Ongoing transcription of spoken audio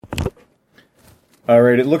All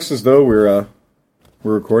right, it looks as though we're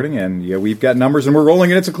recording, and yeah, we've got numbers, and we're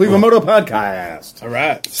rolling, and it's a Cleveland Moto podcast. All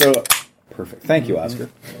right. So, perfect. Thank you, Oscar.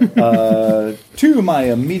 To my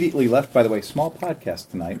immediately left, by the way, small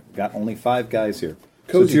podcast tonight. Got only 5 guys here.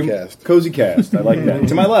 Cozy cast. Cozy cast. I like that.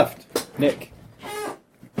 To my left, Nick.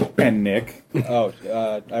 And Nick.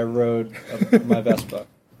 I rode my Vespa.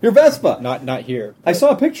 Your Vespa. Not here. I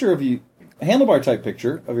saw a picture of you, a handlebar type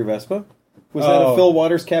picture of your Vespa. Was that a Phil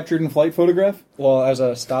Waters captured in flight photograph? Well, as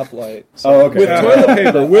a stoplight. So okay. With toilet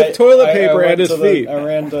paper. With toilet paper at his feet. I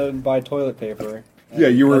ran to buy toilet paper. Yeah,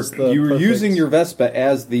 you were perfect- using your Vespa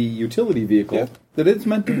as the utility vehicle that it's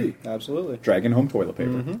meant to be. Absolutely. Dragging home toilet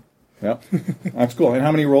paper. Yep. That's cool. And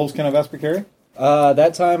how many rolls can a Vespa carry?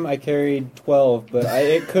 That time I carried 12, but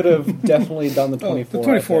it could have definitely done the 24. The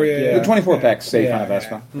 24, yeah. The 24 pack's safe on a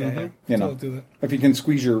Vespa. Yeah. You know, So do that. if you can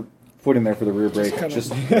squeeze your foot in there for the rear brake, kinda-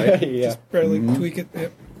 just Yeah. Barely tweak it.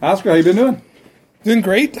 Yep. Oscar, how you been doing? Doing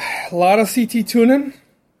great. A lot of CT tuning.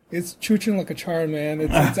 It's chooching like a charm, man.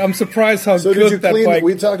 I'm surprised how So good did you that clean? bike.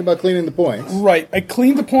 We talked about cleaning the points. Right. I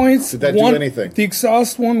cleaned the points. Did that do anything? The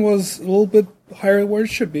exhaust one was a little bit higher where it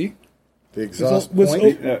should be. The exhaust Was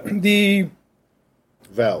point the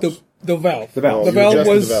valves. the valve. The valve. The You valve adjusted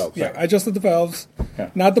was the valves. yeah. I adjusted the valves. Yeah.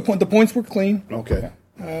 Not the point. The points were clean. Okay.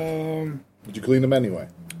 Did you clean them anyway?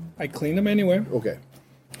 I cleaned them anyway, Okay.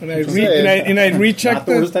 and I rechecked Not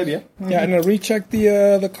the worst idea. Yeah, and I rechecked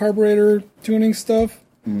the carburetor tuning stuff.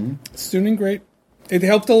 It's tuning great. It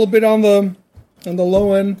helped a little bit on the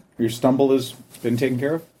low end. Your stumble has been taken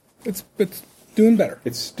care of? It's doing better.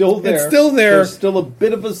 It's still there. It's still there. There's still a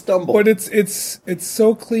bit of a stumble. But it's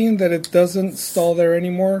so clean that it doesn't stall there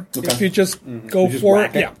anymore. Okay. If you just go You just for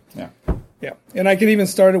whack it, Yeah. yeah. And I can even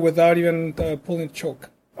start it without even pulling the choke.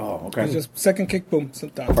 Oh, okay. It's just second kick, boom,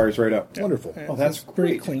 sit down. Fires right up. Wonderful. Oh, that's It's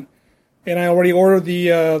pretty great. clean. And I already ordered the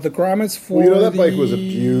grommets for. Well, you know that bike was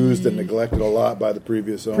abused and neglected a lot by the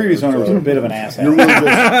previous owner. Previous owner was so a bit of an ass. You're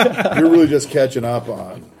really just catching up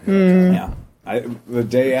on. Yeah. The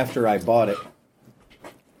day after I bought it,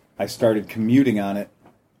 I started commuting on it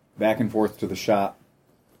back and forth to the shop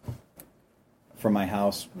from my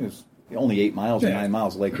house. It was only 8 miles or 9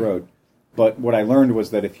 miles, Lake Road. But what I learned was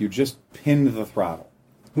that if you just pin the throttle,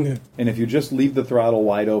 and if you just leave the throttle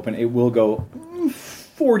wide open, it will go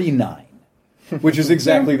 49, which is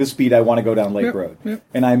exactly the speed I want to go down Lake Road. Yep.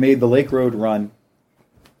 And I made the Lake Road run,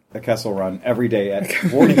 the Kessel run, every day at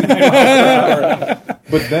 49 miles per hour.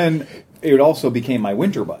 But then it also became my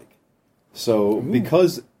winter bike. So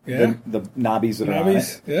because Yeah. the knobbies that are on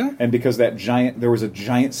Knobbies, it, yeah. and because there was a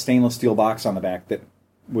giant stainless steel box on the back that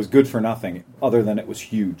was good for nothing other than it was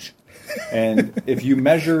huge. And if you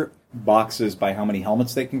measure boxes by how many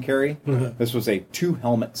helmets they can carry, this was a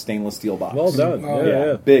 2-helmet stainless steel box. Well done. Oh,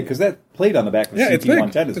 yeah. Big, because that plate on the back of the Yeah, it's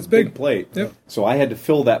CT110 big. is It's a big big. plate. Yep. So I had to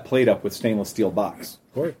fill that plate up with stainless steel box.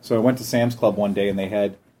 Of course. So I went to Sam's Club one day and they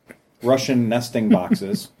had Russian nesting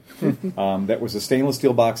boxes. That was a stainless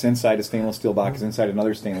steel box inside a stainless steel box inside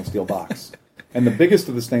another stainless steel box. And the biggest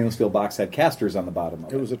of the stainless steel box had casters on the bottom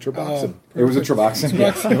of it. It was a Triboxen. It was a Triboxen.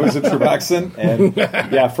 Yeah, it was a Triboxen. And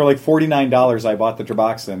yeah, for like $49, I bought the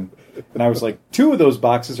Triboxen. And I was like, 2 of those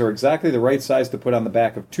boxes are exactly the right size to put on the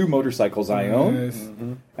back of 2 motorcycles I own. Nice.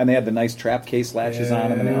 And they had the nice trap case latches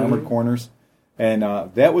on them and the armored corners. And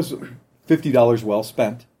that was $50 well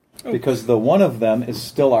spent. Because the one of them is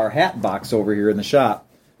still our hat box over here in the shop.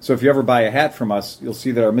 So if you ever buy a hat from us, you'll see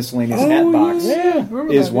that our miscellaneous hat box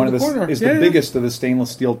Remember is that one in of the corner. the biggest of the stainless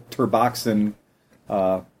steel Turboxen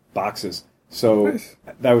boxes. So Nice.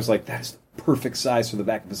 that was like, that's the perfect size for the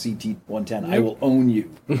back of a CT110. I will own you.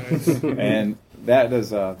 And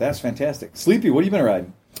that's fantastic. Sleepy, what have you been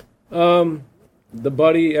riding? The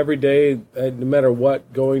buddy every day, no matter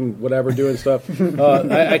what, going, whatever, doing stuff.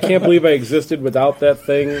 I can't believe I existed without that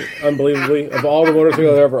thing, unbelievably. Of all the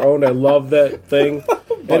motorcycles I've ever owned, I love that thing.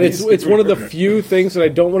 And it's one of the few things that I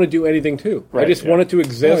don't want to do anything to. Right, I just want it to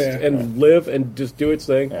exist and live and just do its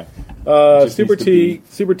thing. Yeah. Super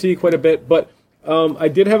T quite a bit. But I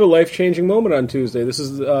did have a life-changing moment on Tuesday. This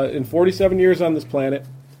is in 47 years on this planet.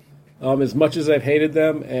 As much as I've hated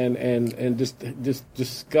them and just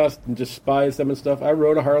disgust and despise them and stuff, I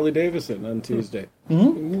rode a Harley Davidson on Tuesday.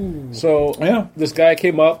 Mm-hmm. So this guy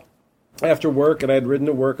came up after work, and I had ridden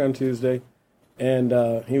to work on Tuesday, and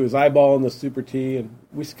he was eyeballing the Super T, and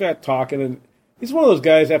we got talking, and he's one of those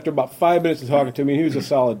guys, after about 5 minutes of talking to me, he was a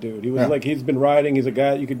solid dude. He was like, he's been riding, he's a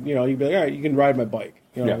guy, you'd be like, all right, you can ride my bike,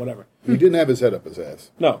 whatever. He didn't have his head up his ass.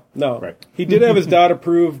 No. Right. He did have his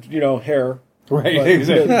dad-approved, hair. Right, But,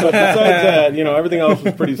 exactly. but besides that, everything else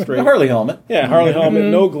was pretty straight. The Harley helmet. Yeah, Harley helmet,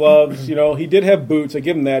 no gloves. He did have boots. I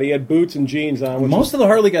give him that. He had boots and jeans on. Which Most of the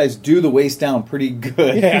Harley guys do the waist down pretty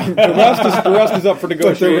good. yeah, the rest is up for But the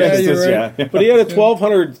negotiation. rest you're is, right. yeah. But he had a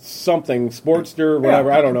 1200 something Sportster, whatever.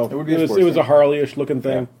 Yeah, I don't know. it would be a It was Sportster. a Harley-ish looking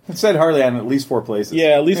thing. It said Harley on at least 4 places.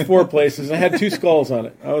 Yeah, at least 4 places. I had 2 skulls on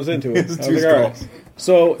it. I was into it. It's I was 2 like, all right. skulls.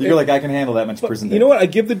 So You're like, I can handle that much but prison. you know what? I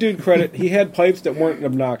give the dude credit. He had pipes that weren't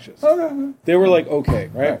obnoxious. They were like okay,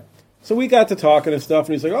 right? Right. So we got to talking and stuff,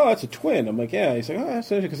 and he's like, "Oh, that's a twin." I'm like, "Yeah." He's like, "Oh,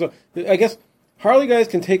 that's interesting." So I guess Harley guys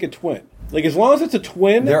can take a twin, like as long as it's a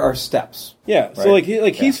twin. There are steps. Yeah, Right. so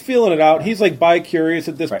he's feeling it out. He's like bi-curious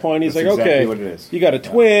at this Right. point. He's That's like, exactly okay, what it is. you got a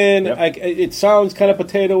twin. Yep. It sounds kind of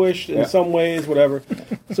potato-ish in Yeah. some ways, whatever.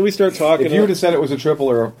 So we start talking. If you would have said it was a triple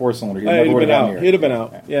or a 4-cylinder, you He'd never have would been have out. gotten He'd here. have been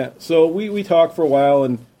out. Yeah. So we talked for a while,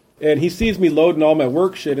 and he sees me loading all my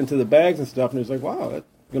work shit into the bags and stuff, and he's like, wow, that's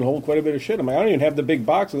going to hold quite a bit of shit. I'm like, I don't even have the big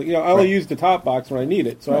box. I only use the top box when I need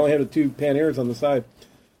it, so I only have the 2 panniers on the side.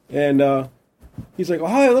 And he's like,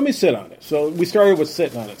 oh, let me sit on it. So we started with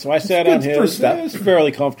sitting on it. So I sat on his. first step. It was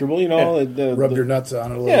fairly comfortable, Rubbed your nuts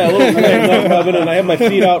on it a little Yeah, a bit. little bit of rubbing, and I had my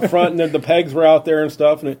feet out front, and then the pegs were out there and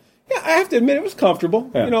stuff. And I have to admit, it was comfortable.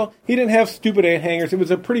 Yeah. He didn't have stupid hangers. It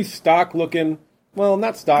was a pretty stock looking. Well,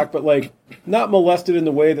 not stock, but like not molested in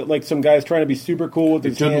the way that like some guys trying to be super cool with It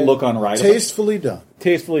his didn't hand. look unrideable. Tastefully done.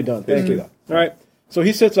 Tastefully done. Thank you. done. All right. So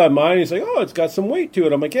he sits on mine. And he's like, "Oh, it's got some weight to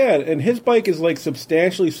it." I'm like, "Yeah." And his bike is like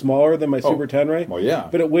substantially smaller than my Super Tenere. well, yeah.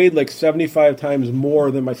 But it weighed like 75 times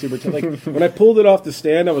more than my Super Tenere. Like when I pulled it off the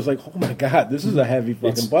stand, I was like, "Oh my god, this is a heavy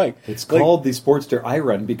fucking bike." It's Like, called the Sportster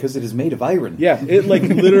Iron because it is made of iron. yeah, it like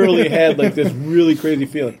literally had like this really crazy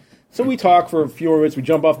feeling. So we talk for a few more minutes. We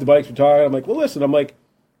jump off the bikes. We talk. I'm like, "Well, listen." I'm like,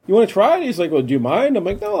 "You want to try it?" He's like, "Well, do you mind?" I'm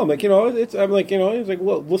like, "No." I'm like, it's. I'm like, He's like,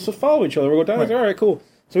 "Well, let's just follow each other. We'll go down." He's like, all right, cool.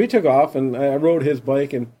 So he took off, and I rode his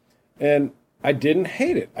bike, and I didn't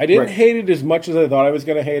hate it. I didn't Right. hate it as much as I thought I was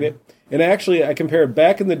going to hate it. And actually, I compared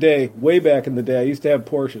back in the day, way back in the day, I used to have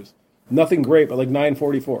Porsches. Nothing great, but like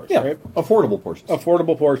 944s, Yeah, right? affordable Porsches.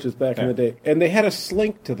 Affordable Porsches back in Yeah. the day. And they had a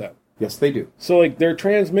slink to them. Yes, they do. So like their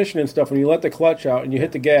transmission and stuff, when you let the clutch out and you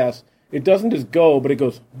hit the gas, it doesn't just go, but it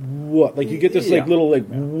goes what? Like you get this like Yeah. little like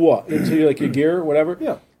what into like your gear or whatever.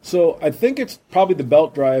 Yeah. So I think it's probably the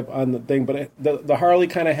belt drive on the thing, but the Harley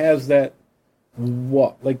kind of has that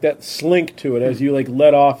what like that slink to it as you like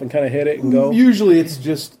let off and kind of hit it and go. Usually, it's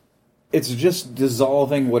just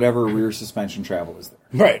dissolving whatever rear suspension travel is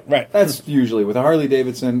there. Right. That's usually with a Harley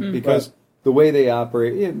Davidson because the way they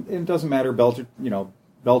operate, it doesn't matter belt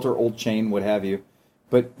or old chain, what have you.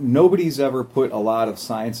 But nobody's ever put a lot of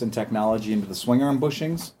science and technology into the swing arm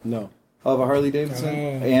bushings No. of a Harley Davidson,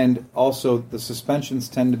 and also the suspensions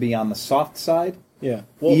tend to be on the soft side. Yeah.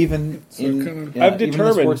 Well, Even so in, kind of- yeah, I've even the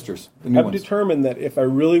determined. Sportsters, the new I've ones. determined that if I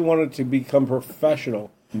really wanted to become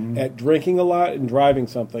professional at drinking a lot and driving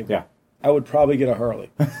something, Yeah. I would probably get a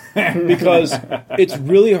Harley because it's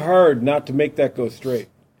really hard not to make that go straight.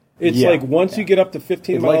 It's Yeah. like once you get up to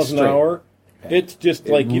 15 It miles likes an straight. hour, it's just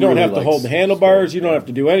It like you don't really have to likes hold the handlebars, you don't have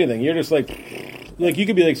to do anything. You're just like you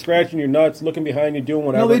could be like scratching your nuts, looking behind you, doing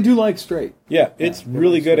whatever. No, they do like straight. Yeah, it's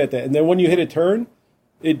really good at that. And then when you hit a turn,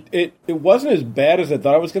 it wasn't as bad as I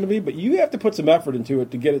thought it was going to be, but you have to put some effort into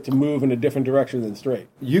it to get it to move in a different direction than straight.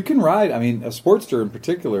 You can ride. I mean, a Sportster in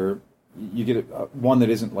particular, you get one that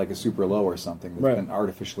isn't like a super low or something that's Right. been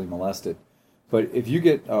artificially molested. But if you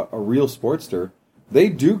get a real Sportster, they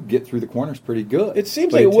do get through the corners pretty good. It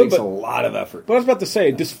seems but like it would, takes but- a lot of effort. But I was about to say,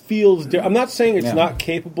 it just feels. I'm not saying it's Yeah. not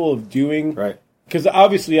capable of doing. Right. Because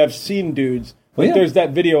obviously I've seen dudes. Well, Like yeah. there's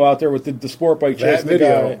that video out there with the sport bike That chasing the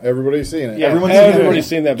video, guy. everybody's seen it. Yeah, Everyone's everybody's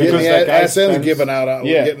seen seen that Getting because the that guy ass end spends- giving out,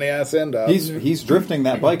 Yeah. getting the ass end out. He's drifting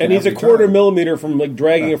that bike, and in he's a every quarter turn. millimeter from like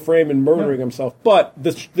dragging a frame and murdering himself. But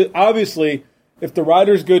obviously, if the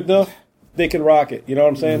rider's good enough, they can rock it. You know what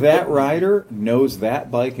I'm saying? That rider knows that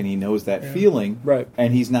bike and he knows that feeling, Right.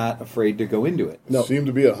 And he's not afraid to go into it. No. Seemed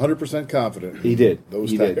to be 100% confident. He did.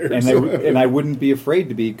 Those he tires. did, and I wouldn't be afraid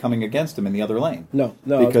to be coming against him in the other lane. No,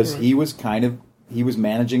 because he was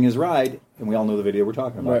managing his ride, and we all know the video we're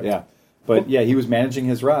talking about. Right. Yeah, but yeah, he was managing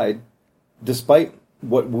his ride despite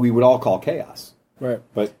what we would all call chaos. right.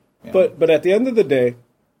 But yeah. But at the end of the day,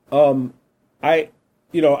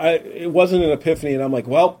 it wasn't an epiphany, and I'm like,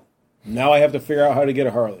 well, now I have to figure out how to get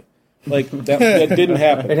a Harley. Like that didn't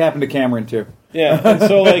happen. it happened to Cameron too. Yeah, and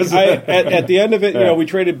so like at the end of it, Yeah. we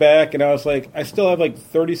traded back, and I was like, I still have like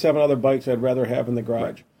 37 other bikes I'd rather have in the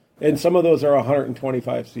garage, and some of those are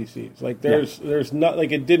 125 cc's. Like there's not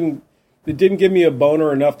like it didn't give me a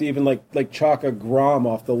boner enough to even like chalk a Grom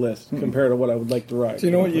off the list compared to what I would like to ride. Do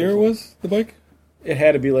you know what year it was, the bike? it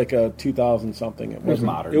had to be like a 2000 something. It wasn't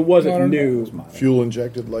modern. It wasn't Modern. new. It was modern. Fuel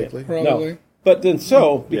injected, likely. Probably. No. But then because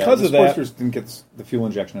the of that, Sportsters didn't get the fuel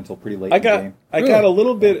injection until pretty late I in the got game. I got a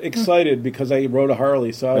little bit excited because I rode a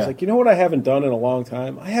Harley. So I was Yeah. like, you know what I haven't done in a long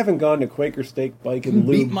time? I haven't gone to Quaker Steak Bike and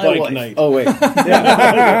Lube Bike Night. Oh wait,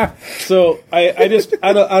 So I just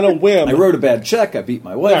on a whim. I wrote a bad check. I beat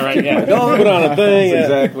my wife. Yeah, right, kicked yeah. my dog. Put on a thing. That's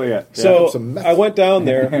yeah. exactly it. So Some meth. I went down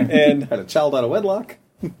there and Had a child out of wedlock.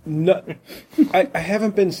 no, I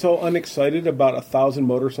haven't been so unexcited about 1,000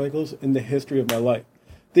 motorcycles in the history of my life.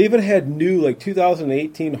 They even had new, like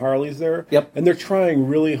 2018 Harleys there. Yep. And they're trying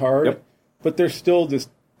really hard, Yep. but they're still just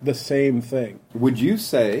the same thing. Would you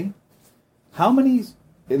say how many?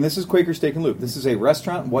 And this is Quaker Steak and Lube. This is a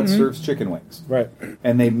restaurant. What serves chicken wings? Right.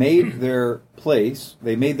 And they made their place.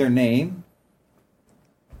 They made their name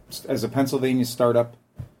as a Pennsylvania startup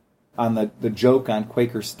on the joke on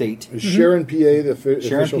Quaker State. Is Sharon, PA, the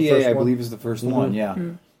Sharon, official PA, first I one? believe, is the 1st one. Yeah.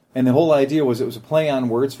 And the whole idea was it was a play on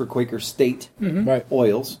words for Quaker State Right.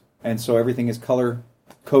 oils, and so everything is color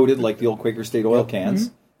coded like the old Quaker State oil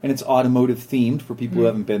cans, and it's automotive themed for people who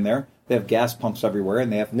haven't been there. They have gas pumps everywhere,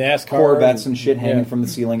 and they have NASCAR Corvettes and- and shit hanging yeah. from the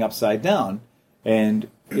ceiling upside down. And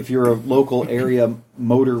if you're a local area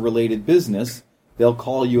motor related business, they'll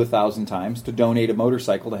call you 1,000 times to donate a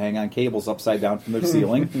motorcycle to hang on cables upside down from their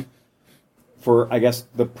ceiling. For, I guess,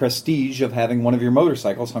 the prestige of having one of your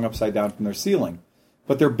motorcycles hung upside down from their ceiling.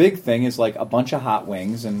 But their big thing is like a bunch of hot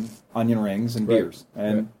wings and onion rings and Right. beers.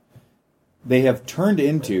 And they have turned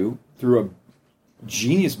into, through a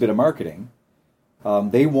genius bit of marketing,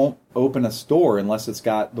 they won't open a store unless it's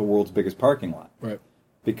got the world's biggest parking lot. Right.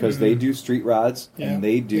 Because they do street rods Yeah. and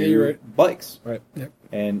they do Yeah, you're right. bikes. Right. Yep.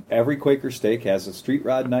 And every Quaker Steak has a street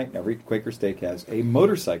rod night, and every Quaker Steak has a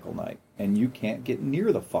motorcycle night. And you can't get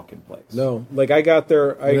near the fucking place. No, like I got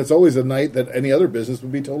there. And it's always a night that any other business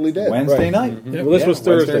would be totally dead. Wednesday Right. night. Well, this was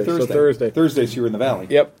Wednesday or Thursday, so Thursday. Thursdays you were in the valley.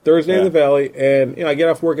 Yep, Thursday in Yeah. the Valley, and I get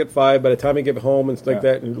off work at 5. By the time I get home and stuff like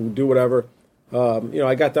Yeah. that, and do whatever,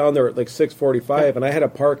 I got down there at like 6:45, and I had to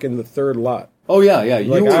park in the third lot. Oh yeah, yeah.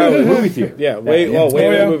 You Like, were in the movie theater. Yeah, way yeah. in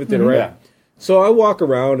yeah. the movie theater, right? Yeah. So I walk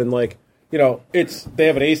around and they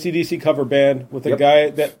have an AC/DC cover band with a Yep. guy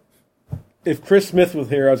that, if Chris Smith was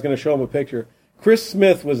here, I was going to show him a picture. Chris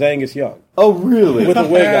Smith was Angus Young Oh really? with a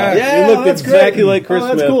wig on. Yeah, he looked that's exactly great. like Chris Oh,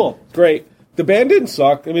 that's Smith. cool. Great. The band didn't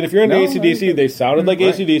suck. I mean, if you're into No, AC/DC, no, they sounded like right.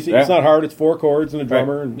 AC/DC. Yeah. It's not hard. It's 4 chords and a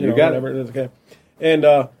drummer, Right. and You got whatever. It's okay. And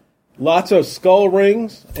lots of skull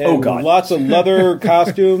rings. And Oh, God. lots of leather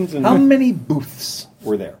costumes. And How many booths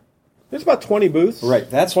were there? there's about 20 booths. Right,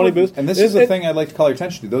 that's 20 what- booths. And this is the thing I'd like to call your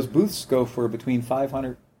attention to. Those booths go for between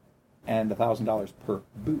 $500 and $1,000 per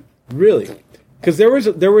booth. Really, because there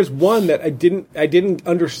was one that I didn't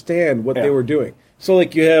understand what Yeah. they were doing. So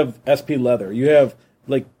like you have SP Leather, you have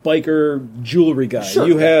like biker jewelry guy, Sure.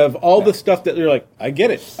 you have all Yeah. the stuff that you're like, I get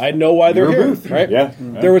it, I know why they're Your here, booth. right? Yeah.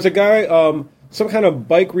 There was a guy, some kind of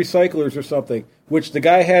bike recyclers or something, which the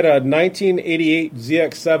guy had a 1988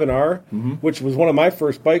 ZX7R, which was one of my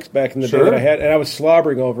first bikes back in the day Sure. that I had, and I was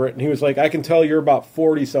slobbering over it, and he was like, I can tell you're about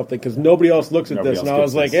 40 something because nobody else looks at Nobody this, and else I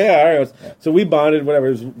was gets like, this. yeah, all right. So we bonded, whatever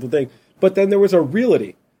it was the thing. But then there was a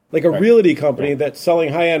realty, like a realty company that's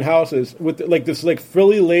selling high end houses with like this like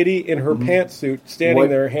frilly lady in her pantsuit standing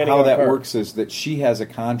there handing how out that cards. works is that she has a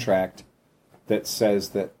contract that says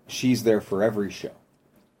that she's there for every show.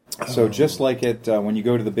 So just like it when you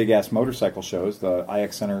go to the big ass motorcycle shows, the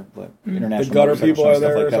IX Center, the International The gutter Motorcycle people Show, are stuff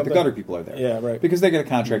there like or that. The something? gutter people are there, Yeah, right. because they get a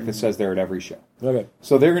contract that says they're at every show. Okay.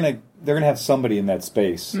 So they're gonna have somebody in that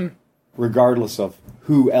space, regardless of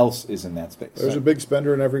who else is in that space. There's a big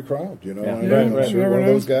spender in every crowd, you know. Yeah. I mean, Right, I'm right. sure Never one of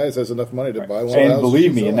knows. those guys has enough money to buy one of And the houses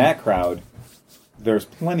believe to me, sell. in that crowd, there's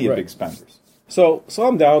plenty of Right. big spenders. So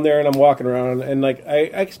I'm down there and I'm walking around and like I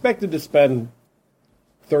expected to spend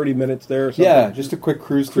 30 minutes there or something. Yeah, just a quick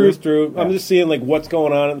cruise through. Yeah. I'm just seeing like what's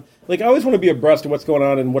going on. Like I always want to be abreast of what's going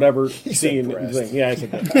on in whatever scene. breast. Thing. Yeah, I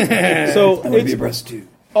said that. So I want to be it's abreast too.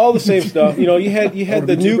 all the same stuff. You had wanna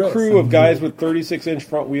the be new two-breast. crew of guys with 36-inch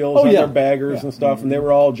front wheels Oh, on yeah. their baggers and stuff, and they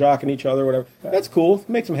were all jocking each other, whatever. That's cool.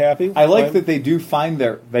 Makes them happy. I like Fine. that they do find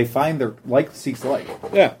their like seeks like.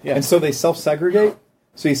 Yeah, yeah. And so they self-segregate.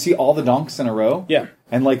 So you see all the donks in a row. Yeah.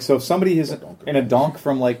 And like, so if somebody is in a donk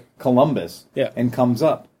from like Columbus Yeah. and comes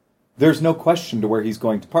up, there's no question to where he's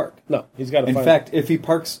going to park. No, he's got to In find fact, if he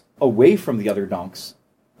parks away from the other donks,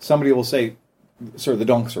 somebody will say, "Sir, the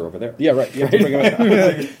donks are over there." Yeah, right. You have to bring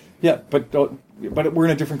him up. Yeah, but we're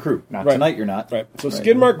in a different crew. Not Right. tonight. You're not. Right. So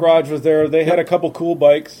Skidmark Garage was there. They had a couple cool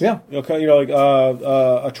bikes. Yeah. Like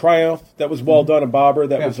a Triumph that was well done, a bobber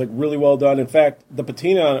that Yeah. was like really well done. In fact, the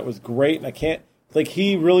patina on it was great, and Like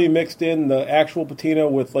he really mixed in the actual patina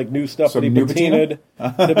with like new stuff Some that he new patinaed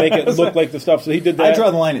to make it look like the stuff. So he did that. I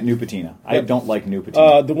draw the line at new patina. I don't like new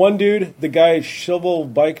patina. The one dude, the guy Shovel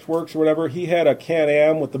Bike Works or whatever, he had a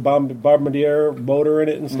Can-Am with the Bombardier motor in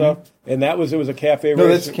it and stuff, and it was a cafe no,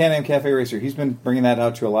 racer. that's Can-Am Cafe Racer. He's been bringing that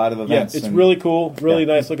out to a lot of Yeah, events. it's and, really cool, really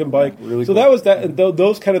nice looking bike. Really so cool. that was that. And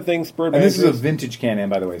those kind of things spurred. And my this is a interest. vintage Can-Am,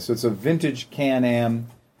 by the way. So it's a vintage Can-Am,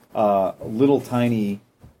 little tiny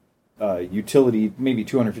utility, maybe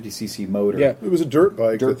 250cc motor. Yeah. It was a dirt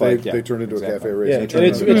bike Dirt that bike, they turned into exactly. a cafe race. Yeah, They and turned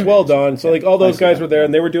it's it into a well done. So like all those I see guys that. were there,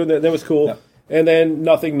 and they were doing that. That was cool. Yeah. And then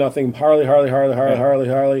nothing. Harley.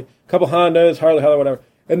 Couple Hondas, Harley, whatever.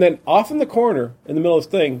 And then off in the corner, in the middle of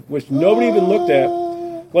this thing, which nobody even looked at,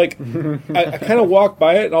 like I kind of walked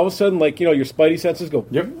by it, and all of a sudden, like your spidey senses go,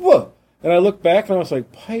 Yep. whoa! And I looked back, and I was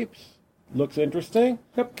like, pipes, looks interesting.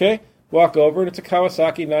 Okay, walk over, and it's a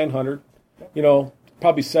Kawasaki 900.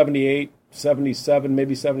 Probably 78, 77,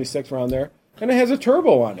 maybe 76 around there, and it has a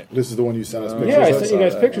turbo on it. This is the one you sent us pictures Yeah, I of? sent you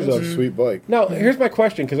guys pictures It's of. a sweet bike. Now, here's my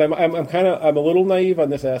question, because I'm a little naive on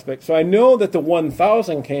this aspect. So I know that the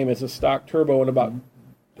 1000 came as a stock turbo in about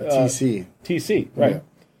A TC. TC, right? Yeah.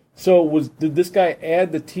 So did this guy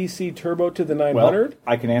add the TC turbo to the 900? Well,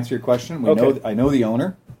 I can answer your question. Okay. I know the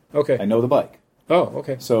owner. Okay. I know the bike. Oh,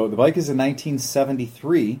 okay. So the bike is a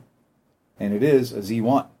 1973, and it is a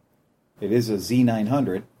Z1. It is a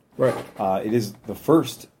Z900. Right. It is the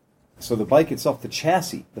first. So the bike itself, the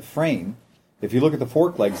chassis, the frame, if you look at the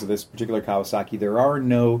fork legs of this particular Kawasaki, there are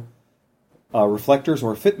no reflectors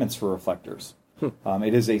or fitments for reflectors.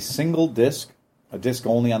 It is a single disc, a disc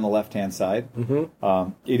only on the left-hand side.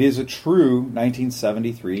 It is a true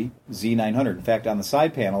 1973 Z900. In fact, on the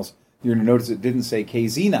side panels, you're going to notice it didn't say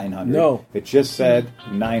KZ900. No. It just said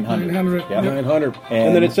 900. 900, Yep. 900. And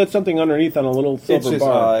And then it said something underneath on a little It's silver just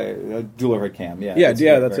bar. a dual overhead cam. Yeah, Yeah, it's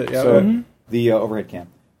yeah, right, that's right. it, yeah. So the overhead cam.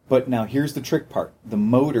 But now here's the trick part. The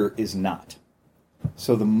motor is not.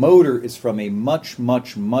 So the motor is from a much,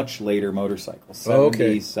 much, much later motorcycle. Oh,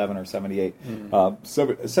 okay. 77 or 78.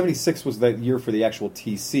 76 was the year for the actual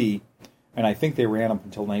TC, and I think they ran up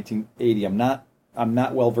until 1980. I'm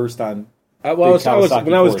not well versed on. When I was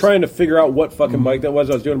Kawasaki trying to figure out what fucking bike that was,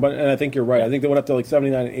 I was doing, and I think you're right. I think they went up to like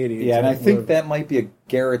 79 and 80. Yeah, and I think that might be a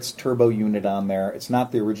Garrett's turbo unit on there. It's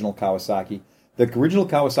not the original Kawasaki. The original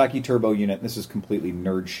Kawasaki turbo unit, and this is completely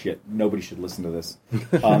nerd shit. Nobody should listen to this.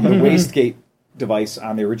 The wastegate device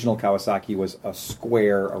on the original Kawasaki was a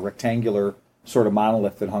square, a rectangular sort of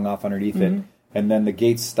monolith that hung off underneath it. And then the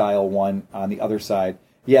Gates style one on the other side.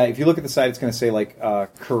 Yeah, if you look at the side, it's going to say like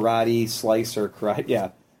karate slice or karate. Yeah.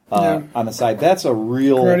 On the side. That's a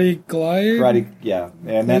real Karate Glide? Karate, yeah.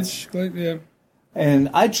 And that's Glide, yeah. and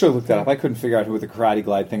I'd sure look that up. I couldn't figure out what the Karate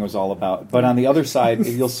Glide thing was all about. But on the other side,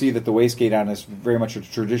 you'll see that the wastegate on is very much a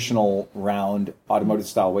traditional round automotive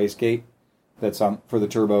style wastegate that's on for the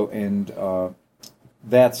turbo, and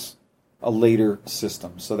that's a later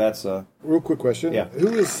system. So that's a Real quick question. Yeah. Who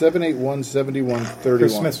is 781-7131?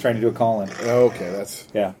 Chris Smith's trying to do a call in. Okay, that's...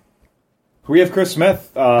 Yeah, we have Chris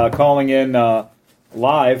Smith calling in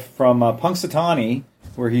live from Punxsutawney,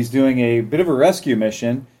 where he's doing a bit of a rescue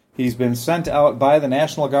mission. He's been sent out by the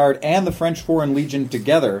National Guard and the French Foreign Legion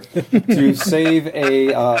together to save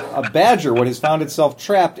a badger, what has found itself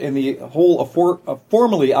trapped in the hole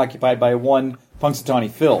formerly occupied by one Punxsutawney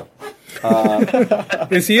Phil.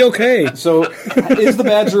 Is he okay? So, is the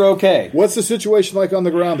badger okay? What's the situation like on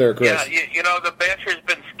the ground there, Chris? Yeah, you know, the badger's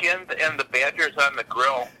been skinned and the badger's on the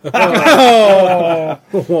grill.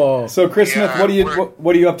 Whoa. So, Chris Yeah, Smith,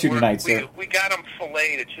 what are you up to tonight, sir? We got him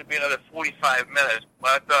filleted. It should be another 45 minutes.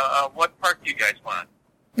 But what part do you guys want?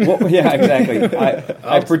 Well, yeah, exactly.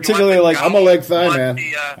 I particularly You want like. the I'm a leg thigh you want man.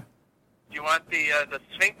 Do you want the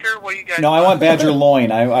sphincter? What do you guys No, I want badger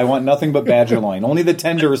loin. I want nothing but badger loin. Only the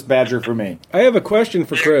tenderest badger for me. I have a question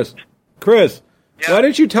for Chris. Chris, Yeah. why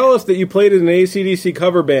didn't you tell us that you played in an AC/DC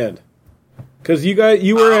cover band? Because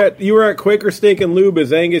you were at Quaker Steak and Lube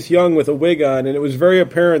as Angus Young with a wig on, and it was very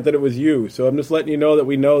apparent that it was you. So I'm just letting you know that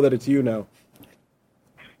we know that it's you now.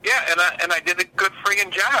 Yeah, and I did a good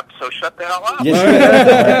friggin' job, so shut the hell up.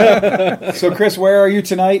 Yes, you did. So, Chris, where are you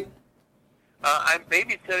tonight? I'm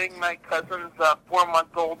babysitting my cousin's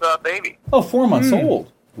 4-month-old baby. Oh, 4 months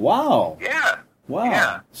old. Wow. Yeah. Wow.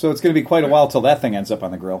 Yeah. So it's going to be quite a while till that thing ends up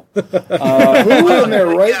on the grill. Who in their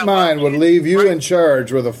right Yeah, mind would leave you in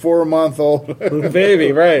charge with a 4-month-old?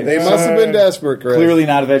 Baby, right. They must have been desperate, Chris. Clearly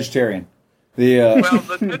not a vegetarian. The Well,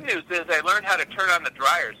 the good news is I learned how to turn on the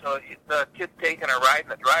dryer, so the kid's taking a ride in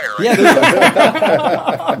the dryer right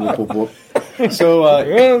yeah.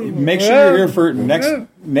 So make sure you're here for make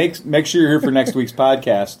sure you're here for next week's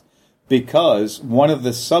podcast, because one of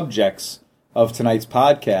the subjects of tonight's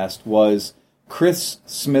podcast was Chris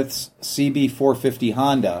Smith's CB450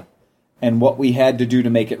 Honda and what we had to do to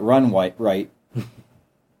make it run right,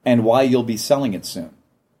 and why you'll be selling it soon.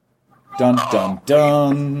 Dun, dun,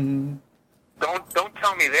 dun. Don't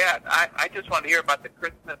tell me that. I just want to hear about the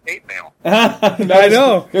Christmas hate mail. I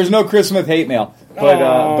know. There's no Chris Smith hate mail,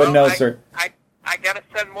 but no, sir. I gotta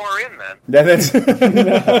send more in then. That is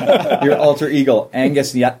your alter ego,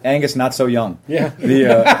 Angus. Angus, not so young. Yeah. The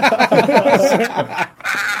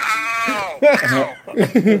Ow! Ow!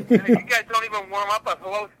 You guys don't even warm up a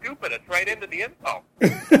hello stupid. It's right into the info.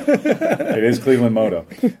 it is Cleveland Moto.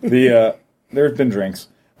 There's been drinks.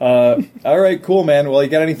 All right, cool, man. Well, you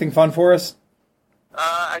got anything fun for us?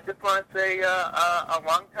 I just want to say a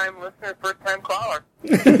long-time listener, first-time caller.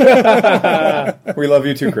 We love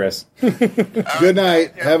you too, Chris. Good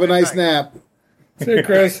night. Have a nice nap. See you,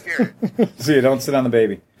 Chris. Cheers. See you. Don't sit on the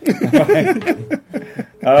baby.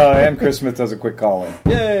 And Chris Smith does a quick call-in.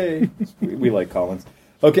 Yay! We like call-ins.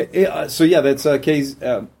 Okay, so yeah, that's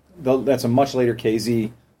that's a much later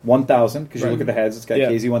KZ 1000 because you look at the heads. It's got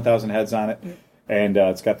KZ 1000 heads on it, and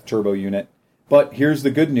it's got the turbo unit. But here's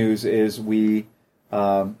the good news: is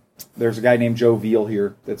there's a guy named Joe Veal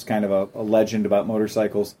here that's kind of a legend about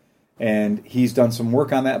motorcycles, and he's done some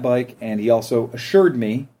work on that bike, and he also assured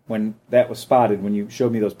me when that was spotted, when you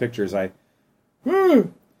showed me those pictures, I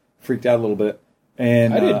freaked out a little bit.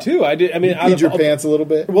 And I did too. I did. I mean, Eat your pants a little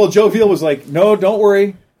bit. well, Joe Veal was like, no, don't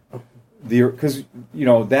worry. Because,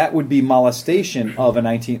 that would be molestation of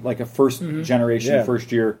a first generation,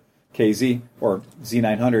 first year KZ or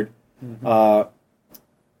Z900.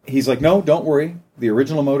 He's like, no, don't worry. The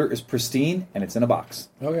original motor is pristine, and it's in a box.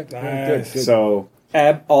 Okay, Nice. good. So,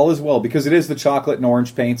 all is well, because it is the chocolate and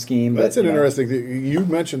orange paint scheme. That's an interesting thing. You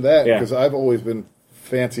mentioned that Yeah. because I've always been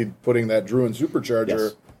fancied putting that Druin supercharger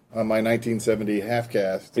Yes. on my 1970 half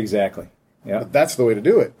cast. Exactly. Yeah, But that's the way to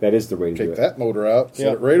do it. that is the way to do Take it. that motor out, set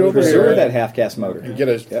Yeah. it right over Preserve here. that half-cast motor. Get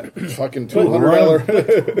a fucking $200.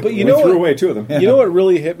 But you We know threw what? away two of them. You know what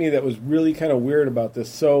really hit me that was really kind of weird about this?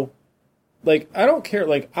 So, I don't care.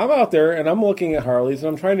 I'm out there and I'm looking at Harleys and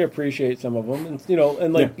I'm trying to appreciate some of them. And,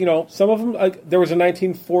 some of them, there was a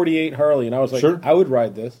 1948 Harley and I was like, Sure. I would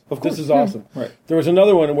ride this. Of course. This is awesome. Right. There was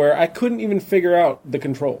another one where I couldn't even figure out the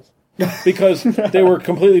controls. Because they were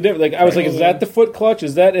completely different. I was like, is that the foot clutch?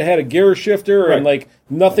 Is that it had a gear shifter and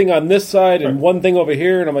nothing on this side and one thing over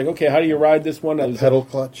here? And I'm like, okay, how do you ride this one? Pedal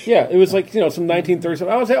clutch. Yeah, it was some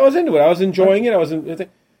 1937. I was into it. I was enjoying it.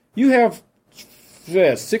 You have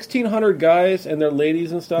 1,600 guys and their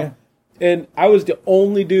ladies and stuff, and I was the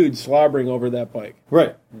only dude slobbering over that bike.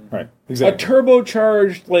 Right. Exactly. A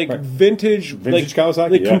turbocharged, vintage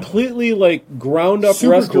Kawasaki, completely ground up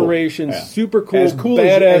Super cool. restoration, Yeah. super cool, As cool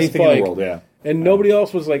badass as anything bike. in the world, yeah. And nobody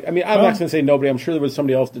else was I'm not going to say nobody. I'm sure there was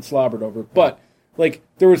somebody else that slobbered over it, but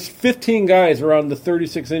there was 15 guys around the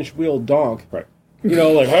 36-inch wheel donk. Right.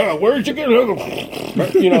 Where'd you get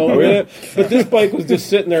it? But this bike was just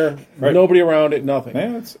sitting there, nobody around it, nothing.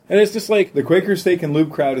 Yeah, And it's just the Quaker Steak and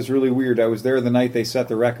Lube crowd is really weird. I was there the night they set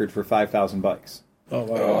the record for 5,000 bikes. oh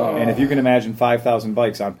wow. And if you can imagine 5,000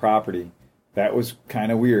 bikes on property, that was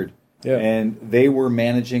kind of weird. Yeah. And they were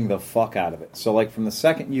managing the fuck out of it. So, from the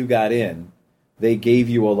second you got in, they gave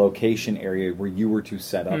you a location area where you were to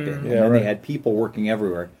set up in. And then they had people working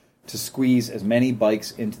everywhere to squeeze as many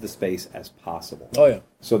bikes into the space as possible. Oh yeah.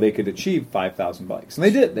 So they could achieve 5,000 bikes. And they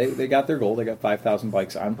did. They got their goal. They got 5,000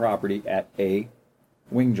 bikes on property at a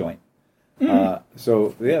wing joint.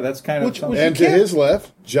 That's kind of something. And to his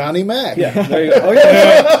left, Johnny Mac. Yeah, there you go. Oh,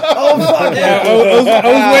 yeah. Oh, fuck yeah.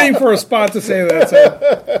 I was waiting for a spot to say that.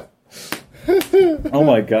 So. Oh,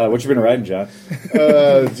 my God. What you been riding, John?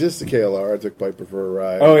 Just the KLR. I took Piper for a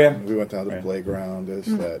ride. Oh, yeah. We went down to the playground, this,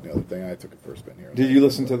 that, and the other thing. I took a first spin here. Did you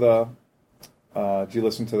listen to the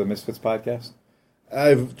Misfits podcast?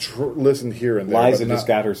 I've listened here and there. Liza but just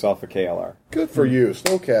not- got herself a KLR. Good for you.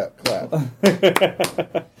 Slow clap.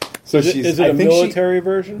 So Is it a military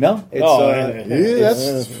version? No, it's Yeah,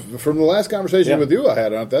 that's from the last conversation Yeah. with you I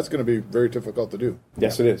had on it. That's going to be very difficult to do.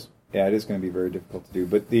 yes, it is. Yeah, it is going to be very difficult to do.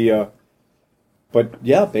 But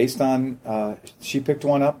based on she picked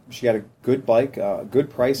one up. She got a good bike, good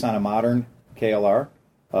price on a modern KLR,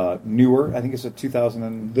 newer. I think it's a 2000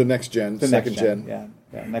 and The next gen, second gen.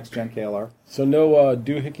 Yeah, next gen KLR. So no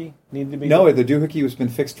doohickey need to be. No, the doohickey has been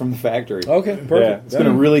fixed from the factory. Okay, perfect. Yeah, it's going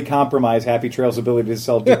to really compromise Happy Trail's ability to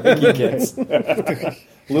sell doohickey kits.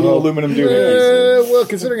 Little aluminum doohickeys. Well,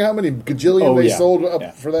 considering how many gajillion they sold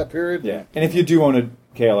up for that period. Yeah, and if you do own a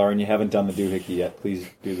KLR and you haven't done the doohickey yet, please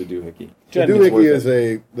do the doohickey. The Jen, doohickey is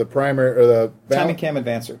the primary or the Timing cam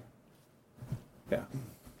advancer. Yeah.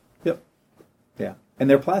 Yep. Yeah, and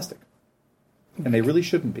they're plastic. and they really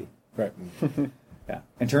shouldn't be. Right. Yeah.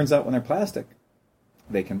 And turns out when they're plastic,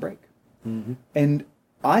 they can break. And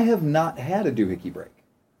I have not had a doohickey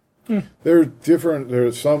break. They're different.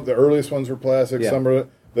 There's some. The earliest ones were plastic. Yeah. Some are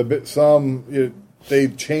they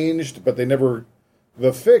changed, but they never.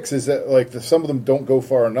 The fix is that some of them don't go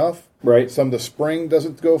far enough. Right. Some of the spring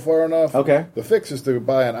doesn't go far enough. Okay. The fix is to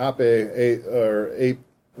buy an Ape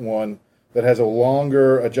one that has a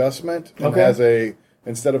longer adjustment and Okay.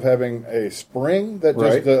 instead of having a spring that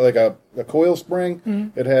Right. just like a coil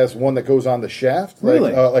spring, it has one that goes on the shaft,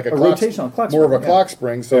 Really? like a clock, rotational clock more of spring, a yeah. clock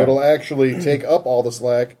spring, so Yeah. it'll actually take up all the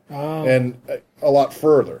slack and a lot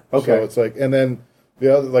further. Okay. So it's and then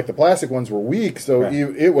the other the plastic ones were weak, so Right.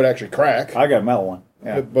 it would actually crack. I got a metal one.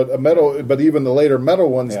 Yeah. But even the later metal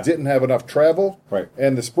ones Yeah. didn't have enough travel, Right.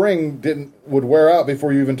 and the spring would wear out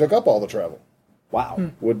before you even took up all the travel. Wow.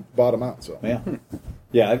 Would bottom out. So Yeah.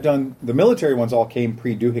 Yeah, I've done the military ones. All came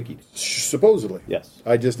pre-doohickeys. supposedly, Yes.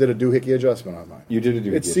 I just did a doohickey adjustment on mine. You did a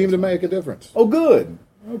doohickey. It seemed to make a difference. Oh, good.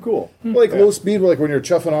 Oh, cool. Low speed, like when you're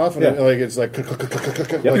chuffing off, and Yeah. it's like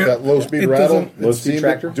that low speed It rattle. doesn't- Low speed Seemed to-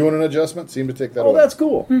 tractor? doing an adjustment seemed to take that Oh, away. that's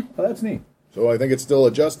cool. Oh, that's neat. So I think it's still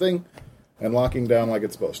adjusting and locking down like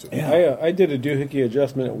it's supposed to. Yeah. I did a doohickey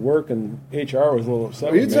adjustment at work, and HR was a little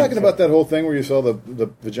upset. Are you with me. talking about that whole thing where you saw the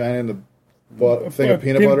vagina and the thing of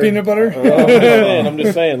peanut butter? Peanut butter. I'm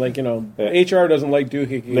just saying, HR doesn't like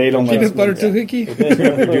doohickey. They don't like Peanut butter Yeah. doohickey.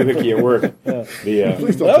 doohickey at work. The,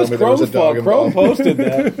 Please don't That tell was me there was a Chrome's dog fault. Chrome involved. posted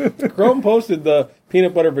that. Chrome posted the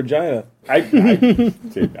peanut butter vagina.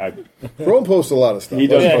 dude, Chrome posts a lot of stuff. he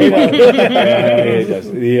does. Yeah, he does.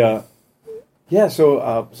 Yeah, he does.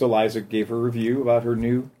 So Liza gave her a review about her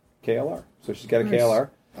new KLR. So she's got a KLR.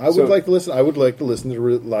 I would like to listen. I would like to listen to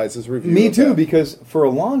Liza's review. Me of too, that. because for a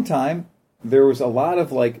long time there was a lot of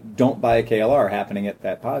don't buy a KLR happening at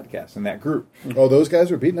that podcast and that group. Oh, those guys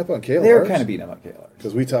were beating up on KLRs. They were kind of beating up on KLRs.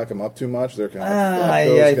 because we talk them up too much. They're kind of I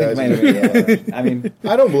think it might have been. I mean,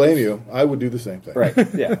 I don't blame you. I would do the same thing. right?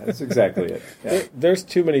 Yeah, that's exactly it. Yeah. There's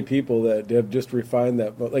too many people that have just refined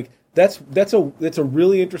that, but that's a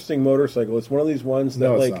really interesting motorcycle. It's one of these ones that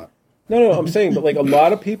No, it's not. No, I'm saying, but a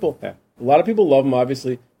lot of people, Yeah. a lot of people love them,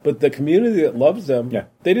 obviously. But the community that loves them, Yeah.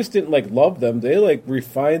 they just didn't love them. They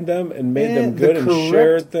refined them and made them And good the and correct-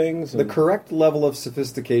 shared things. The and- correct level of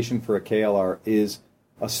sophistication for a KLR is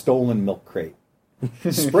a stolen milk crate,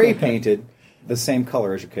 spray painted the same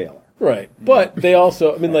color as your KLR. Right, but they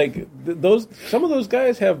also, those some of those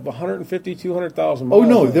guys have 150, 200,000 Oh miles.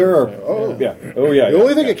 no, on there them. are. Oh yeah. Oh yeah. The yeah,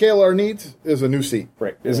 only thing yeah. a KLR needs is a new seat.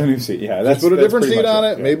 Right, is a new seat. Yeah, Just put a different pretty seat much on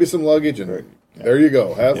it, yeah. maybe some luggage, and there you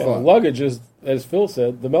go. Have Yeah, fun. luggage is, as Phil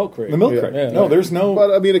said, the milk crate. The milk Yeah. crate. Yeah. No, there's no. But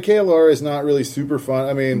I mean, a KLR is not really super fun.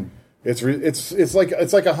 I mean, it's like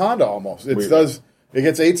a Honda almost. It Weird. does. It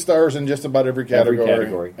gets 8 stars in just about every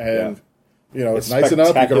category. And yeah. it's It's nice enough.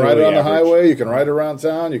 You can ride it on spectacularly the average. highway. You can ride it around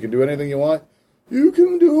town. You can do anything you want. You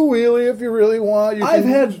can do a wheelie if you really want. You I've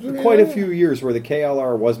can, had quite a few years where the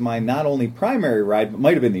KLR was my not only primary ride, but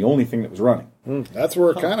might have been the only thing that was running. That's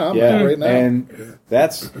where kind of I'm at right now.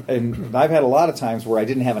 and I've had a lot of times where I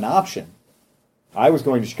didn't have an option. I was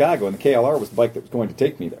going to Chicago, and the KLR was the bike that was going to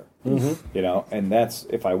take me there. Mm-hmm. You know, and that's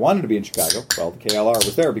if I wanted to be in Chicago. Well, the KLR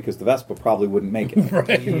was there because the Vespa probably wouldn't make it.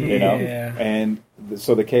 Right. You know, Yeah. and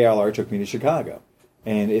so the KLR took me to Chicago,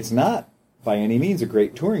 and it's not by any means a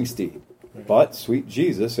great touring steed, but sweet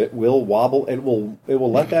Jesus, it will wobble. It will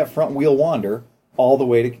let that front wheel wander all the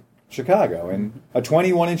way to Chicago, and a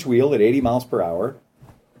 21-inch wheel at 80 miles per hour.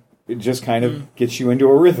 It just kind of gets you into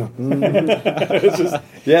a rhythm. It's just,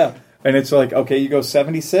 yeah. And it's like, okay, you go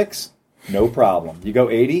 76, no problem. You go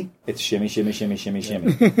 80, it's shimmy, shimmy, shimmy, shimmy,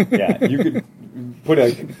 shimmy. Yeah, you could put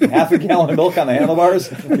a half a gallon of milk on the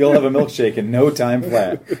handlebars, you'll have a milkshake in no time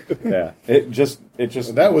flat. Yeah, it just.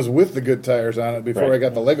 That was with the good tires on it before Right. I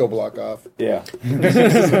got the Lego block off. Yeah,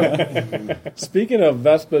 Speaking of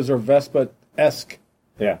Vespas or Vespa-esque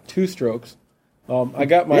yeah. two-strokes, I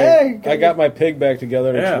got my Yeah, I got my pig back together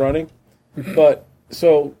and Yeah. it's running. But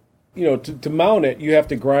so to mount it, you have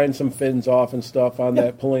to grind some fins off and stuff on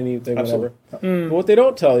that Polini thing, Absolutely. whatever. But what they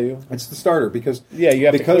don't tell you, It's the starter because Yeah, you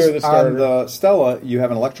have to because clear the starter. on the Stella you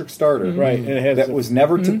have an electric starter, right? And it has that a- was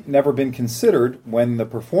never been considered when the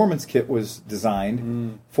performance kit was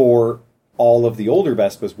designed for all of the older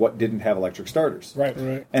Vespas. What didn't have electric starters, right.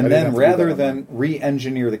 Right. And I didn't then have to do rather that on than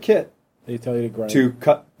re-engineer the kit They tell you to grind. to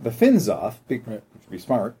cut the fins off, which Right. would be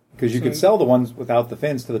smart because you could sell the ones without the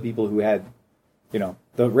fins to the people who had,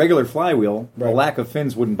 the regular flywheel. The Right. lack of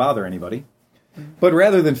fins wouldn't bother anybody. But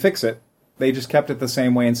rather than fix it, they just kept it the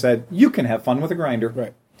same way and said, you can have fun with a grinder.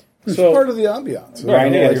 Right. It's So part of the ambiance.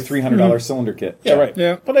 Grinding You know, out your $300 cylinder kit. yeah, right.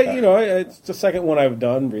 Yeah. But it's the second one I've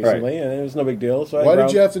done recently, and it was no big deal. So Why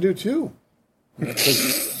did you have to do 2?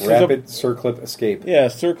 Rapid circlip escape. Yeah,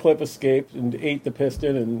 circlip escaped and ate the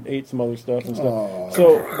piston and ate some other stuff and stuff. Oh.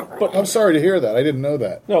 So, but I'm sorry to hear that. I didn't know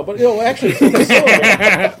that. no, but actually, it's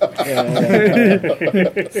the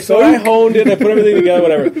cylinder. So I honed it. I put everything together,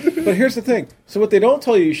 whatever. But here's the thing. So what they don't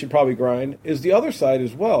tell you should probably grind is the other side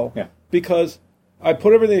as well. Yeah. Because I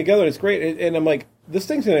put everything together and it's great, and I'm like, this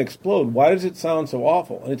thing's going to explode. Why does it sound so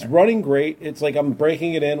awful? And it's running great. It's like I'm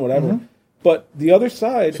breaking it in, whatever. Mm-hmm. But the other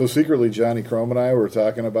side, So secretly, Johnny Chrome and I were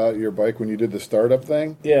talking about your bike when you did the startup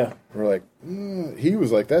thing. yeah. We're like, he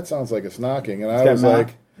was like, that sounds like it's knocking. And I got was knock.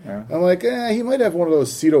 like, Yeah. I'm like, he might have one of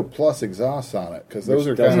those Ceto Plus exhausts on it. Because those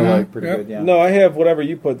are Does kind of knock like, pretty Yeah. good, yeah. No, I have whatever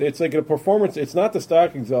you put. It's like a performance. It's not the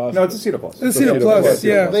stock exhaust. No, it's a Ceto Plus. It's Ceto Plus,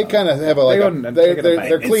 yeah. They kind of have a, like They a, go and they, take it they're, back.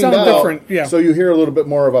 they're It cleaned sounds out. different, yeah. So you hear a little bit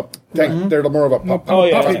more of a, they're more of a pop. Oh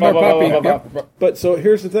yeah, Poppy, Blah, blah, poppy, blah, blah, yeah. blah, blah. But so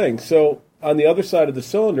here's the thing. So on the other side of the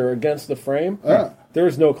cylinder against the frame, there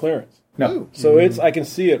is no clearance. No. So I can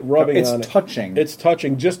see it rubbing It's on it. touching. It's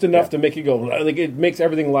touching just enough to make it go. Like it makes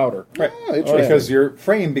everything louder. Right. interesting. Because your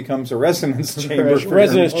frame becomes a resonance chamber. for your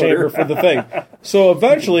Resonance motor. chamber for the thing. So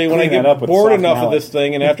eventually, when I Clean that get up with bored soft enough of mallet. this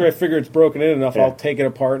thing, and after I figure it's broken in enough, Yeah. I'll take it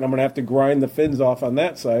apart, and I'm going to have to grind the fins off on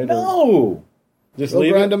that side. Or No. just They'll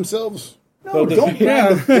leave grind it. themselves. No, So don't does-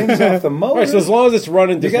 grind the things off the motor. All right, so as long as it's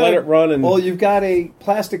running, just let it run. And Well, you've got a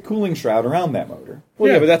plastic cooling shroud around that motor. Well,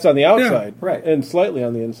 yeah, Yeah. but that's on the outside, Right. and slightly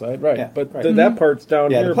on the inside, right? Yeah, But right. that part's down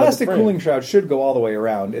Yeah, here. the by plastic frame. cooling shroud should go all the way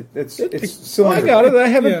around. It's Oh, cylinder. I got it. I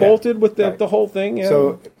have it Yeah. bolted with the, Right. the whole thing. Yeah.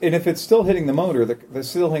 So, and if it's still hitting the motor, the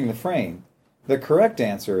still hitting the frame, the correct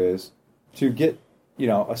answer is to get,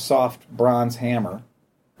 a soft bronze hammer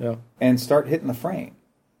yeah. and start hitting the frame.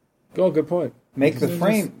 Oh, good point. Make the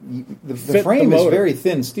frame. The fit frame the is motor. very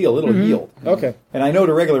thin steel. It'll yield. Okay. And I know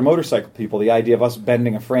to regular motorcycle people, the idea of us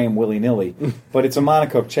bending a frame willy nilly, but it's a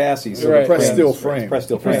monocoque chassis, so Right. the Pressed frame steel is- frame. it's pressed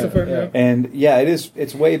steel Pressed frame. steel frame, yeah. And yeah, it is.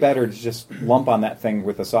 It's way better to just lump on that thing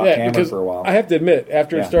with a soft Yeah, hammer because for a while. I have to admit,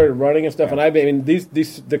 after Yeah. it started running and stuff, Yeah. and I mean these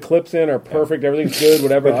the clips in are perfect. Everything's good.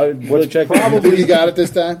 Whatever. I really check. Probably you got it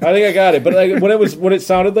this time. I think I got it, but like, when it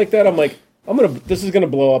sounded like that, I'm like, this is gonna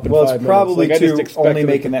blow up in Well, 5 it's minutes. probably Like, I just too expected only it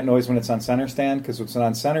making that noise when it's on center stand, because when it's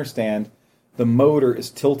on center stand, the motor is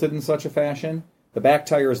tilted in such a fashion. The back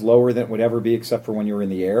tire is lower than it would ever be, except for when you're in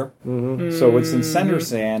the air. Mm-hmm. So it's in center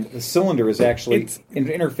stand. The cylinder is actually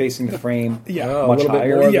interfacing the frame Yeah. Oh, a much little bit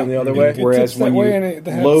higher. more Yeah. than the other way. Whereas tips that when way you and it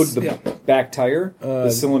has- load the yeah. back tire, the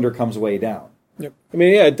cylinder comes way down. I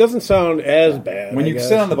mean, yeah, it doesn't sound as bad. When I you guess.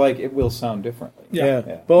 sit on the bike, it will sound differently. Yeah.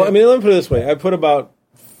 Yeah. Well, I mean, let me put it this way: I put about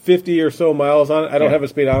 50 or so miles on it. I don't Yeah. have a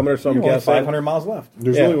speedometer, so I'm You only have guessing 500 miles left.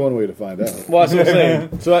 There's Yeah. only one way to find out. Well, that's what I'm saying.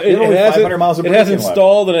 So it, You're only it 500 miles of hasn't, it hasn't braking left.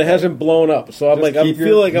 stalled and it hasn't blown up. So I'm Just like, I keep feel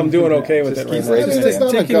your- like I'm doing okay with just it keep right I now. mean, it's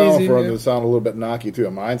not Take it uncommon easy, for them yeah. to sound a little bit knocky too.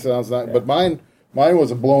 Mine sounds not, but mine was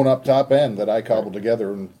a blown up top end that I cobbled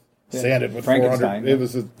together and sanded with 400.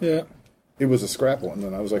 Frankenstein. It was a scrap one,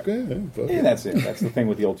 and I was like, fuck Yeah, it. that's it. That's the thing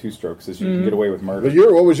with the old two-strokes is you can get away with murder.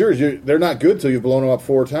 But what was yours? They're not good till you've blown them up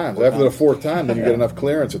 4 times. After the 4th time, then you get enough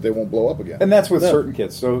clearance that they won't blow up again. And that's with certain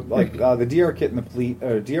kits. So, like the DR kit and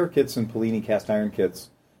the DR kits and Polini cast iron kits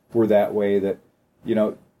were that way. That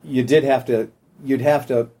you'd have to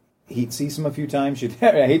heat seas them a few times. I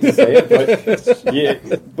hate to say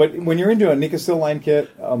it, but when you're into a Nikastil line kit,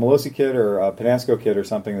 a Melosi kit, or a Penasco kit, or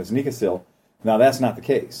something that's Nikastil, now that's not the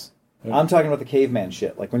case. I'm talking about the caveman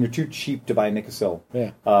shit. Like when you're too cheap to buy Nikastil,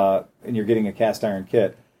 and you're getting a cast iron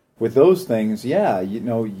kit. With those things, you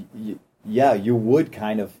would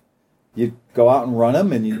kind of, you'd go out and run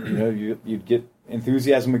them, and you'd get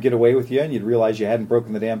enthusiasm would get away with you, and you'd realize you hadn't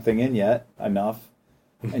broken the damn thing in yet enough,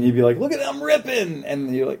 and you'd be like, "Look at them ripping!"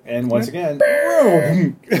 And you're like, and once again,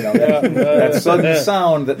 boom! That sudden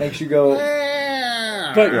sound that makes you go.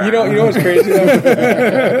 But you know what's crazy?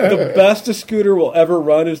 The best a scooter will ever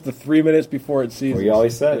run is the 3 minutes before it seizes. We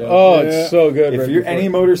always said, Oh, it's so good. if right you're before. any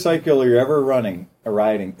motorcycle you're ever riding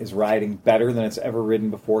better than it's ever ridden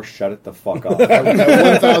before, shut it the fuck off. At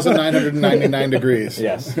 1,999 degrees.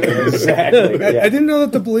 Yes, exactly. I didn't know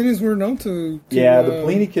that the Bellinis were known to Yeah, the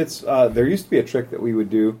Polini kits. There used to be a trick that we would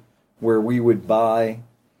do where we would buy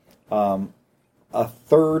a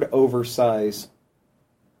third oversize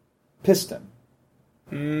piston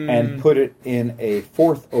and put it in a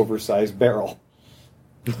fourth oversized barrel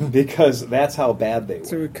because that's how bad they were.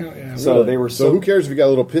 So, it count, yeah. So they were So who cares if you got a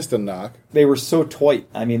little piston knock? they were so toit.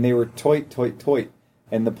 I mean, they were toit.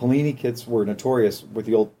 And the Polini kits were notorious with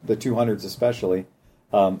the 200s especially.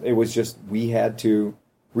 It was just we had to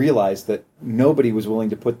realize that nobody was willing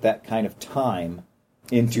to put that kind of time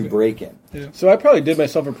into break-in. So I probably did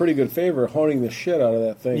myself a pretty good favor honing the shit out of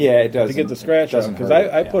that thing. Yeah, it does to get the scratch out because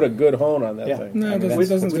I put a good hone on that thing. No, I mean, it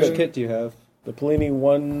doesn't. Which kit do you have? The Pellini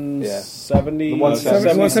 170, The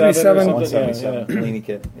 177. 177 177 Pellini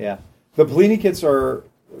kit. Yeah, the Pellini kits are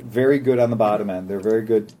very good on the bottom end. They're very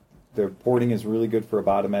good. Their porting is really good for a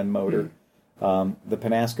bottom end motor. The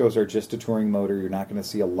Penascos are just a touring motor. You're not going to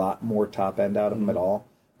see a lot more top end out of them at all.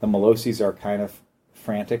 The Melosis are kind of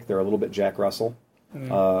frantic. They're a little bit Jack Russell.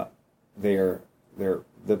 The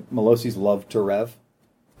Melosis love to rev,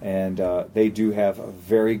 and they do have a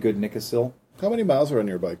very good Nicosil. How many miles are on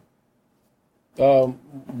your bike?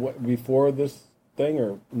 Before this thing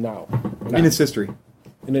or now? In its history.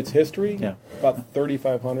 In its history? Yeah. About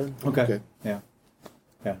 3,500. Okay. Yeah.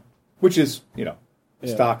 Which is, Yeah.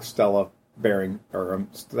 stock Stella bearing, or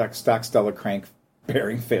stock Stella crank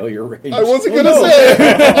bearing failure range. I wasn't going to say it.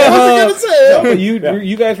 No, but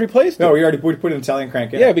you guys replaced it. No, we put an Italian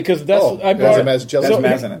crank in. Yeah, because that's I That's brought a Mazzucchelli.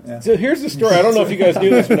 That's Maz in it. Yeah. So here's the story. I don't know if you guys knew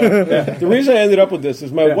this or not. The reason I ended up with this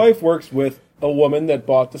is my wife works with a woman that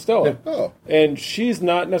bought the Stella. Oh. And she's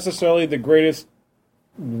not necessarily the greatest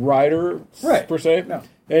rider, per se. No.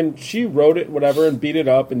 And she rode it, whatever, and beat it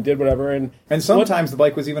up and did whatever. And sometimes the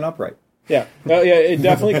bike was even upright. Yeah. It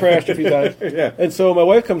definitely crashed a few times. Yeah. And so my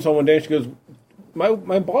wife comes home one day and she goes,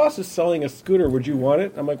 my boss is selling a scooter. Would you want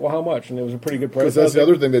it? I'm like, well, how much? And it was a pretty good price. Because that's the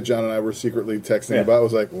other thing that John and I were secretly texting about.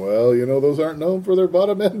 Was like, well, those aren't known for their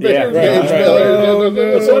bottom end. Yeah, right.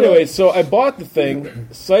 So anyway, so I bought the thing,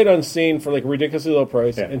 sight unseen, for like a ridiculously low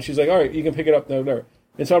price. Yeah. And she's like, all right, you can pick it up. No.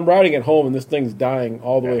 And so I'm riding it home, and this thing's dying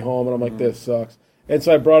all the way home. And I'm like, this sucks. And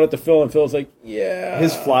so I brought it to Phil, and Phil's like, yeah.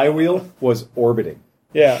 His flywheel was orbiting.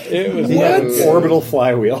 Yeah, it was. He had an orbital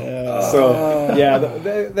flywheel. So,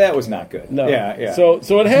 that was not good. No. Yeah. So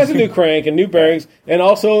it has a new crank and new bearings, and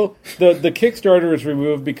also the Kickstarter is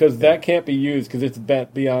removed because that can't be used because it's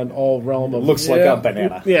bent beyond all realm of. Looks like a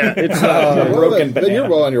banana. Yeah, it's broken then banana. you're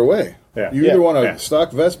well on your way. Yeah. You either want a Yeah.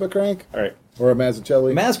 stock Vespa crank All right. or a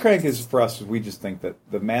Mazzucchelli. Maz crank is for us. We just think that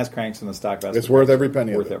the Maz cranks and the stock Vespa It's worth cranks every are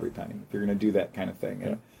penny of Worth it. every penny if you're going to do that kind of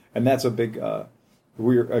thing, and that's a big.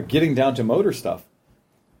 We're getting down to motor stuff.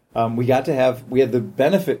 We had the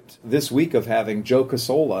benefit this week of having Joe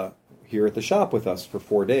Casola here at the shop with us for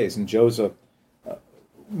 4 days, and Joe's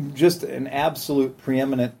just an absolute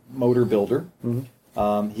preeminent motor builder.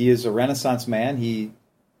 He is a Renaissance man. He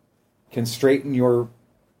can straighten your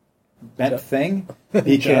bent thing.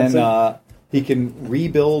 He can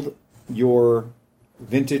rebuild your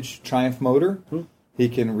vintage Triumph motor. He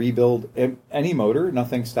can rebuild any motor.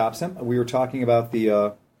 Nothing stops him. We were talking about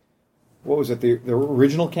the what was it? The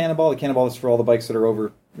original Cannonball. The Cannonball is for all the bikes that are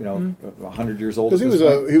over 100 years old. Because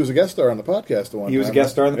he was a guest star on the podcast at one time. He was a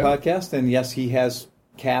guest star on the podcast, and yes, he has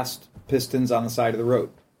cast pistons on the side of the road.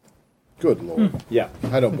 Good Lord. Yeah.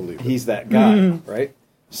 I don't believe it. He's that guy, right?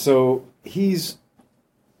 So he's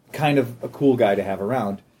kind of a cool guy to have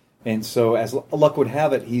around. And so as luck would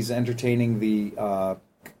have it, he's entertaining the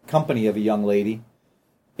company of a young lady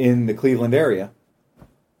in the Cleveland area.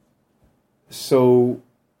 So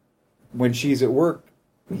when she's at work,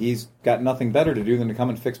 he's got nothing better to do than to come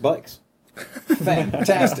and fix bikes.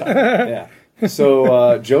 Fantastic. Yeah.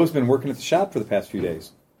 So Joe's been working at the shop for the past few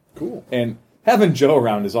days. Cool. And having Joe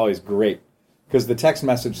around is always great because the text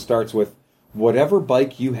message starts with, whatever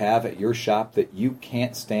bike you have at your shop that you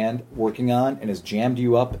can't stand working on and has jammed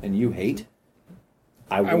you up and you hate,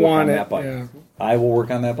 I will work on that bike. Yeah. I will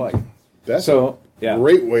work on that bike. That's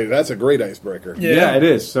Great way. That's a great icebreaker. Yeah, it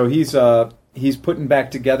is. So he's putting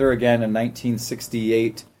back together again a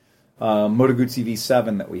 1968 Moto Guzzi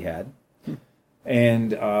V7 that we had.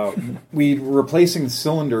 And we were replacing the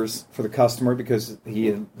cylinders for the customer because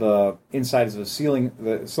the insides of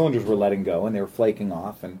the cylinders were letting go and they were flaking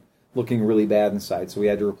off and looking really bad inside. So we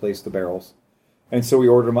had to replace the barrels. And so we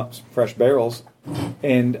ordered him up some fresh barrels.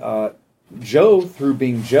 And Joe, through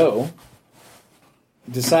being Joe,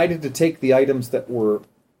 decided to take the items that were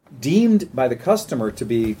deemed by the customer to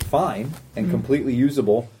be fine and completely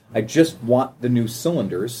usable. I just want the new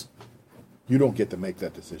cylinders. You don't get to make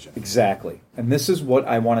that decision. Exactly. And this is what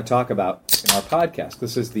I want to talk about in our podcast.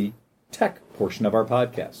 This is the tech portion of our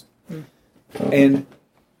podcast. And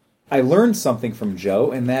I learned something from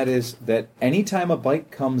Joe, and that is that anytime a bike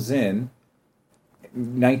comes in,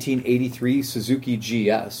 1983 Suzuki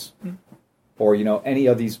GS, or any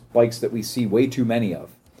of these bikes that we see way too many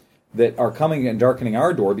of, that are coming and darkening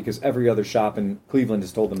our door because every other shop in Cleveland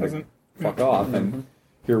has told them to fuck off, and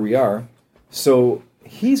here we are. So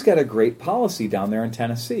he's got a great policy down there in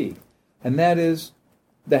Tennessee, and that is,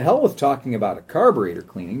 the hell with talking about a carburetor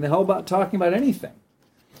cleaning, the hell about talking about anything.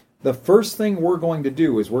 The first thing we're going to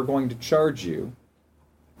do is we're going to charge you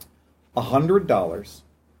 $100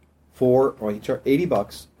 for, or he charged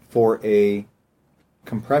 $80 for a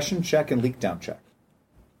compression check and leak down check.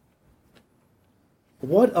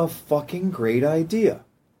 What a fucking great idea.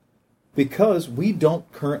 Because we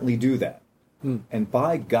don't currently do that. And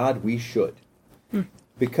by God, we should.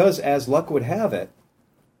 Because as luck would have it,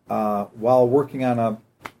 while working on a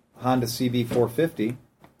Honda CB450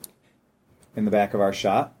 in the back of our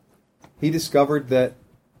shop, he discovered that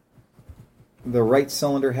the right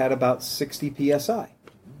cylinder had about 60 PSI.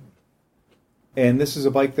 And this is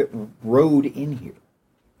a bike that rode in here.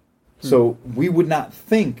 So we would not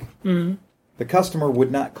think, the customer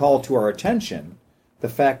would not call to our attention the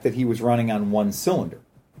fact that he was running on one cylinder.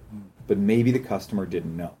 But maybe the customer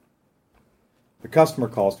didn't know. The customer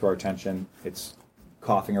calls to our attention, it's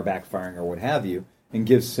coughing or backfiring or what have you, and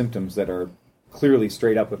gives symptoms that are clearly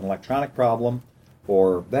straight up with an electronic problem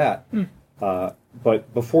or that.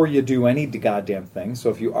 But before you do any goddamn thing, so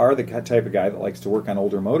if you are the type of guy that likes to work on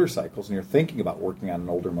older motorcycles and you're thinking about working on an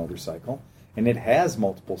older motorcycle and it has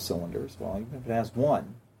multiple cylinders, well, even if it has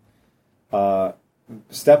one,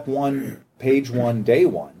 step one, page one, day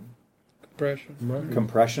one,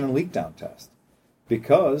 compression and leak down test.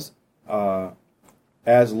 Because,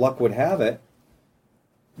 as luck would have it,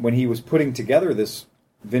 when he was putting together this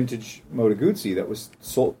vintage Moto Guzzi that was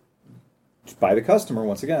sold by the customer,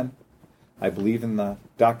 once again, I believe in the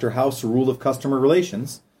Dr. House rule of customer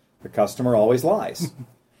relations. The customer always lies.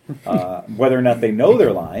 Whether or not they know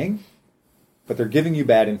they're lying, but they're giving you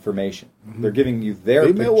bad information. They're giving you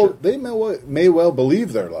their picture. They may well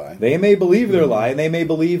believe they're lying. They may believe they're lying. They may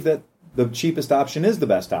believe that the cheapest option is the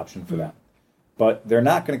best option for them. But they're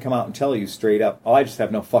not going to come out and tell you straight up, oh, I just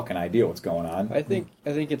have no fucking idea what's going on. I think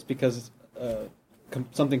it's because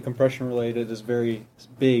something compression related is very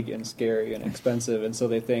big and scary and expensive, and so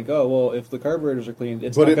they think, oh well, if the carburetors are clean,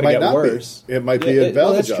 it's not going to get worse. It might be a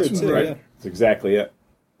valve that's adjustment, true too, right? yeah. That's exactly it.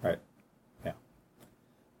 Right. Yeah.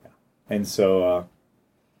 And so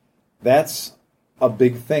that's a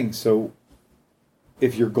big thing. So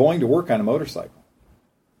if you're going to work on a motorcycle,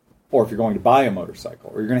 or if you're going to buy a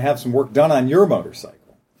motorcycle, or you're going to have some work done on your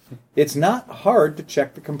motorcycle, it's not hard to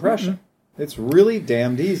check the compression. It's really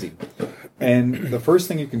damned easy. And the first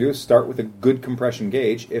thing you can do is start with a good compression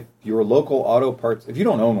gauge. If your local auto parts, if you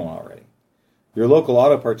don't own one already, your local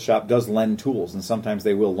auto parts shop does lend tools, and sometimes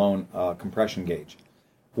they will loan a compression gauge.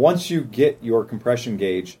 Once you get your compression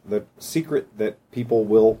gauge, the secret that people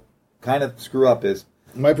will kind of screw up is...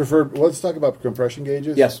 My preferred... Let's talk about compression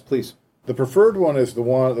gauges. Yes, please. The preferred one is the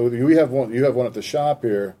one... You have one at the shop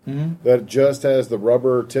here that just has the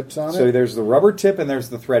rubber tips on it. So there's the rubber tip and there's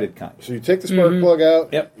the threaded kind. So you take the spark plug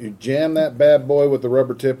out, Yep. you jam that bad boy with the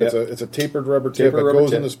rubber tip. Yep. It's a tapered rubber tip. Tapered It rubber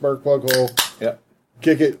goes tip. in the spark plug hole. Yep.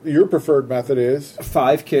 Kick it. Your preferred method is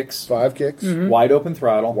 5 kicks, 5 kicks, wide open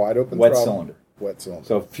throttle, wide open wet throttle, cylinder. wet cylinder.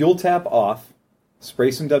 So fuel tap off,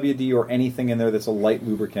 spray some WD or anything in there that's a light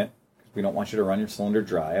lubricant. We don't want you to run your cylinder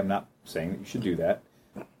dry. I'm not saying that you should do that,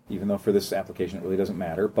 even though for this application it really doesn't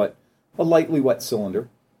matter. But a lightly wet cylinder.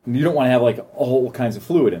 And you don't want to have like all kinds of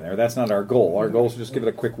fluid in there. That's not our goal. Our goal is to just give it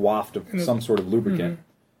a quick waft of some sort of lubricant.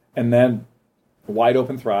 And then wide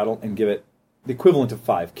open throttle and give it the equivalent of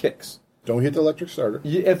 5 kicks. Don't hit the electric starter.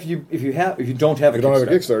 If you don't have If you don't have a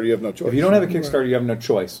Kickstarter, you have no choice. If you don't have a Kickstarter, you have no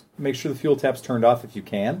choice. Make sure the fuel tap's turned off if you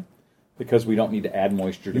can, because we don't need to add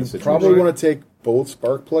moisture to the You situation. probably want to take both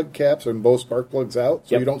spark plug caps and both spark plugs out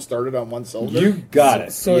so Yep. you don't start it on one cylinder. You got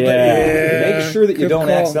it. So Make sure that you good don't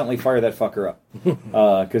call. accidentally fire that fucker up,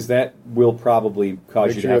 because that will probably cause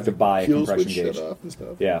Make you sure to have to buy a kill compression switch gauge. shut off and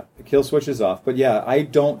stuff. Yeah, the kill switch is off. But yeah, I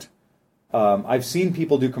don't. I've seen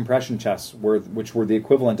people do compression tests which were the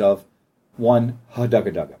equivalent of one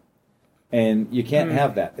dugga dugga, and you can't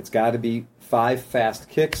have that. It's got to be 5 fast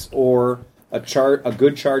kicks or a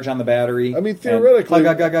good charge on the battery. I mean, theoretically,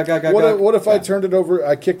 and what if I turned it over,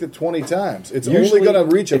 I kicked it 20 times? It's Usually, only going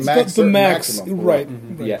to reach a It's max. the max, maximum. right?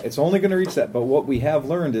 Yeah, it's only going to reach that. But what we have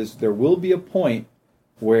learned is there will be a point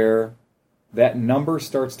where that number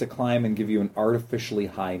starts to climb and give you an artificially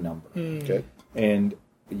high number. Okay. And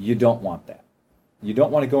you don't want that. You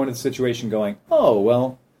don't want to go into the situation going, oh,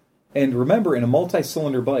 well, and remember, in a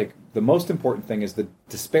multi-cylinder bike, the most important thing is the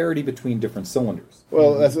disparity between different cylinders.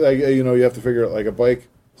 Well, that's you have to figure out like a bike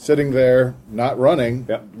sitting there, not running,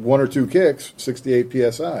 Yep. 1 or 2 kicks,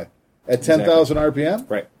 68 psi at 10,000 RPM,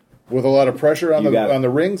 Right. with a lot of pressure on You got it. the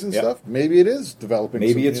rings and Yep. stuff. Maybe it is developing.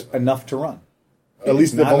 Maybe some- it's enough to run. at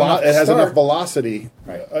least not enough to it has start. enough velocity,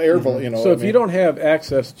 Right. So if you don't have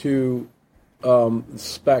access to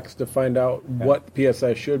specs to find out what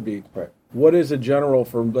PSI should be, Right. what is a general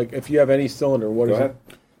for, like, if you have any cylinder, what Go is ahead.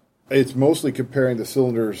 It's mostly comparing the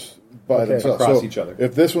cylinders by Okay. themselves. Across So each other.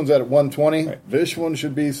 If this one's at 120, Right. this one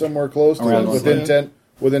should be somewhere close to Around within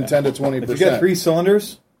 120. 10 to 20%. If you got 3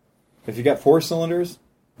 cylinders, if you got 4 cylinders,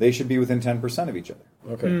 they should be within 10% of each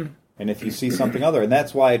other. Okay. And if you see something other, and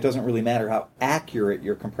that's why it doesn't really matter how accurate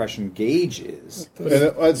your compression gauge is.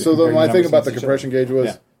 And so compare my thing numbers about the against each compression other. gauge was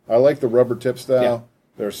Yeah. I like the rubber tip style. Yeah.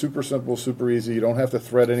 They're super simple, super easy. You don't have to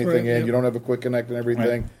thread anything Thread, in. yeah. You don't have a quick connect and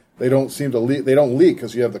everything. Right. They don't seem to leak. They don't leak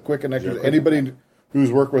because you have the quick connectors. quick Anybody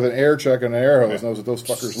who's worked with an air chuck and an air hose Yeah. knows that those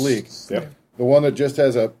fuckers leak. Yep. The one that just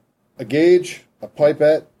has a gauge, a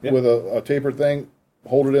pipette Yep. with a tapered thing,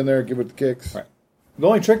 hold it in there, give it the kicks. Right. The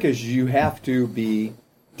only trick is you have to be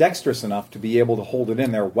dexterous enough to be able to hold it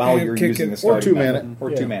in there while And you're kick using it. the starting two-man method. it. Or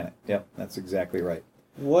Yeah. 2-man it. Yep, that's exactly right.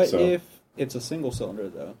 What So- if it's a single cylinder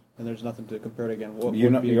though, and there's nothing to compare it again? What You're,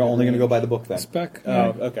 would not, be a you're good only going to go range? by the book then. Spec. Oh, yeah.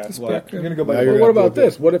 okay. The Well, spec. You're going to go by Now the you're book. But what gonna about have to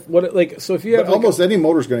this? What if like so if you have But like almost any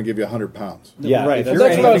motor's going to give you 100 pounds. Yeah, Right, if that's you're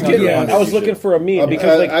that's what I was anything getting under at. I was 100, looking for a mean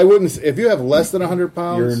because like I wouldn't. If you have less than 100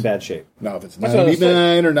 pounds, you're in bad shape. No, if it's That's what I was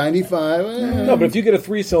 99 or 95, no, but if you get a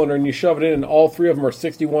 3-cylinder and you shove it in and all 3 of them are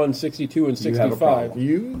 61, 62, and You have a 65. problem.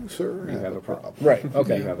 you, sir, You have a problem. Right.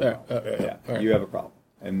 Okay. You have a Yeah, problem. yeah. Yeah, you have a problem,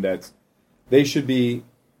 and they should be,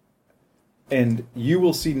 and you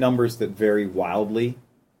will see numbers that vary wildly,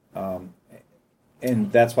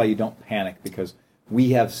 and that's why you don't panic because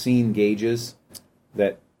we have seen gauges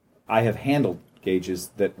that I have handled gauges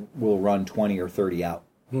that will run 20 or 30 out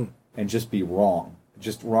and just be wrong,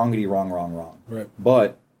 just wrongity wrong. Right.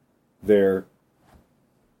 But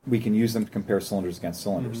we can use them to compare cylinders against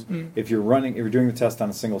cylinders. If you're doing the test on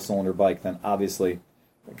a single cylinder bike, then obviously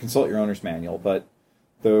consult your owner's manual. But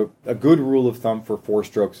a good rule of thumb for 4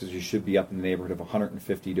 strokes is you should be up in the neighborhood of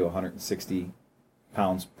 150 to 160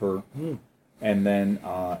 pounds per. And then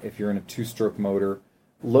if you're in a 2-stroke motor,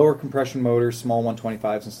 lower compression motors, small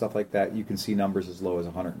 125s and stuff like that, you can see numbers as low as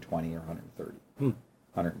 120 or 130,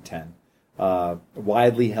 110.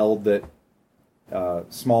 Widely held that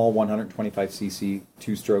small 125cc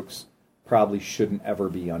 2-strokes probably shouldn't ever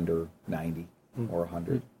be under 90 or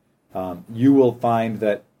 100. You will find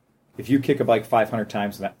that if you kick a bike 500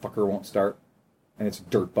 times and that fucker won't start, and it's a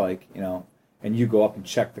dirt bike, and you go up and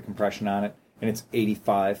check the compression on it, and it's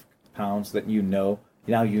 85 pounds, that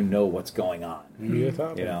now you know what's going on.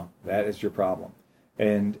 That is your problem.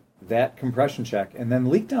 And that compression check, and then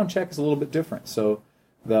leak down check is a little bit different. So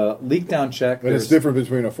the leak down check, and it's different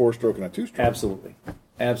between a 4-stroke and a 2-stroke.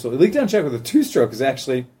 Absolutely. Leak down check with a 2-stroke is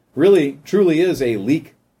actually truly is a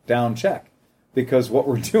leak down check, because what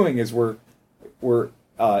we're doing is we're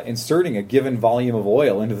inserting a given volume of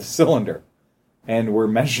oil into the cylinder, and we're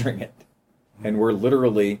measuring it, and we're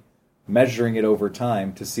literally measuring it over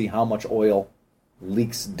time to see how much oil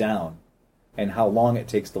leaks down and how long it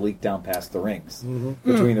takes to leak down past the rings,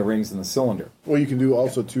 between the rings and the cylinder. Well, you can do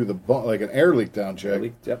also too like an air leak down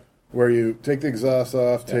check, Yep. where you take the exhaust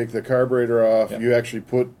off, take the carburetor off. You actually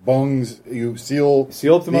put bungs. You seal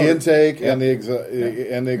up the motor. intake Yep. and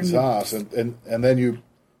the exhaust, and then you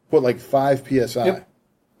put like 5 psi. Yep.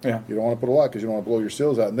 Yeah. You don't want to put a lot because you don't want to blow your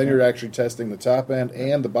seals out. And then you're actually testing the top end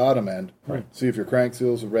and the bottom end. Right. See if your crank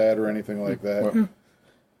seals are bad or anything like that.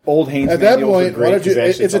 Old Haynes At that manuals are point, great why don't you? 'cause they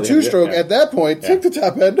actually It's a tell you- 2-stroke. yeah. At that point, take the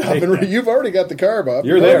top end off, and you've already got the carb up.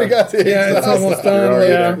 You're You've there. already got the Yeah, it's exhaust almost off. done, You're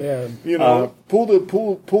already yeah. there. Yeah. You know,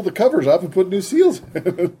 pull the covers off and put new seals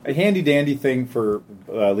in. A handy dandy thing for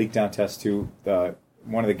leak down test too.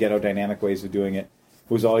 One of the ghetto dynamic ways of doing it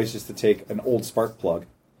was always just to take an old spark plug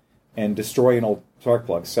and destroy an old spark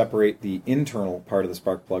plug. Separate the internal part of the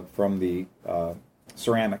spark plug from the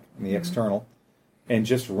ceramic and the external, and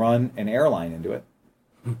just run an airline into it.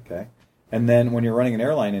 Okay, and then when you're running an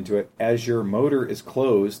airline into it, as your motor is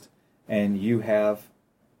closed and you have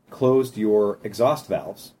closed your exhaust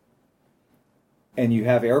valves, and you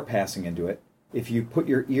have air passing into it, if you put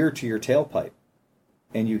your ear to your tailpipe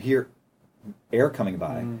and you hear air coming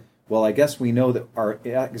by, well, I guess we know that our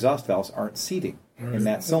exhaust valves aren't seating in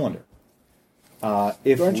that cylinder.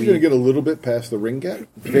 If Aren't you going to get a little bit past the ring gap?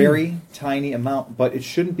 very tiny amount, but it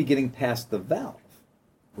shouldn't be getting past the valve.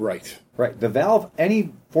 Right. Right. The valve,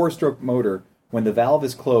 any 4-stroke motor, when the valve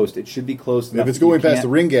is closed, it should be closed enough If it's that you going past can't- the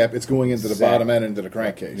ring gap, it's going into the Exactly. bottom end, into the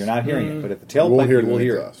crankcase. You're not hearing it, but at the You won't tailpipe, hear you it will in the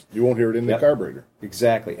hear it. exhaust. You won't hear it in Yep. the carburetor.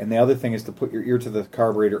 Exactly. And the other thing is to put your ear to the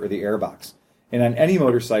carburetor or the airbox. And on any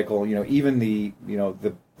motorcycle, even the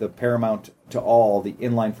Paramount to all, the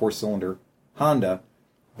inline 4-cylinder Honda,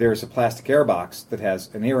 there's a plastic airbox that has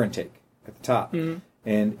an air intake at the top.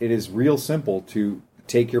 And it is real simple to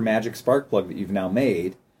take your magic spark plug that you've now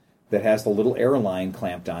made that has the little air line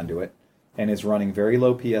clamped onto it and is running very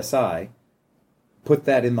low PSI, put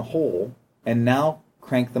that in the hole, and now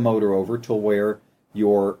crank the motor over to where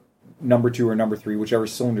your number 2 or number 3, whichever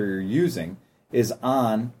cylinder you're using, is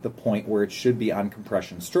on the point where it should be on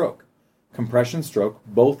compression stroke. Compression stroke,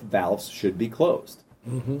 both valves should be closed.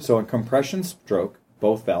 So in compression stroke,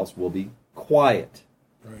 both valves will be quiet.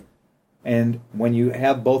 Right. And when you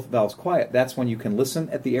have both valves quiet, that's when you can listen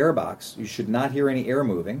at the air box. You should not hear any air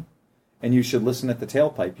moving. And you should listen at the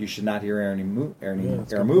tailpipe. You should not hear air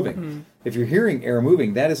moving. If you're hearing air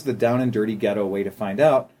moving, that is the down and dirty ghetto way to find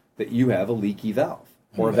out that you have a leaky valve.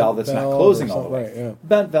 Or a valve that's not closing all the way. Right, yeah.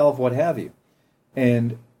 Bent valve, what have you.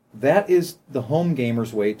 And that is the home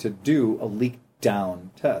gamer's way to do a leak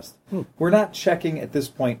down test. We're not checking at this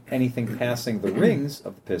point anything passing the rings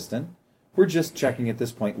of the piston. We're just checking at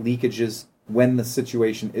this point leakages when the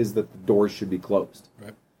situation is that the doors should be closed.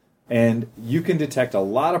 Right. And you can detect a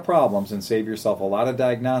lot of problems and save yourself a lot of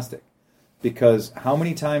diagnostic. Because how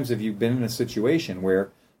many times have you been in a situation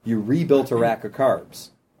where you rebuilt a rack of carbs?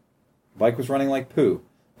 Bike was running like poo.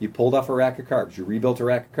 You pulled off a rack of carbs. You rebuilt a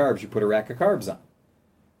rack of carbs. You put a rack of carbs on.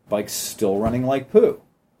 Bike's still running like poo.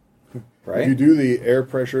 Right? If you do the air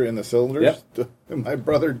pressure in the cylinders, my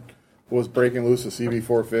brother was breaking loose a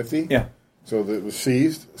CB450. Yeah. So it was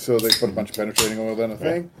seized. So they put a bunch of penetrating oil on the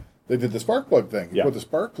thing. They did the spark plug thing. You put the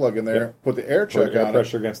spark plug in there, put the air check air on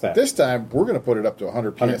pressure it. against that. This time, we're going to put it up to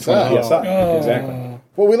 100 PSI. 120 PSI. Exactly.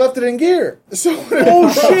 Well, we left it in gear. So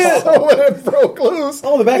shit! So when it broke loose,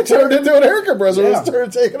 Oh, the back it turned into an air compressor. Yeah. It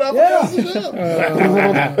started taking off.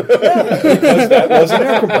 Because that was an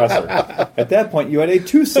air compressor. At that point, you had a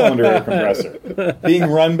 2-cylinder air compressor being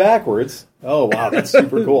run backwards. Oh, wow, that's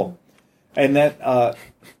super cool. And that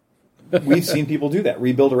we've seen people do that.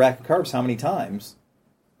 Rebuild a rack of carbs how many times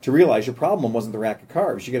to realize your problem wasn't the rack of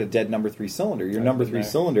carbs. You got a dead number 3 cylinder. Your number 3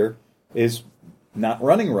 cylinder is not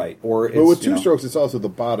running right. Or it's, But with two strokes, it's also the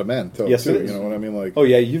bottom end, too. Yes, it is. You know what I mean? Like, oh,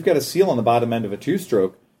 yeah, you've got a seal on the bottom end of a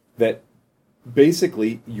 2-stroke that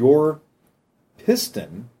basically your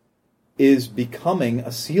piston is becoming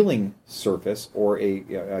a sealing surface or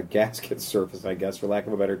a gasket surface, I guess, for lack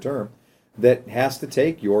of a better term, that has to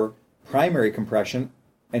take your primary compression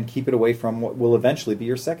and keep it away from what will eventually be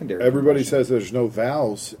your secondary. everybody compression. says there's no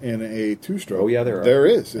valves in a 2-stroke. Oh, yeah, there are. There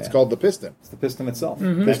is. It's Yeah. called the piston. It's the piston itself.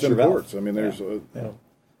 Piston Extra valve. ports. I mean, there's...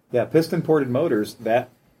 Yeah, piston-ported motors,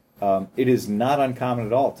 that it is not uncommon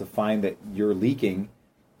at all to find that you're leaking,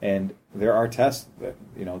 and there are tests that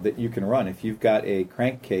that you can run. If you've got a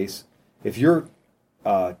crankcase, if your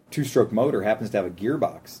 2-stroke motor happens to have a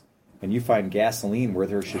gearbox, and you find gasoline where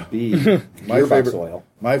there should be gearbox oil.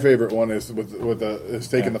 My favorite one is is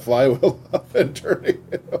taking the flywheel up and turning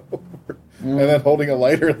it over, and then holding a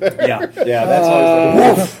lighter there. Yeah, that's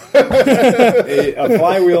always the a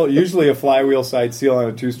flywheel. Usually, a flywheel side seal on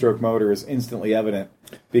a 2-stroke motor is instantly evident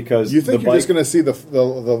because You think the you're bike, just going to see the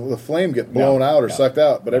flame get blown out or sucked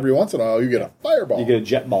out, but every once in a while you get a fireball. you get a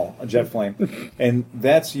jet ball, a jet flame, and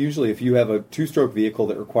that's usually if you have a 2-stroke vehicle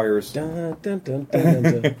that requires.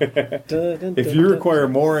 If you require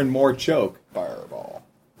more and more choke fireball.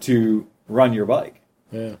 to run your bike,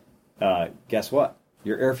 Yeah. guess what?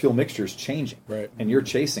 Your air-fuel mixture is changing, Right. and you're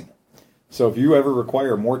chasing it. So if you ever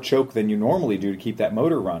require more choke than you normally do to keep that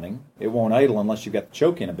motor running, it won't idle unless you've got the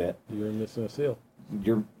choke in a bit. You're missing a seal.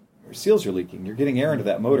 Your seals are leaking. You're getting air into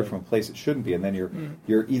that motor from a place it shouldn't be, and then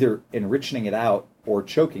you're either enriching it out or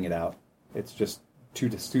choking it out. It's just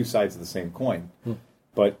two sides of the same coin.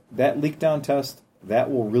 But that leak down test, that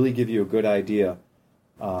will really give you a good idea.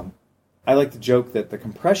 I like to joke that the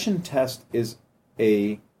compression test is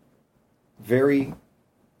a very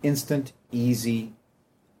instant, easy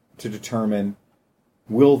to determine,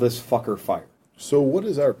 will this fucker fire? So what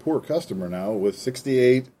is our poor customer now with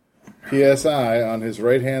 68 PSI on his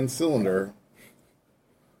right-hand cylinder?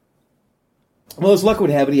 Well, as luck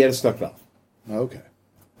would have it, he had a stuck valve. Okay.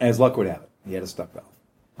 As luck would have it, he had a stuck valve.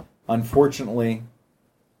 Unfortunately,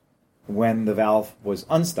 when the valve was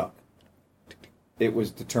unstuck, it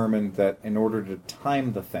was determined that in order to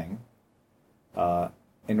time the thing,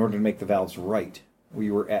 in order to make the valves right, we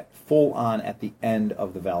were at full on at the end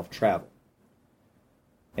of the valve travel.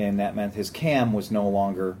 And that meant his cam was no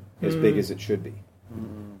longer as big as it should be.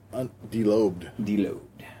 Delobed. Delobed.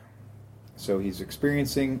 So he's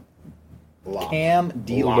experiencing Lopped. cam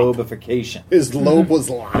delobification. His lobe was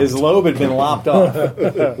locked. His lobe had been lopped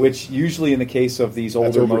off, which usually in the case of these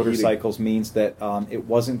older overheating. motorcycles means that it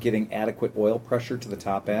wasn't getting adequate oil pressure to the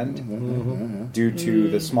top end due to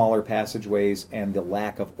the smaller passageways and the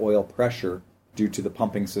lack of oil pressure due to the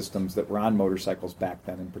pumping systems that were on motorcycles back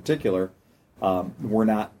then in particular.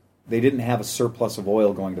 They didn't have a surplus of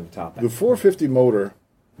oil going to the top The end. 450 motor,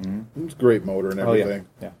 it's a great motor and Oh, yeah. everything.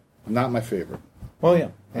 Yeah. Not my favorite. Well, yeah.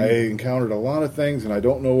 I encountered a lot of things, and I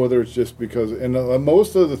don't know whether it's just because. And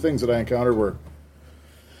most of the things that I encountered were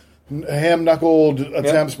ham-knuckled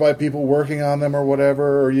attempts by people working on them or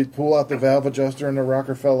whatever, or you pull out the valve adjuster and the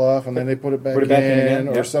rocker fell off, and then they put it back, in again,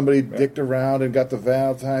 or somebody dicked around and got the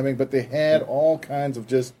valve timing. But they had all kinds of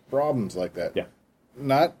just problems like that. Yeah.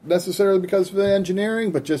 Not necessarily because of the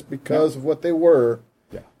engineering, but just because of what they were.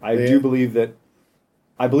 Yeah. I believe the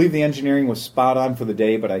engineering was spot on for the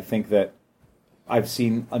day, but I think that I've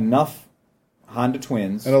seen enough Honda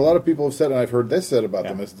Twins. And a lot of people have said, and I've heard this said about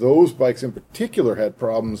them, is those bikes in particular had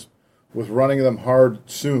problems with running them hard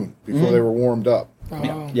soon before they were warmed up.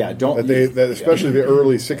 Yeah, don't especially the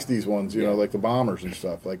early '60s ones, you know, like the Bombers and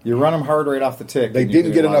stuff. Like you run them hard right off the tick. They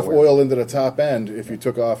didn't get enough oil into the top end if you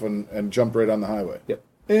took off and jumped right on the highway. Yep,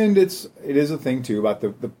 and it is a thing too about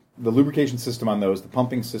the lubrication system on those, the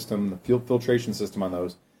pumping system, the fuel filtration system on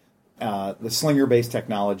those, the slinger-based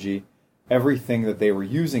technology, everything that they were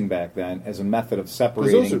using back then as a method of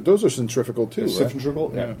separating. Those are centrifugal too, right?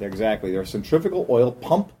 Centrifugal, yeah, exactly. They're a centrifugal oil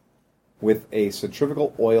pump with a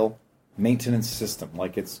centrifugal oil maintenance system,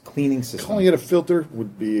 like it's cleaning system. Calling it a filter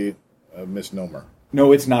would be a misnomer.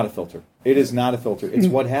 No, it's not a filter. It is not a filter. It's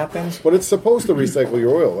what happens. But it's supposed to recycle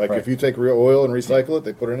your oil. Like if you take real oil and recycle it,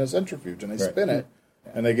 they put it in a centrifuge and they spin it,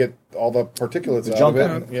 and they get all the particulates out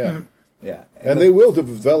of it. Yeah. And they will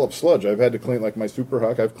develop sludge. I've had to clean, like my Super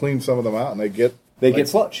Huck, I've cleaned some of them out, and they get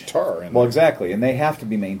sludge. Tar in well, there. exactly. And they have to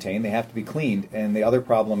be maintained. They have to be cleaned. And the other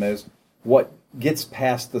problem is what gets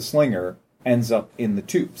past the slinger ends up in the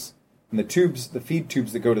tubes. And the tubes, the feed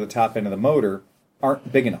tubes that go to the top end of the motor,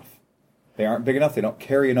 aren't big enough. They aren't big enough. They don't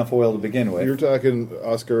carry enough oil to begin with. You're talking,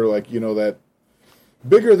 Oscar, like, you know, that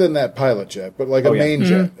bigger than that pilot jet, but like a main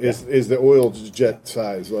jet is the oil jet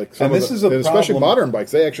size. Like some and this is a problem. Especially modern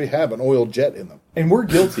bikes, they actually have an oil jet in them. And we're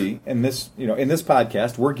guilty in this, in this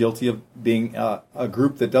podcast, we're guilty of being a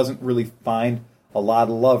group that doesn't really find a lot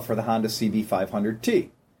of love for the Honda CB500T.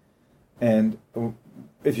 And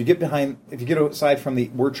if you get aside from the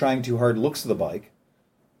we're trying too hard looks of the bike,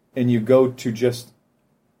 and you go to just,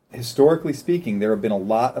 historically speaking, there have been a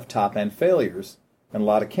lot of top-end failures and a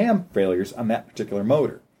lot of cam failures on that particular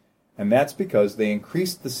motor. And that's because they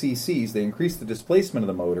increased the CCs, they increased the displacement of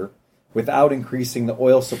the motor without increasing the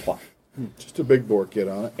oil supply. Just a big bore kit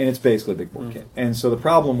on it. And it's basically a big bore kit. And so the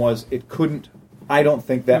problem was I don't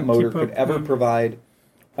think that motor could ever provide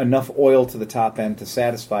enough oil to the top end to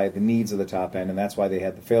satisfy the needs of the top end, and that's why they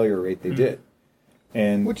had the failure rate they did.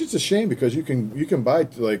 And which is a shame because you can buy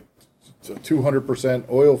like 200%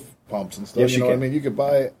 oil pumps and stuff. Yes, you know can. What I mean, you could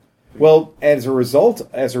buy. Well, as a result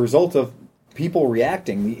of people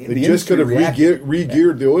reacting, they just could have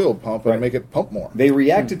re-geared the oil pump and make it pump more. They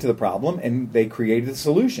reacted to the problem and they created a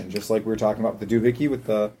solution, just like we were talking about with the Doohickey with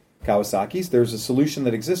the Kawasaki's. There's a solution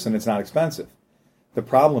that exists and it's not expensive. The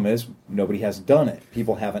problem is nobody has done it.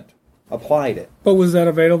 People haven't applied it. But was that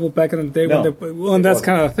available back in the day? No, and that's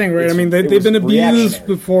kind of the thing, right? I mean, they've been abused reactionary.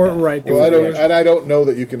 before, right? Well, I don't know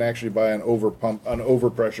that you can actually buy an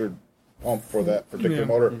overpressured pump for that particular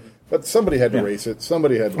motor. But somebody had to race it.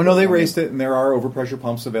 Somebody had to. Well, no, they raced it, and there are overpressure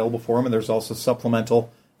pumps available for them, and there's also supplemental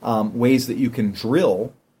ways that you can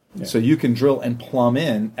drill. Yeah. So you can drill and plumb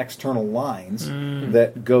in external lines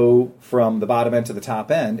that go from the bottom end to the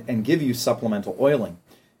top end and give you supplemental oiling.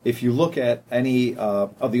 If you look at any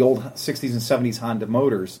of the old 60s and 70s Honda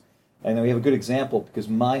motors, and we have a good example because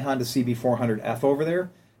my Honda CB400F over there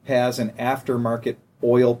has an aftermarket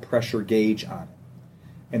oil pressure gauge on it.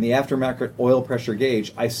 And the aftermarket oil pressure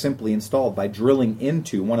gauge I simply installed by drilling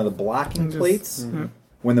into one of the blocking plates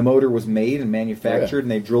when the motor was made and manufactured,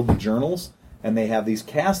 and they drilled the journals. And they have these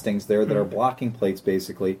castings there that are blocking plates,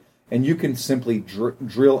 basically. And you can simply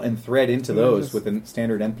drill and thread into those with a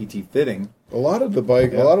standard MPT fitting. A lot of the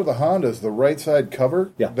Hondas, the right side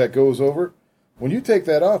cover that goes over, when you take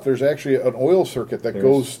that off, there's actually an oil circuit that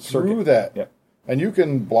goes through that. Yep. And you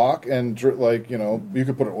can block and, you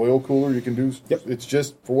can put an oil cooler. You can do, it's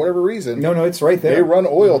just, for whatever reason. No, it's right there. They run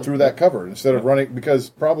oil through that cover instead of running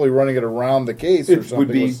it around the case or something.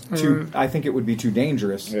 Would be I think it would be too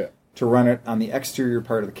dangerous. Yeah. To run it on the exterior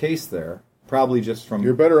part of the case there, probably just from...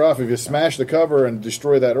 You're better off if you smash the cover and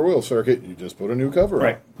destroy that oil circuit, you just put a new cover on.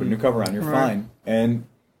 Right, put a new cover on, you're fine. And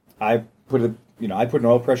I put an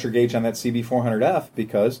oil pressure gauge on that CB400F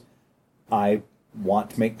because I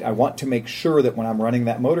want to make sure that when I'm running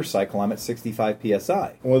that motorcycle, I'm at 65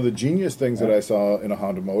 PSI. One of the genius things that I saw in a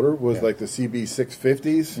Honda motor was like the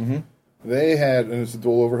CB650s. Mm-hmm. They had, and it's a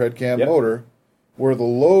dual overhead cam motor, where the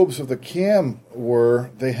lobes of the cam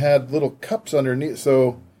they had little cups underneath.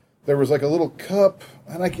 So there was like a little cup,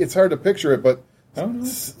 and it's hard to picture it, but Oh, no.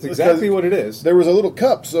 It's exactly what it is. There was a little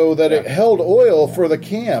cup so that it held oil for the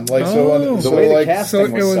cam. Like the way the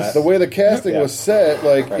casting was set. The way the casting was set,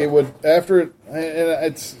 like it would after it. And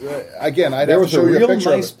it's again, I'd have to show you a picture. There was a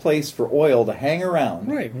real nice place for oil to hang around,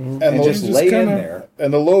 right, and just lay in there.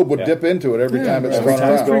 And the lobe would dip into it every time it's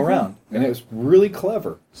go around, and it was really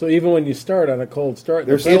clever. So even when you start on a cold start,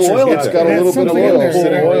 there's still oil. It's got a little bit of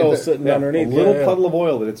oil sitting underneath. A little puddle of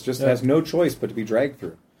oil that it just has no choice but to be dragged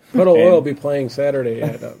through. Puddle Oil will be playing Saturday.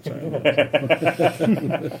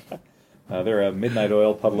 They're a Midnight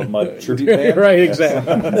Oil Puddle of Mud tribute band. Right,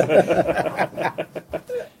 exactly.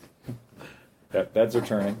 Beds are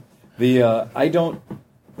turning.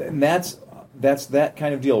 And that's that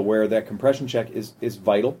kind of deal where that compression check is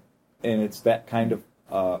vital, and it's that kind of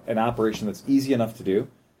an operation that's easy enough to do.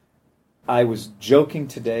 I was joking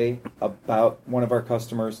today about one of our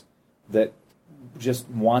customers that just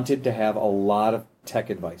wanted to have a lot of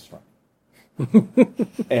tech advice from me.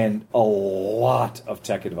 And a lot of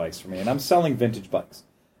tech advice from me. And I'm selling vintage bikes.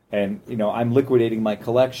 And, I'm liquidating my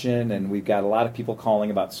collection, and we've got a lot of people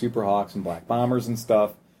calling about Super Hawks and Black Bombers and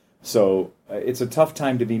stuff. So it's a tough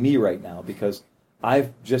time to be me right now because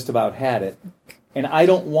I've just about had it. And I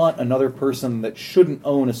don't want another person that shouldn't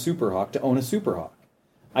own a Super Hawk to own a Super Hawk.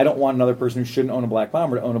 I don't want another person who shouldn't own a Black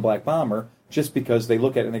Bomber to own a Black Bomber just because they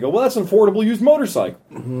look at it and they go, well, that's an affordable used motorcycle.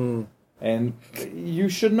 Mm-hmm. And you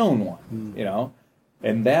shouldn't own one,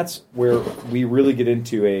 And that's where we really get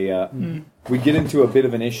into a bit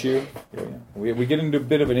of an issue. We get into a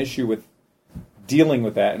bit of an issue with dealing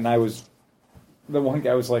with that. And the one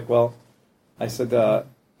guy was like, well, I said,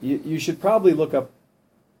 you should probably look up,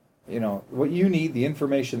 what you need, the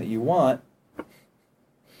information that you want.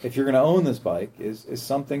 If you're going to own this bike, is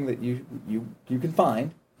something that you can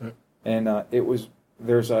find. Right. And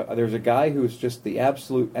there's a guy who's just the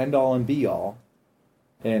absolute end all and be all,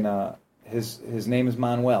 and his name is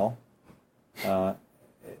Manuel, and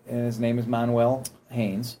his name is Manuel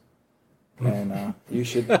Haynes, and you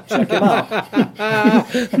should check him out.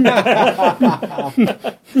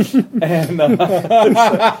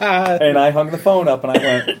 and I hung the phone up and I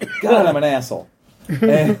went, God, I'm an asshole.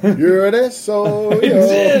 And you're an asshole. I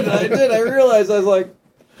did. I realized I was like.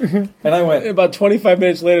 And I went. About 25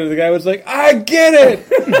 minutes later, the guy was like, I get it!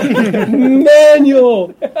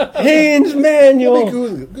 Manual! Haynes Manual!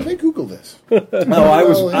 Let me Google this. No,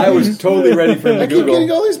 I was totally ready for him to Google. I keep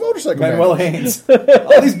getting all these motorcycle Manuel Haynes.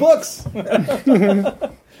 All these books.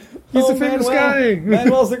 He's the famous guy.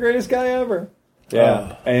 Manuel's the greatest guy ever.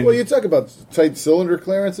 Yeah. Well, you talk about tight cylinder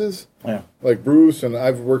clearances. Yeah. Like Bruce, and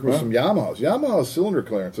I've worked with some Yamahas. Yamaha's cylinder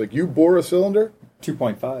clearance. Like, you bore a cylinder?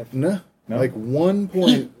 2.5. No. Like 1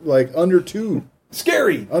 point, like under 2.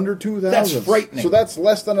 Scary. Under 2,000. That's frightening. So that's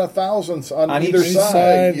less than 1,000 on either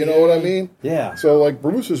side. You know what I mean? Yeah. So like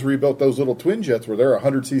Bruce has rebuilt those little twin jets where they're a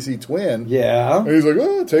 100cc twin. Yeah. And he's like,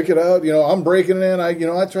 oh, take it out. I'm breaking it in.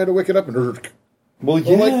 I try to wick it up and. Well,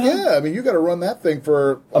 yeah. I mean, you got to run that thing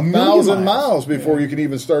for 1,000 miles before you can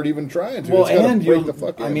even start trying to. Well, it's got to break the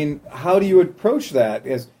fuck in. I mean, how do you approach that?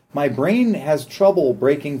 Is my brain has trouble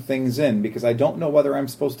breaking things in because I don't know whether I'm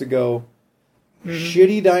supposed to go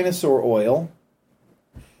shitty dinosaur oil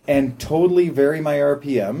and totally vary my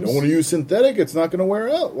RPMs. Don't want to use synthetic; it's not going to wear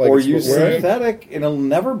out. Or use synthetic and it'll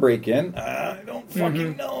never break in. I don't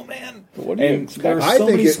fucking know, man. What do you expect? I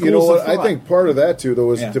think I think part of that too,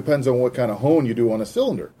 though, is it depends on what kind of hone you do on a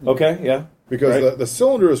cylinder. Okay, yeah. Because the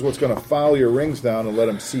cylinder is what's going to file your rings down and let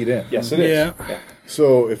them seat in. Yes, it is. Yeah.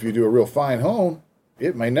 So if you do a real fine hone,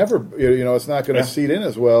 it may never, it's not going to seat in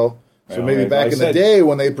as well. So maybe back in the day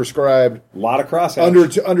when they prescribed a lot of crosshatch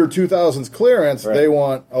under 2000s clearance, they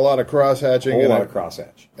want a lot of crosshatching and a lot of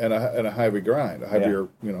crosshatch and a heavy grind, a heavier,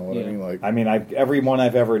 I mean, like. I mean, every one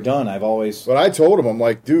I've ever done, I've always. But I told him, I'm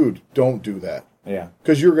like, dude, don't do that. Yeah.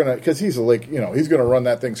 Because he's he's gonna run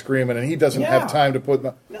that thing screaming, and he doesn't have time to put.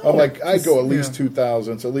 I'm like, I'd go at least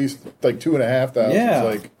 2000s, at least like 2,500. Yeah.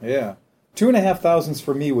 Like 2,500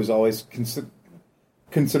 for me was always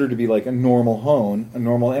considered to be like a normal hone, and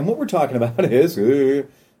what we're talking about is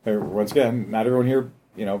once again, not everyone here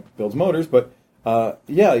builds motors, but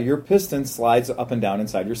your piston slides up and down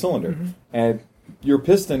inside your cylinder, and your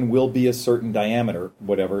piston will be a certain diameter,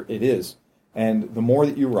 whatever it is, and the more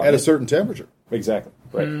that you run at a certain temperature, exactly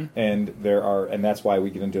right, and that's why we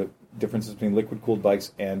get into differences between liquid cooled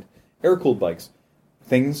bikes and air cooled bikes.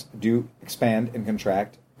 Things do expand and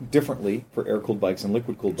contract differently for air-cooled bikes and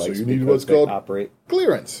liquid-cooled bikes. So you need what's called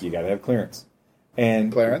clearance. You got to have clearance.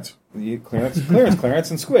 And clearance,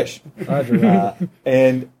 and squish.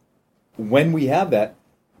 And when we have that,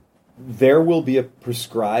 there will be a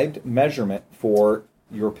prescribed measurement for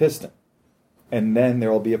your piston. and then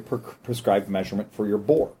there will be a prescribed measurement for your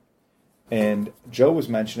bore. And Joe was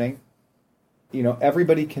mentioning,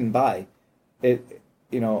 everybody can buy it.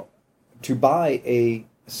 To buy a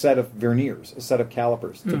set of verniers, a set of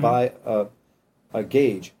calipers, to buy a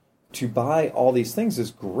gauge, to buy all these things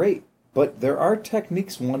is great, but there are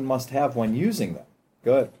techniques one must have when using them.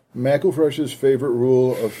 Go ahead. McElfresh's favorite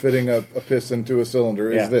rule of fitting a piston to a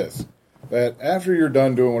cylinder is this: that after you're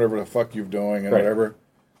done doing whatever the fuck you're doing and whatever,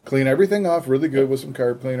 clean everything off really good with some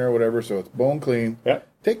carb cleaner or whatever, so it's bone clean. Yep.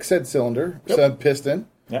 Take said cylinder, said piston,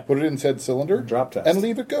 put it in said cylinder, drop test, and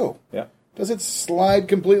leave it go. Yeah. Does it slide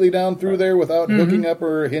completely down through there without hooking up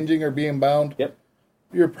or hinging or being bound? Yep.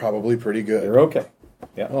 You're probably pretty good. You're okay.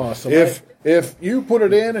 Yeah. Oh, so If you put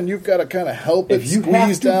it in and you've got to kind of help it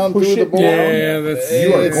squeeze down through the bore,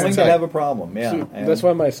 you are going to have a problem. Yeah. See, that's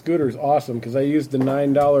why my scooter is awesome, because I used the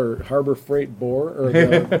 $9 Harbor Freight bore or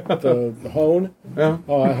the hone. Yeah.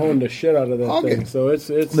 Oh, I honed the shit out of that thing. So it's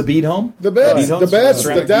the bead home.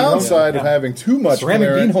 The downside of having too much ceramic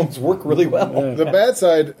clearance, bead homes work really well. Yeah. The bad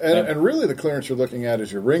side, and really the clearance you're looking at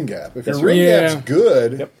is your ring gap. If your ring gap's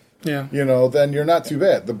good. Yeah. Then you're not too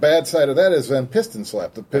bad. The bad side of that is then piston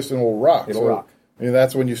slap. The piston will rock. It'll rock.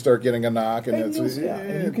 That's when you start getting a knock, and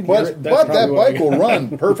but that bike will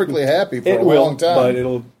run perfectly happy for a long time. But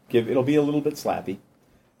it'll be a little bit slappy,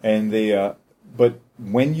 and but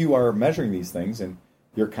when you are measuring these things and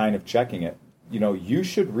you're kind of checking it, you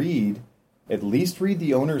should at least read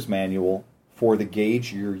the owner's manual for the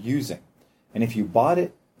gauge you're using, and if you bought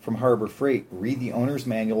it from Harbor Freight, read the owner's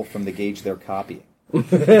manual from the gauge they're copying.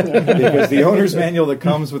 Because the owner's manual that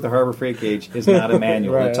comes with the Harbor Freight gauge is not a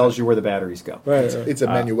manual. It tells you where the batteries go. It's a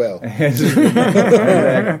manual. Here's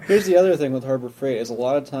the other thing with Harbor Freight is a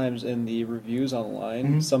lot of times in the reviews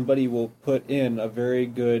online, somebody will put in a very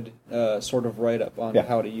good sort of write-up on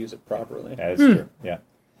how to use it properly. That is true. Yeah.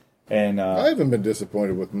 And I haven't been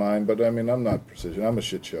disappointed with mine, but I mean, I'm not precision. I'm a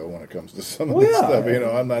shit show when it comes to some of this stuff.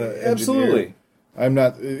 I'm not an engineer. Absolutely. I'm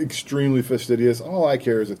not extremely fastidious. All I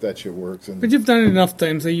care is if that shit works. But you've done it enough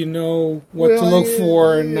times that you know what to look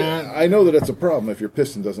for and not. I know that it's a problem if your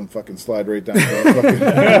piston doesn't fucking slide right down.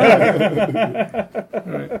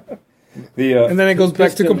 And then it goes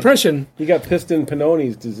back to compression. You got piston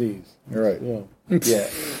Pannoni's disease. Right. Yeah.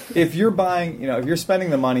 If you're buying, if you're spending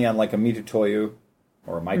the money on like a Mitutoyo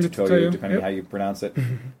or a Mitutoyo, depending on how you pronounce it,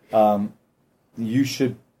 you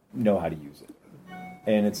should know how to use it.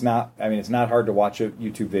 And it's not hard to watch a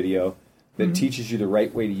YouTube video that teaches you the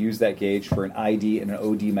right way to use that gauge for an ID and an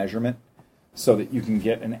OD measurement so that you can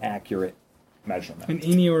get an accurate measurement. An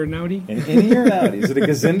innie or an outie? An innie or an outie. Is it a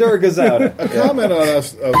Gazinda or a Gazauda? A comment on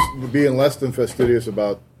us being less than fastidious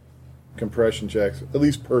about compression checks, at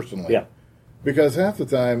least personally. Yeah. Because half the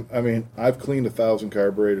time, I've cleaned 1,000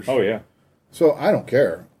 carburetors. Oh, yeah. So I don't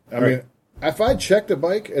care. I mean, if I checked a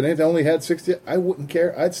bike and it only had 60, I wouldn't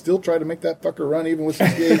care. I'd still try to make that fucker run even with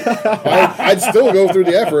 68. I'd still go through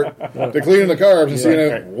the effort to clean the carbs and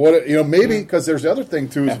see maybe because there's the other thing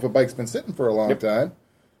too is if a bike's been sitting for a long time,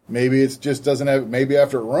 maybe it just doesn't have. Maybe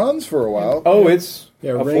after it runs for a while. Oh, it's a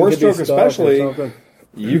 4-stroke especially.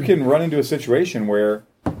 You can run into a situation where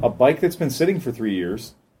a bike that's been sitting for 3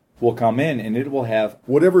 years will come in and it will have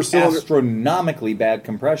astronomically bad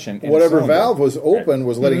compression. Whatever valve was open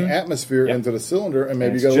was letting atmosphere into the cylinder, and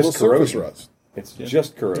maybe you got a little surface rust. It's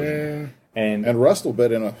just corrosion, and rust will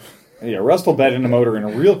bed in a rust will bed in a motor in a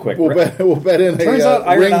real quick. We'll bed in. Turns out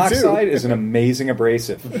iron oxide is an amazing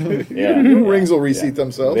abrasive. Rings will reseat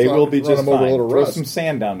themselves. They will be just fine. Throw rust. Some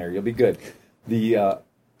sand down there, you'll be good.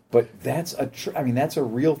 But that's that's a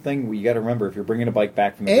real thing. You got to remember if you're bringing a bike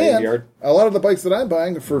back from the graveyard. A lot of the bikes that I'm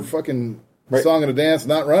buying for fucking song and a dance,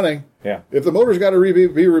 not running. Yeah. If the motor's got to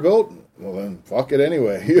be rebuilt, well then fuck it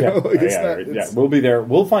anyway. We'll be there.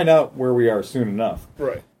 We'll find out where we are soon enough.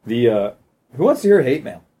 Right. Who wants to hear hate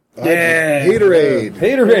mail? Haterade.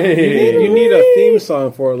 You need a theme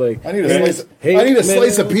song for it. Like I need a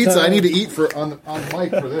slice of pizza. I need to eat on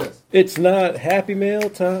mic for this. It's not happy mail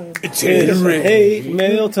time. It's hate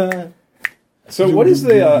mail time. So what is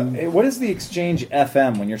the Exchange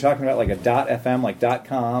FM when you're talking about like a .fm, like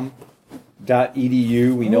 .com,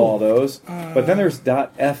 .edu? We know all those, but then there's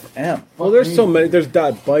 .fm. Well, there's so many. There's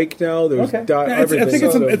 .bike now. There's everything. I think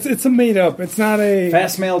it's a made up. It's not a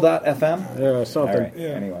Fastmail.fm. Yeah, something. All right. Yeah.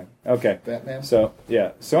 Anyway, okay. Batman. So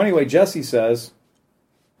anyway, Jesse says,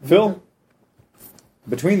 Phil,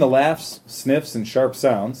 between the laughs, sniffs, and sharp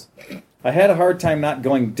sounds, I had a hard time not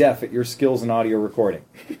going deaf at your skills in audio recording.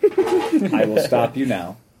 I will stop you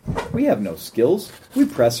now. We have no skills. We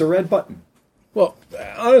press a red button. Well,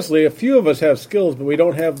 honestly, a few of us have skills, but we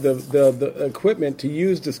don't have the equipment to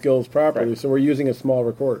use the skills properly, Right. so we're using a small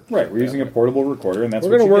recorder. Right, we're using a portable recorder, and that's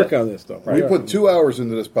We're what going to you work get. on this stuff. We put 2 hours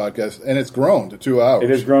into this podcast, and it's grown to 2 hours. It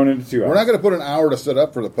has grown into 2 hours. We're not going to put an hour to set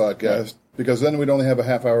up for the podcast because then we'd only have a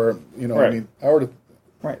half hour. Right. I mean, hour to.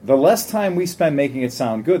 Right. The less time we spend making it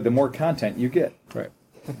sound good, the more content you get. Right.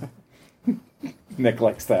 Nick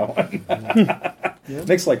likes that one.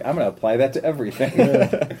 Nick's like, I'm going to apply that to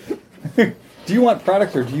everything. Do you want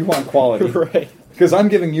product or do you want quality? Right. Because I'm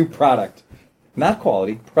giving you product, not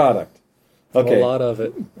quality, product. Okay. A lot of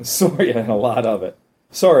it. Sorry, and a lot of it.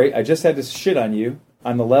 Sorry, I just had to shit on you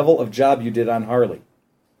on the level of job you did on Harley.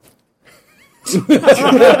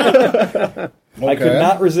 I could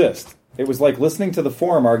not resist. It was like listening to the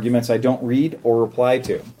forum arguments I don't read or reply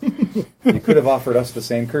to. You could have offered us the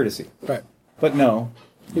same courtesy. Right. But no,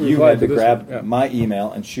 you replied had to to this grab one, yeah. my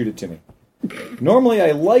email and shoot it to me. Normally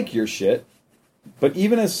I like your shit, but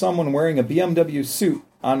even as someone wearing a BMW suit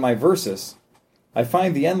on my Versus, I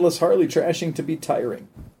find the endless Harley trashing to be tiring.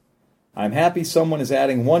 I'm happy someone is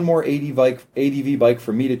adding one more ADV bike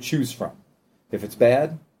for me to choose from. If it's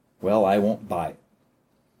bad, well, I won't buy it.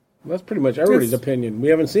 That's pretty much everybody's opinion. We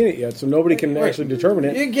haven't seen it yet, so nobody can actually determine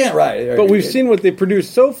it. You can't ride it. But we've seen what they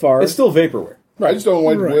produced so far. It's still vaporware. I just don't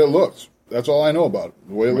like the way it looks. That's all I know about it.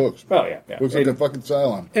 The way it looks. Oh, yeah. Looks like a fucking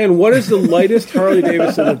Cylon. And what is the lightest Harley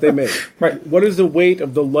Davidson that they make? Right. What is the weight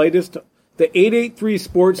of the lightest? The 883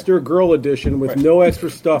 Sportster Girl Edition with no extra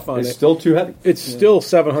stuff on It's it. still too heavy. It's still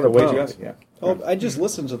 700 Way too pounds. heavy, yeah. Oh, I just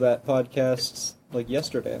listened to that podcast like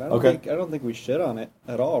yesterday, and I don't think we shit on it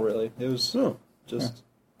at all. Really, it was just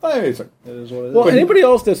it is what it is. Well, anybody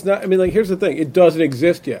else that's not, I mean, like, here's the thing. It doesn't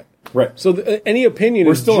exist yet. Right. So any opinion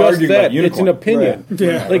We're is still just arguing that. about unicorn. It's an opinion. Right.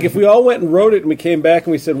 Yeah. Like, if we all went and wrote it and we came back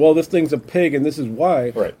and we said, well, this thing's a pig and this is why,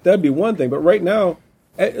 Right. that'd be one thing. But right now,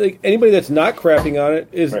 like, anybody that's not crapping on it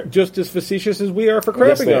is just as facetious as we are for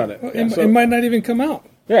crapping they on are. it. Well, Yeah. it might not even come out.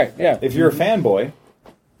 Right, yeah. If you're a fanboy,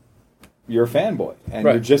 you're a fanboy, and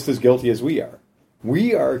you're just as guilty as we are.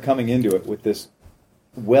 We are coming into it with this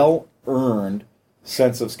well-earned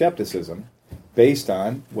sense of skepticism based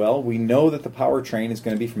on, well, we know that the powertrain is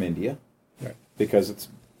going to be from India because it's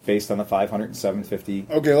based on the 500 and 750.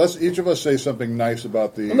 Okay, let's each of us say something nice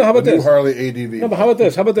about the, No, how about the new this? Harley ADV. No, but how about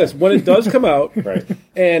this? How about this? When it does come out, Right.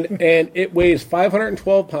 and it weighs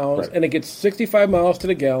 512 pounds, Right. and it gets 65 miles to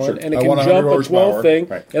the gallon, Sure. and it I can want jump 100 a 12 horsepower. thing,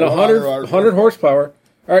 Right. and 100 horsepower.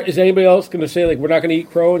 All right, is anybody else going to say, like, we're not going to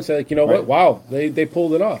eat crow and say, like, you know Right. what? Wow, they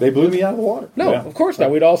pulled it off. They blew me out of the water. No, Yeah. of course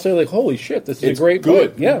not. We'd all say, like, holy shit, this is It's a great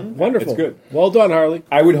good. bike. Yeah, wonderful. It's good. Well done, Harley.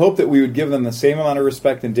 I would hope that we would give them the same amount of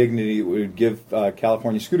respect and dignity that we would give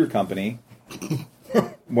California Scooter Company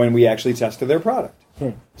when we actually tested their product.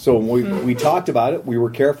 So when we talked about it, we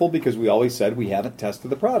were careful because we always said we haven't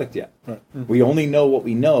tested the product yet. We only know what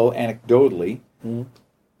we know anecdotally,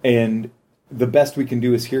 and the best we can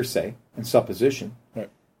do is hearsay and supposition.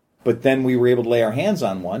 But then we were able to lay our hands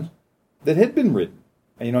on one that had been ridden,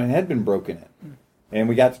 and had been broken in. And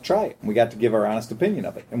we got to try it, and we got to give our honest opinion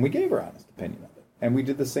of it. And we gave our honest opinion of it. And we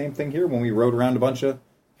did the same thing here when we rode around a bunch of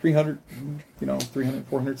 300,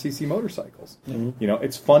 400cc motorcycles.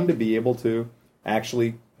 It's fun to be able to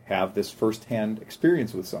actually have this firsthand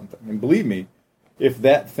experience with something. And believe me, if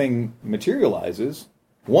that thing materializes,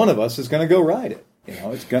 one of us is going to go ride it.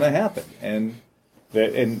 It's going to happen. And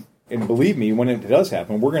believe me, when it does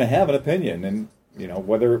happen, we're going to have an opinion. And, no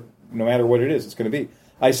matter what it is, it's going to be.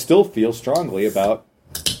 I still feel strongly about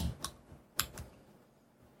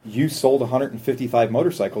you sold 155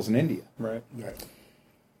 motorcycles in India. Right.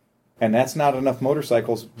 And that's not enough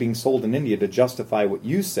motorcycles being sold in India to justify what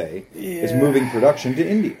you say is moving production to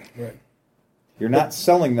India. Right. You're not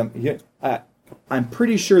selling them. I'm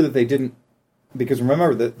pretty sure that they didn't, because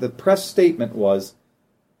remember, the press statement was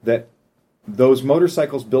that those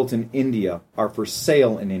motorcycles built in India are for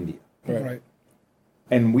sale in India. Right.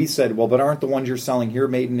 And we said, well, but aren't the ones you're selling here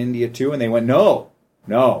made in India too? And they went, no.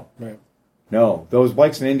 Right. No, those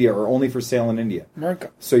bikes in India are only for sale in India.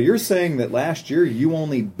 Markup. So you're saying that last year you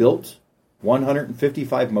only built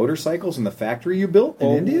 155 motorcycles in the factory you built in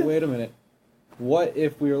India? Wait a minute. What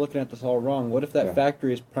if we were looking at this all wrong? What if that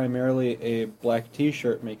factory is primarily a black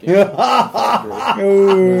T-shirt making factory?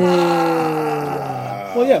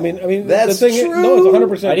 Well, yeah, I mean, That's the thing is, true. no, it's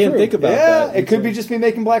 100% true. I didn't think about Yeah, that. it could be just me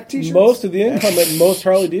making black T-shirts. Most of the income at most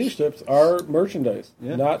Harley dealerships are merchandise,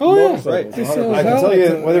 not motorcycles. right. They sell 100%. I can Well, tell it's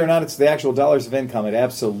you a- whether or not it's the actual dollars of income, it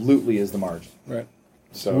absolutely is the margin. Right.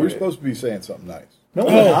 So We're supposed to be saying something nice. No,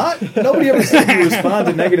 not. Nobody ever said you respond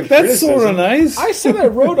to negative That's criticism. sort of nice. I said I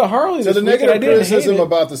rode a Harley. So this the week and I negative didn't hate criticism it.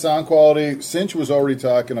 about the sound quality, Cinch was already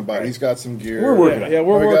talking about. He's got some gear. We're working on it. Yeah,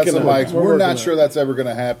 we're We got working some on it. mics. We're We're working not on sure it. that's ever going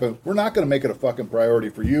to happen. We're not going to make it a fucking priority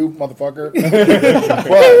for you, motherfucker.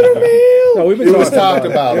 but No, we've been it was talking talked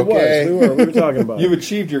about, It was. okay? We were talking about You've it.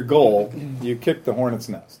 achieved your goal. You kicked the hornet's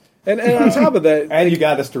nest. And on top of that, And you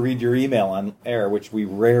got us to read your email on air, which we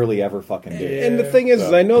rarely ever fucking do. and the thing is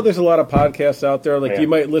I know there's a lot of podcasts out there. Like Yeah. you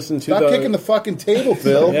might listen to Stop kicking the fucking table,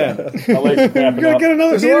 Phil. Yeah. I like to crap it up. Get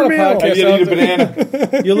another There's a lot of beer meal. podcasts. I get eat a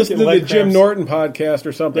banana. You listen to the Leg Jim cramps. Norton podcast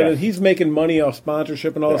or something, Yeah. and he's making money off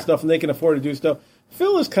sponsorship and all this Yeah. stuff, and they can afford to do stuff.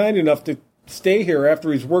 Phil is kind enough to stay here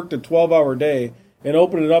after he's worked a 12-hour day and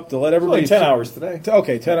open it up to let everybody. Only 10 hours today.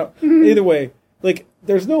 Okay, 10 hours. Either way, like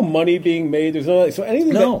there's no money being made. There's no so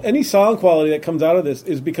anything. No. That, any sound quality that comes out of this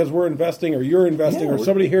is because we're investing, or you're investing, Yeah, or we're-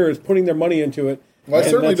 somebody here is putting their money into it. Well, I And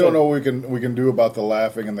certainly that's don't it. know what we can do about the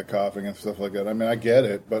laughing and the coughing and stuff like that. I mean, I get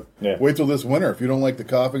it, but Yeah. wait till this winter. If you don't like the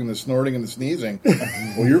coughing, the snorting, and the sneezing,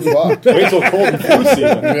 well, you're fucked. Wait till cold and flu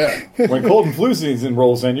season. Yeah. When cold and flu season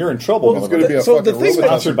rolls in, you're in trouble. It's going to be a So fucking the thing- Robitussin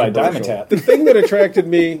Sponsored by commercial. Dimetap. The thing that attracted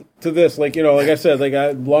me to this, like I said,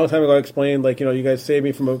 a long time ago, I explained, you guys saved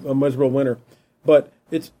me from a miserable winter. But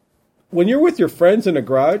it's when you're with your friends in a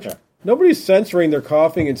garage, nobody's censoring their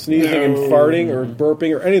coughing and sneezing and farting or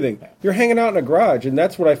burping or anything. You're hanging out in a garage, and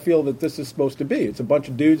that's what I feel that this is supposed to be. It's a bunch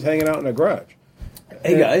of dudes hanging out in a garage.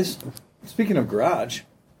 Hey guys, speaking of garage,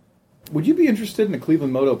 would you be interested in a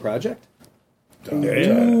Cleveland Moto project?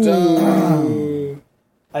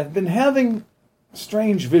 I've been having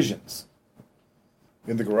strange visions.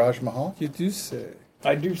 In the garage mahal? You do say.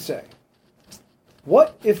 I do say.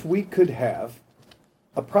 What if we could have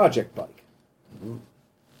a project bike?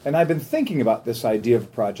 And I've been thinking about this idea of a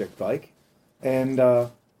project bike, and I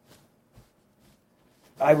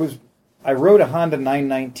rode a Honda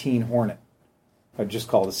 919 Hornet. I just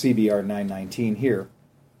call it a CBR 919 here,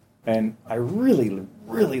 and I really,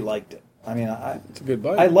 really liked it. I mean, It's a good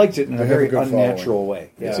bike. I liked it in They a have a very good unnatural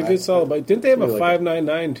way. It's Yeah, a good solid bike. Didn't they have a really like it.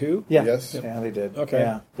 599 too? Yeah, Yes. yeah, they did. Okay.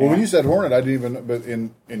 Yeah. Well, when you said Hornet, I didn't even. But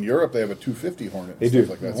in Europe, they have a 250 Hornet. They and do.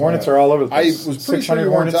 stuff like that. Hornets So are all over the I place. was pretty sure 600 you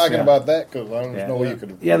weren't Hornets, talking yeah. about that because I don't know what you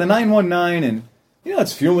could. Yeah, the 919, and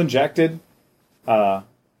it's fuel injected.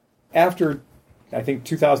 After I think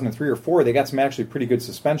 2003 or 4, they got some actually pretty good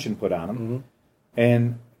suspension put on them,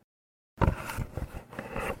 and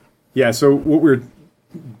yeah. So what we're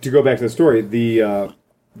to go back to the story, the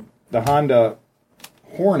Honda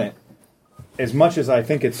Hornet, as much as I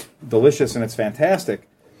think it's delicious and it's fantastic,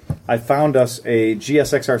 I found us a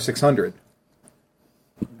GSXR 600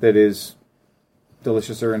 that is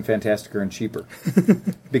deliciouser and fantasticer and cheaper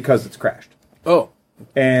because it's crashed. Oh,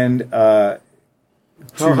 And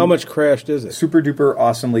how much crashed is it? super duper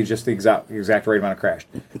awesomely just the exact right amount of crashed.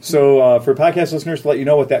 So for podcast listeners, to let you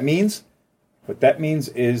know what that means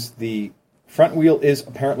is the front wheel is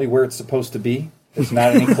apparently where it's supposed to be. It's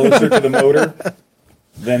not any closer to the motor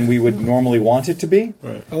than we would normally want it to be.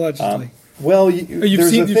 Right. Allegedly. Well, you've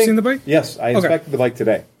seen the bike? Yes, I inspected the bike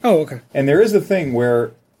today. Oh, okay. And there is a thing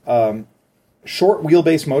where short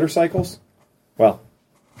wheelbase motorcycles,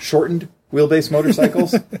 shortened wheelbase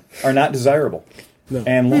motorcycles are not desirable. No.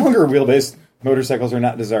 And longer wheelbase motorcycles are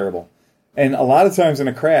not desirable. And a lot of times in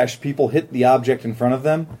a crash, people hit the object in front of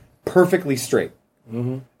them perfectly straight.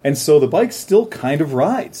 Mm-hmm. And so the bike still kind of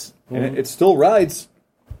rides. Mm-hmm. And it still rides.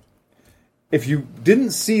 If you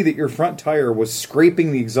didn't see that your front tire was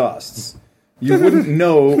scraping the exhausts, you wouldn't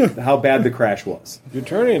know how bad the crash was. Your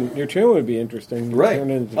turn would be interesting. Right.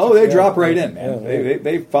 They drop right in, man. Yeah.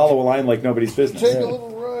 They follow a line like nobody's business. Take a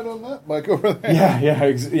little ride on that bike over there.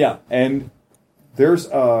 Yeah. And there's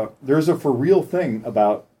a for real thing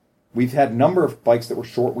about, we've had a number of bikes that were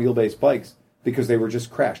short wheelbase bikes because they were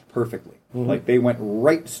just crashed perfectly. Mm-hmm. Like they went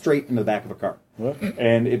right straight into the back of a car.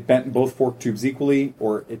 And it bent both fork tubes equally,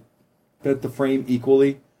 or it bent the frame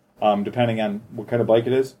equally, depending on what kind of bike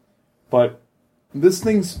it is. But this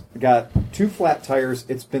thing's got 2 flat tires.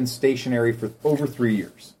 It's been stationary for over 3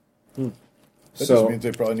 years. That just means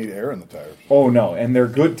they probably need air in the tires. Oh, no, and they're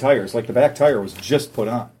good tires. Like the back tire was just put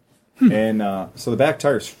on. And so the back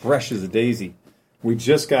tire's fresh as a daisy. We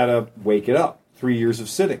just got to wake it up. 3 years of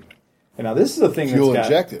sitting. And now this is the thing Fuel that's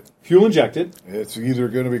got... injected. Fuel injected. It's either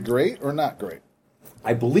going to be great or not great.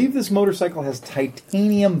 I believe this motorcycle has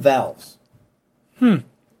titanium valves.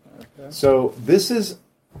 So this is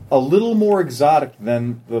a little more exotic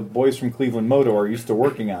than the boys from Cleveland Moto are used to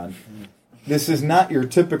working on. This is not your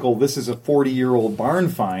typical, this is a 40-year-old barn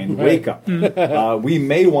find wake-up. We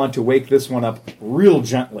may want to wake this one up real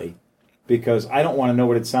gently because I don't want to know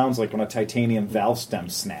what it sounds like when a titanium valve stem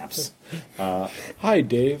snaps. Hi,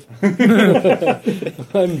 Dave.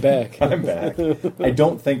 I'm back. I'm back. I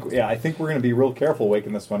think we're going to be real careful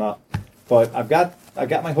waking this one up. But I've got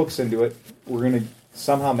my hooks into it. We're going to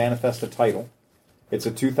somehow manifest a title. It's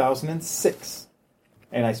a 2006.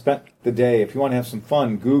 And I spent the day, if you want to have some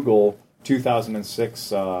fun, Google 2006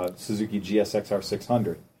 Suzuki GSX-R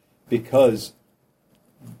 600. Because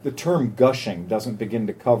the term gushing doesn't begin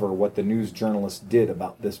to cover what the news journalists did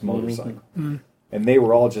about this motorcycle. Mm-hmm. And they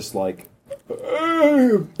were all just like...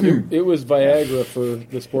 It was Viagra for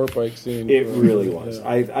the sport bike scene. It really was.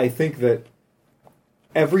 Yeah. I think that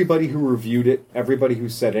everybody who reviewed it, everybody who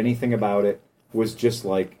said anything about it, was just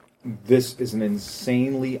like, this is an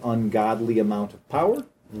insanely ungodly amount of power,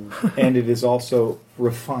 and it is also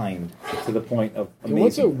refined to the point of amazing.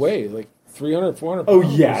 What's it weigh? Like 300, 400 pounds? Oh,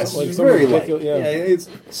 yes. Like very light. Yeah, it's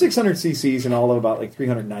 600 cc's and all of about like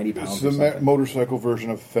 390 pounds. It's the motorcycle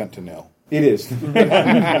version of fentanyl. It is.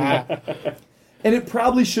 And it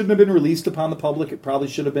probably shouldn't have been released upon the public. It probably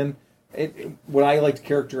should have been what I like to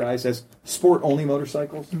characterize as sport-only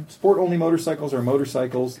motorcycles. Sport-only motorcycles are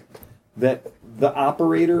motorcycles that the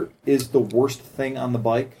operator is the worst thing on the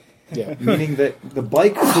bike. Yeah. Meaning that the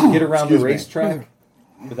bike could get around the racetrack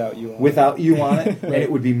without you on it, and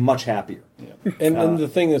it would be much happier. Yeah. And the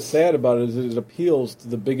thing that's sad about it is that it appeals to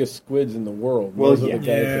the biggest squids in the world. Well, Those are the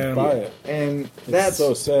guys that buy it. And that's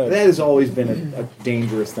so sad. That has always been a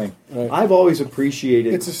dangerous thing. Right. I've always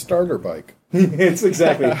appreciated... It's a starter bike. It's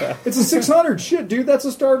exactly... It's a 600. Shit, dude, that's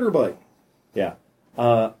a starter bike. Yeah.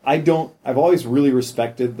 I've always really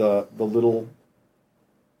respected the little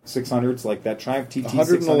 600s, like that Triumph TT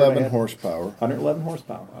 111 horsepower. 111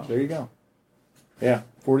 horsepower. Wow. There you go. Yeah.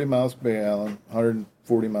 40 miles per gallon,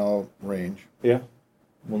 140 mile range. Yeah.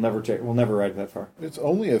 We'll never ride that far. It's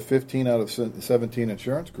only a 15 out of 17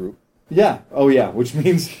 insurance group. Yeah. Oh yeah, which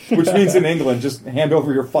means in England just hand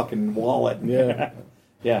over your fucking wallet. Yeah.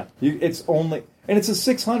 Yeah. It's a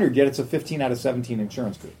 600, yet it's a 15 out of 17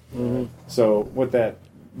 insurance group. Mm-hmm. So what that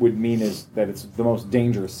would mean is that it's the most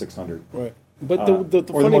dangerous 600. Right. But the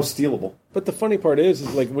funny, most stealable. But the funny part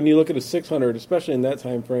is like when you look at a 600, especially in that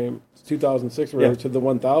time frame, 2006 or whatever, to the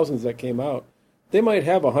 1000s that came out, they might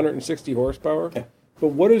have 160 horsepower. Yeah. But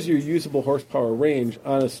what is your usable horsepower range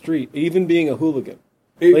on a street, even being a hooligan?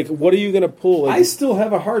 Like, what are you going to pull? I still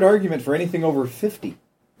have a hard argument for anything over 50.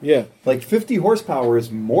 Yeah. Like, 50 horsepower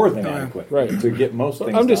is more than adequate to get most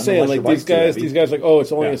things I'm just saying, like, these guys like, oh,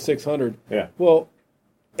 it's only a 600. Yeah. Well,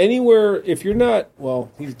 anywhere, if you're not,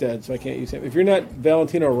 well, he's dead, so I can't use him. If you're not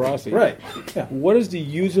Valentino Rossi, right? Yeah. What is the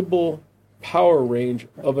usable power range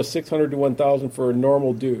of a 600 to 1000 for a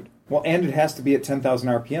normal dude? Well, and it has to be at 10,000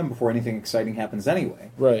 RPM before anything exciting happens anyway.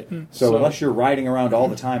 Right. So unless you're riding around all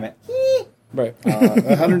the time at... Right.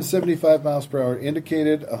 175 miles per hour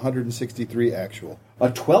indicated, 163 actual. A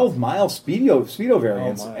 12-mile speedo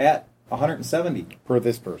variance at 170. Per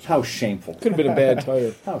this person. How shameful. Could have been a bad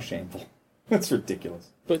tire. How shameful. That's ridiculous.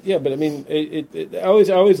 But yeah, I mean, I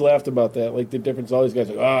always laughed about that. Like the difference, all these guys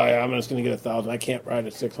are like, oh yeah, I'm just going to get 1,000. I can't ride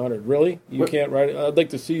a 600. Really? You can't ride it? I'd like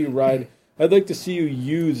to see you ride. I'd like to see you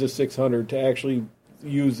use a 600 to actually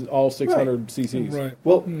use all 600 cc's. Right.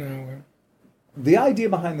 Well, the idea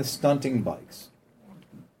behind the stunting bikes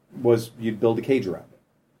was you'd build a cage around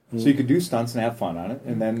it. So you could do stunts and have fun on it,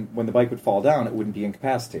 and then when the bike would fall down, it wouldn't be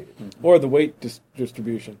incapacitated. Or the weight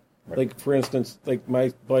distribution. Right. Like, for instance, like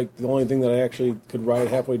my bike, the only thing that I actually could ride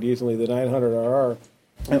halfway decently, the 900RR,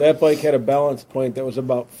 that bike had a balance point that was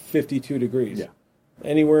about 52 degrees. Yeah.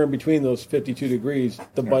 Anywhere in between those 52 degrees,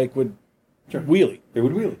 the bike would wheelie. It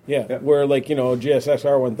would wheelie. Yeah. Where, like,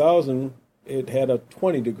 GSX-R 1000, it had a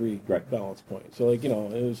 20-degree balance point. So, like, it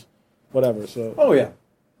was whatever. So. Oh, yeah.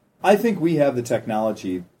 I think we have the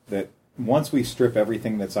technology that once we strip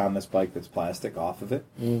everything that's on this bike that's plastic off of it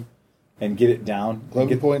and get it down.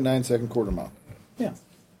 11.9 second quarter mile. Yeah.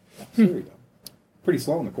 So there we go. Pretty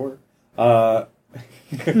slow in the quarter.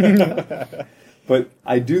 But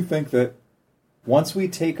I do think that once we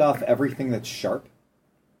take off everything that's sharp,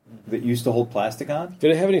 that used to hold plastic on.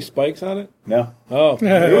 Did it have any spikes on it? No. Oh.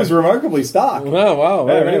 It was remarkably stock. Wow.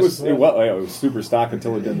 I mean, it was super stock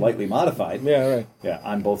until it had been lightly modified. Yeah, right. Yeah,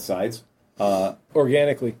 on both sides.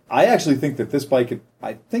 Organically. I actually think that this bike,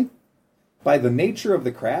 I think by the nature of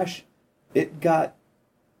the crash, it got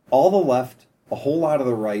all the left, a whole lot of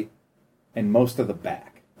the right, and most of the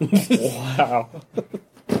back. Wow.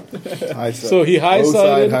 So he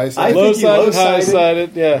high-sided, low-sided,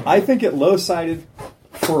 high-sided, yeah. I think it low-sided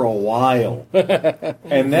for a while,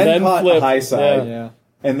 and then caught flipped. high-side. Yeah.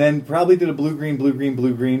 and then probably did a blue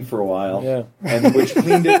green for a while. Yeah. And which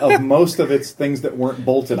cleaned it of most of its things that weren't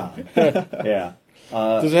bolted on. Yeah.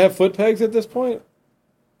 Does it have foot pegs at this point?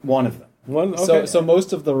 One of them. One. Okay. So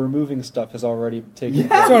most of the removing stuff has already taken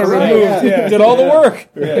place. It's already Right, removed, yeah. yeah. Did all the work.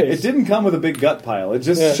 Yeah, it didn't come with a big gut pile. It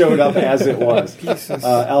just showed up as it was,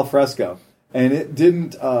 al fresco, and it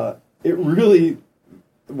didn't. It really,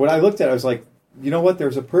 when I looked at it, I was like, you know what?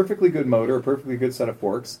 There's a perfectly good motor, a perfectly good set of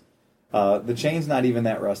forks. The chain's not even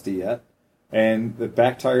that rusty yet, and the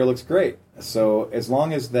back tire looks great. So as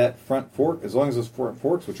long as that front fork, as long as those front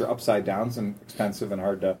forks, which are upside downs and expensive and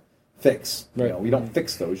hard to fix, Right. we don't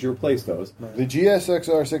fix those. You replace those. The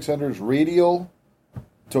GSXR 600's radial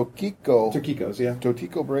Tokikos, yeah.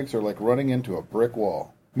 Totico brakes are like running into a brick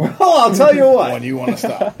wall. Well, I'll tell you what. When you want to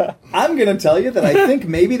stop. I'm going to tell you that I think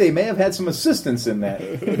maybe they may have had some assistance in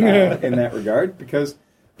that regard, because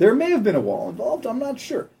there may have been a wall involved. I'm not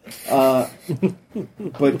sure, but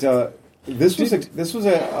this was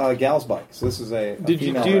a gal's bike. So this is a Do you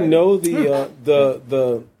female know rider.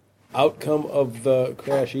 the outcome of the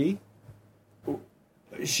Crash E?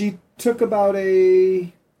 She took about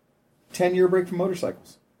a 10-year break from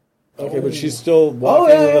motorcycles. Okay, but she's still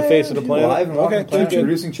walking on the face of the She's planet. alive and walking Okay, the planet, good.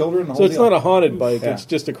 producing children. The So whole it's deal. not a haunted bike; Yeah. it's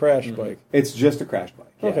just a crash bike. It's just a crash bike.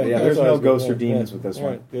 Yeah, Okay, yeah. that's There's what I no was ghosts or gonna- demons yeah. with this All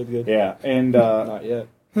one. right, good. Yeah, and Not yet.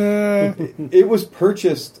 it was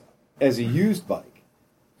purchased as a used bike,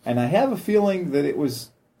 and I have a feeling that it was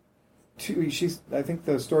I think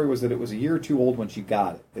the story was that it was a year or two old when she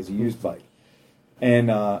got it as a used bike, and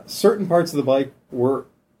certain parts of the bike were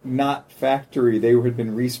not factory; they had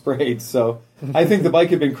been resprayed. So I think the bike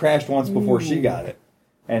had been crashed once before she got it,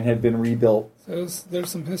 and had been rebuilt So there's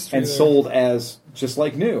some history and there. sold as just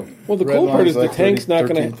like new. Well, the Red cool part line's is the like tank's not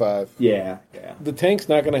going to 13.5. Yeah. the tank's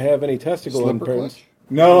not going to have any testicle Slipper imprints. clutch?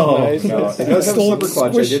 No, Nice. no, it does have a slipper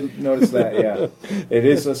clutch. Squish. I didn't notice that. Yeah, it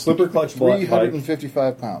is a slipper clutch bike.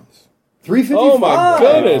 355 pounds. 355. Oh, my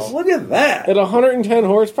goodness. Look at that. At 110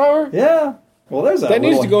 horsepower? Yeah. Well, there's That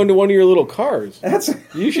needs to go into one of your little cars. That's.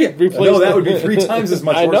 You should replace. No, that the- would be 3 times as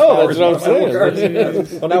much. I know, horsepower that's as what I'm one of my little saying.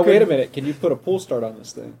 cars. Well, now wait a minute. Can you put a pull start on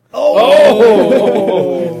this thing?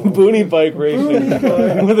 Oh, boonie bike racing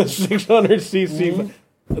with a 600cc.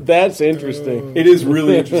 That's interesting. It is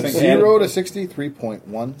really interesting. 0 to 60,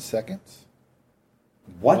 3.1 seconds.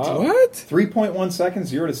 What? Wow. What? 3.1 seconds,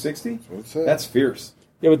 0 to 60? That's what it said. That's fierce.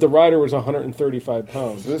 Yeah, but the rider was 135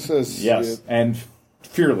 pounds. This is Yes, and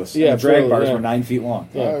fearless. Yeah, and the drag fearless, bars yeah. were 9 feet long.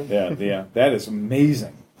 Yeah. That is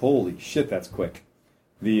amazing. Holy shit, that's quick.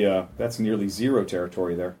 That's nearly zero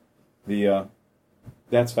territory there.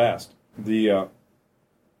 That's fast.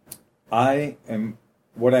 I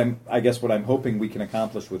guess what I'm hoping we can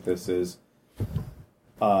accomplish with this is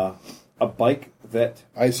a bike that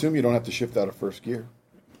I assume you don't have to shift out of first gear.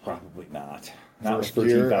 probably not. Not First with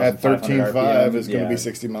gear at 13,500 13.5 RPM. is going to Yeah. be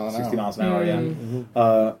 60 miles an hour. 60 miles an hour,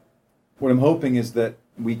 yeah. What I'm hoping is that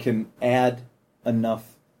we can add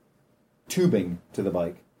enough tubing to the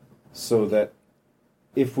bike so that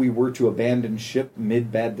if we were to abandon ship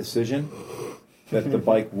mid-bad decision, that the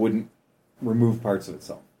bike wouldn't remove parts of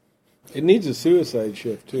itself. It needs a suicide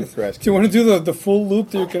shift, too. Crash Do you want to do the full loop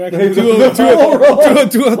that you can actually do Let's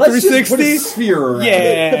just put a 360? sphere around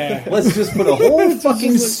Yeah. it. Let's just put a whole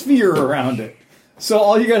fucking sphere around it. So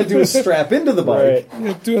all you got to do is strap into the bike,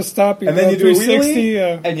 You do a stop, and then you do a 360.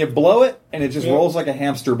 wheelie, and you blow it, and it just rolls like a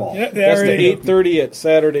hamster ball. Yeah, That's there the you go. 8:30 at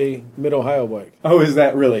Saturday Mid-Ohio bike. Oh, is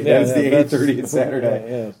that really? Yeah, That is the yeah, that's- 8:30 at Saturday.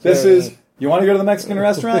 yeah. This Yeah, is. You want to go to the Mexican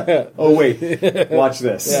restaurant? Oh wait, watch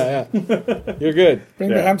this. Yeah. You're good. Bring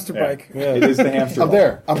the hamster bike. Yeah. It is the hamster. I'm ball.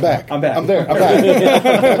 there. I'm back. I'm back. I'm there. I'm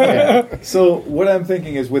back. So what I'm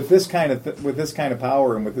thinking is, with this kind of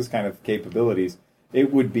power and with this kind of capabilities,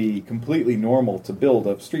 it would be completely normal to build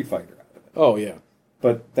a Street Fighter out of it. Oh, yeah.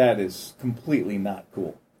 But that is completely not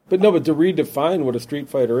cool. But no, but to redefine what a Street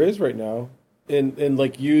Fighter is right now and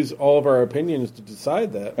like use all of our opinions to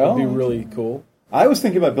decide that would be really cool. I was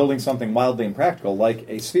thinking about building something wildly impractical, like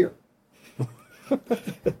a sphere.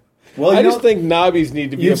 Well, I just think knobbies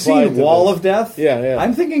need to be you've applied seen to Wall this. of Death. Yeah.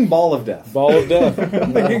 I'm thinking Ball of Death. Ball of Death.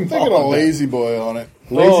 I'm thinking Thinking Ball a of Death. lazy boy on it.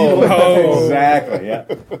 Lazy boy. Oh. Exactly. Yeah.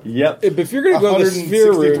 Yep. If you're going to go the sphere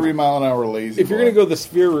 163 route, mile an hour lazy if you're boy. going to go the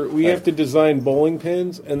sphere route, we have to design bowling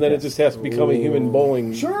pins, and then it just has to become a human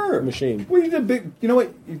bowling Sure. machine. Well, you need a big. You know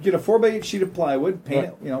what? You get a 4x8 sheet of plywood, paint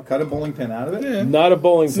it. You know, cut a bowling pin out of it. Yeah. Not a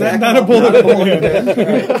bowling pin. Stack Not 'em a up, bowling not a bowling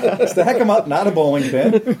pin. Right. Stack them up, not a bowling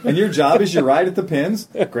pin. And your job is you ride at the pins,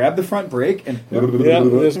 grab the front brake, and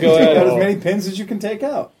just go take at out it. as many pins as you can take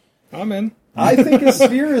out. I'm in. I think a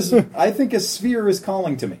sphere is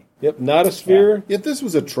calling to me. Yep, not a sphere. If this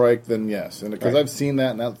was a trike, then yes, and because I've seen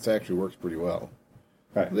that, and that actually works pretty well.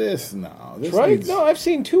 Right. This Right? needs, No, I've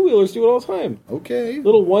seen two-wheelers do it all the time. okay.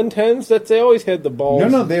 Little 110s, they always had the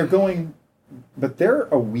balls. No, they're going, but they're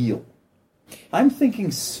a wheel. I'm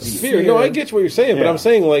thinking Sphere. No, I get what you're saying, but Yeah. I'm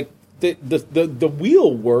saying like the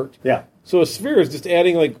wheel worked. Yeah. So a sphere is just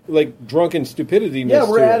adding like drunken stupidity. Yeah,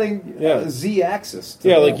 we're to it. adding Yeah. Z-axis. to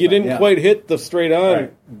Yeah, the like whole you thing. didn't Yeah. quite hit the straight on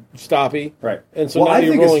Right. stoppy. Right. And so well, now I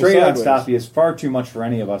you're think a rolling straight on sideways. stoppy is far too much for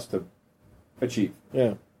any of us to achieve.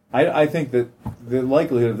 Yeah. I think that the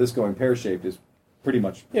likelihood of this going pear-shaped is pretty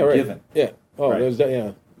much Yeah, right. given. Yeah. Oh, Right. there's that,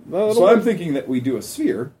 yeah. No, So I'm thinking that we do a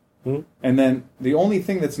sphere, Hmm? and then the only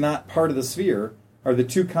thing that's not part of the sphere are the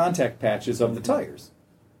two contact patches of the tires.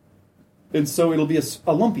 And so it'll be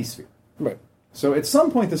a lumpy sphere. Right. So at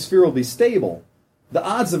some point the sphere will be stable. The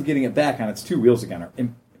odds of getting it back on its two wheels again are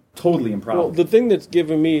totally improbable. Well, the thing that's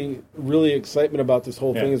given me really excitement about this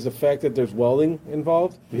whole thing Yeah. is the fact that there's welding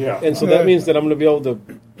involved. Yeah. And so that means that I'm going to be able to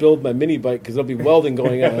build my mini bike because there'll be welding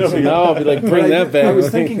going on. So now I'll be like, bring that back. I was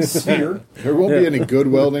thinking sphere. There won't be any good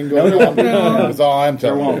welding going on. That's all I'm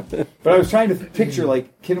There telling you. won't. But I was trying to picture,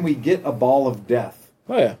 like, can we get a ball of death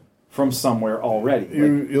Oh, yeah. from somewhere already?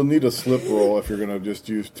 Like, You'll need a slip roll if you're going to just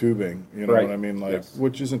use tubing. You know Right. what I mean? Like, Yes.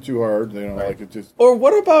 which isn't too hard. You know, Right. like it just. Or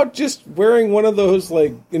what about just wearing one of those,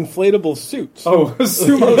 like, inflatable suits? oh,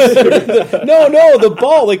 sumo suit. No, the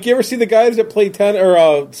ball. Like, you ever see the guys that play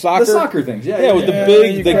soccer? The soccer things, yeah. Yeah, with Yeah, the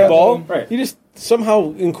you big grab ball. them. Right. You just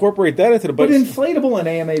somehow incorporate that into the But bike. inflatable in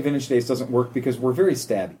AMA Vintage Days doesn't work because we're very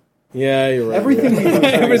stabby. Yeah, you're right. Everything we do is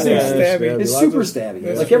very Everything's stabby. stabby. It's Lots super of- stabby.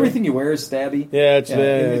 That's Like true. everything you wear is stabby. Yeah, it's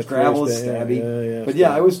gravel very is stabby. stabby. Yeah, But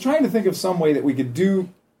yeah, I was trying to think of some way that we could do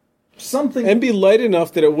something and be light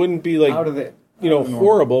enough that it wouldn't be like out of the you know out of the normal.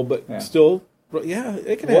 horrible, but Yeah. still, yeah,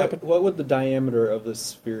 it can happen. What would the diameter of the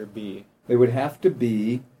sphere be? It would have to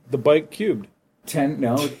be The bike cubed. 10.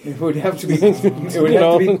 No, it would have to be. It would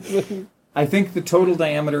have to be. I think the total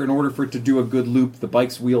diameter, in order for it to do a good loop, the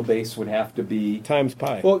bike's wheelbase would have to be. times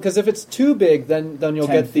pi. Well, because if it's too big, then you'll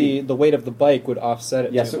 10 get the weight of the bike would offset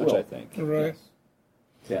it Yes, too it much, will. I think. Right.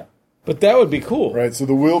 Yeah, But that would be cool. Right. So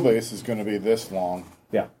the wheelbase is going to be this long.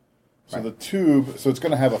 yeah. So the tube, so it's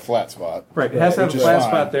going to have a flat spot. Right, it has to have Which a is flat fine.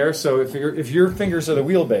 spot there. So if your fingers are the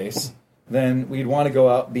wheelbase, then we'd want to go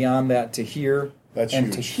out beyond that to here That's and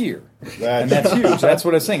huge. to here, That's, and that's huge. That's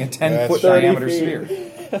what I was saying. A 10-foot That's diameter 30 sphere.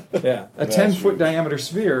 Yeah, a That's 10-foot huge. diameter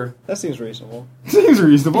sphere That seems reasonable. seems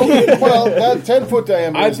reasonable. well, that 10-foot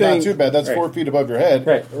diameter I is not think- too bad. That's Right. 4 feet above your head.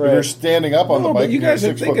 Right, If you're standing up on the No, bike, but you and you're a guys are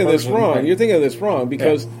 6-foot thinking of this person, wrong. You're thinking of this wrong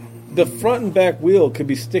because the front and back wheel could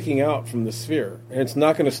be sticking out from the sphere, and it's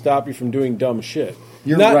not going to stop you from doing dumb shit.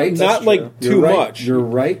 You're not, right. Not That's like true. too You're right. much. You're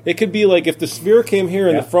right. It could be like if the sphere came here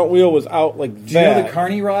and Yeah. the front wheel was out like Do you know that. the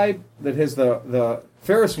Carney ride that has the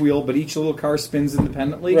Ferris wheel, but each little car spins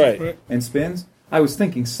independently? Right. And spins? I was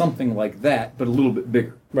thinking something like that, but a little bit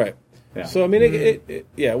bigger. Right. Yeah. So I mean, it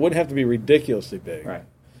wouldn't have to be ridiculously big. Right.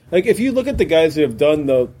 Like if you look at the guys that have done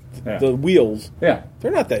the Yeah. wheels, Yeah.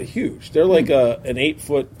 they're not that huge. They're like an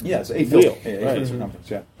 8-foot Yeah, it's 8 wheel, foot. 8 right. foot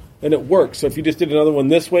circumference, yeah. and it works. So if you just did another one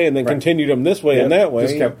this way and then Right. continued them this way Yeah, and that way,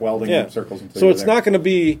 just kept welding in circles until So you were it's there. not going to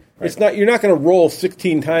be. It's Right. not. You're not going to roll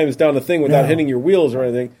 16 times down the thing without No. hitting your wheels or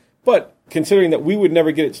anything. But considering that we would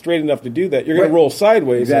never get it straight enough to do that, you're going Right. to roll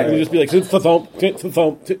sideways Exactly. and you just be like thump,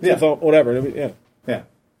 Yeah. thump, whatever. And yeah. Yeah.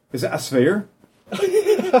 Is that a sphere?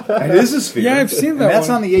 It is a sphere. Yeah, I've seen that And that's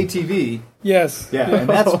one. on the ATV. Yes. Yeah, and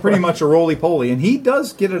that's pretty much a roly-poly. And he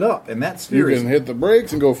does get it up, and that You sphere is... can hit the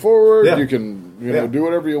brakes and go forward. Yeah. You can Yeah. do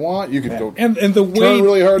whatever you want. You can go. And the weight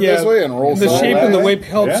really hard this way and roll the sideways. shape and the weight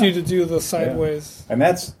helps Yeah. you to do the sideways. And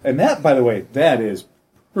that, by the way, that is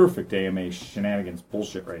perfect AMA shenanigans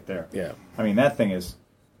bullshit right there. Yeah. I mean, that is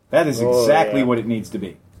Oh, exactly yeah. what it needs to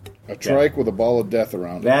be. A trike with a ball of death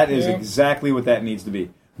around it. That is Yeah. exactly what that needs to be.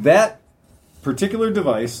 That particular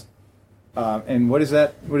device, and what is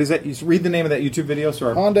that? What is that? You read the name of that YouTube video, so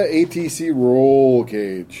our Honda ATC roll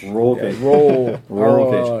cage. roll cage. Roll,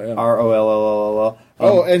 Roll yeah. cage. ROLLLL.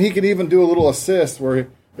 Oh, and he can even do a little assist where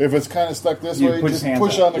if it's kind of stuck this You way, put just his hands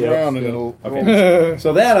push out. on the Yep, ground and yep. it'll Okay.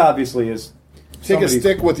 So that obviously is take a somebody's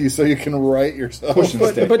stick with you so you can write yourself. pushing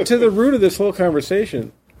stick. But to the root of this whole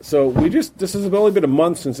conversation, so this has only been a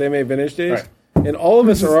month since AMA Vintage Days, Right. and all of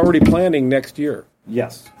us are already planning next year.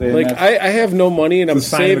 Yes. Like I have no money and I'm It's a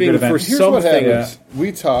sign of a saving good event. for Here's Here's what something. happens: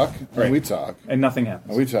 we talk Right. and we talk and nothing happens.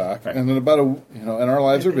 and we talk, Right. and then about and our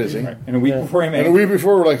lives are busy. Right. And a week before AMA, And a week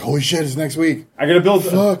before, we're like, "Holy shit, it's next week! I gotta build.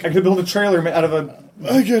 Fuck. I gotta build a trailer out of a.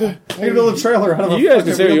 I get it. I gotta build a trailer out of a. You guys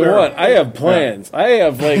can fucking say what you wheelbarrow. want. I have plans. I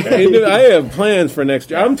have I have plans for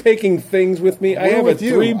next year. I'm taking things with me. I We're have a with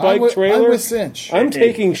you. 3-bike I'm trailer. with Cinch. I'm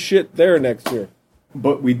taking shit there next year.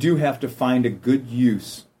 But we do have to find a good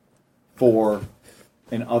use for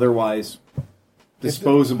an otherwise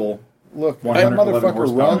disposable. Look, that 111 motherfucker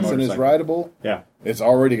horsepower runs and is motorcycle. rideable. Yeah. It's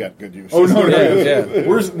already got good use. Oh no,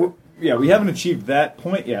 Yeah. Yeah, we haven't achieved that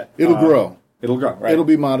point yet. It'll grow. It'll grow. Right. It'll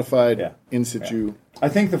be modified Yeah. in situ. I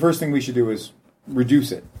think the first thing we should do is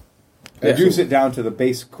reduce it. Reduce it down to the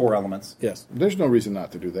base core elements. Yes. There's no reason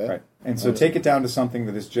not to do that. Right. And so take it down to something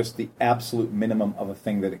that is just the absolute minimum of a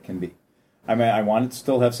thing that it can be. I mean, I want it to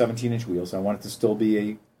still have 17-inch wheels. I want it to still be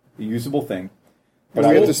a usable thing. But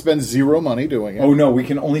we have to spend zero money doing it. Oh, no, we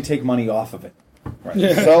can only take money off of it. Right.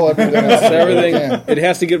 Sell everything else. Everything. Yeah. It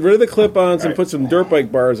has to get rid of the clip-ons and put some dirt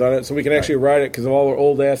bike bars on it so we can actually ride it because all our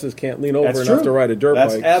old asses can't lean over That's enough true. to ride a dirt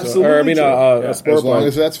That's bike. absolutely true. A sport As long bike.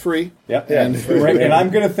 as that's free. Yep. And, Right. And I'm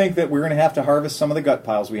going to think that we're going to have to harvest some of the gut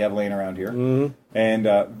piles we have laying around here. Mm-hmm. And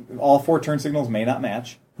all 4 turn signals may not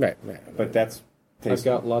match, Right. but that's I've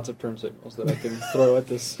tasteful. got lots of turn signals that I can throw at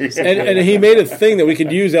this. And he made a thing that we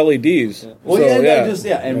could use LEDs. Well, So,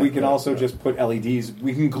 and we can also just put LEDs.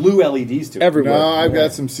 We can glue LEDs to it. everywhere. No, I've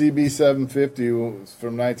got some CB750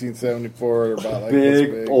 from 1974. They're about like this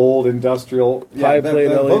big, big. old industrial. High the plate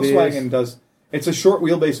LEDs. Volkswagen does. It's a short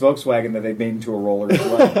wheelbase Volkswagen that they made into a roller as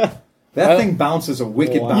well. That thing bounces a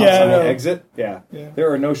wicked bounce Yeah, I on the know. exit. Yeah.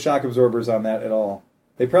 There are no shock absorbers on that at all.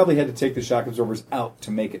 They probably had to take the shock absorbers out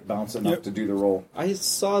to make it bounce enough to do the roll. I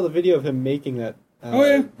saw the video of him making that. Oh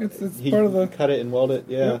yeah, it's He part of the. cut it and weld it.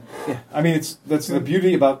 Yeah. I mean, that's the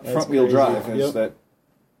beauty about That's front wheel crazy. drive is Yep. that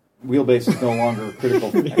wheelbase is no longer a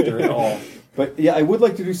critical factor at all. But yeah, I would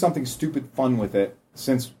like to do something stupid fun with it.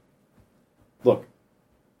 Since, look,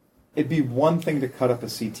 it'd be one thing to cut up a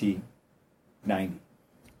CT90.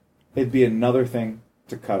 It'd be another thing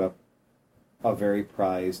to cut up a very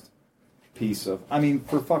prized piece of. I mean,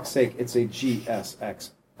 for fuck's sake, it's a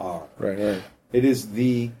GSX-R. Right. It is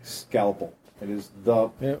the scalpel. It is the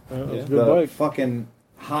Yeah, it's a good the bike. fucking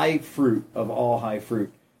high fruit of all high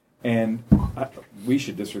fruit, and we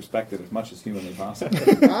should disrespect it as much as humanly possible.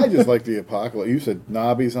 I just like the Apocalypse. You said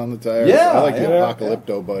knobbies on the tires. Yeah, I like the yeah,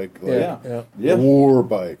 Apocalypto bike. Like Yeah. war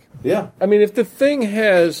bike. Yeah, I mean, if the thing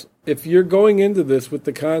has, if you're going into this with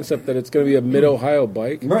the concept that it's going to be a Mid-Ohio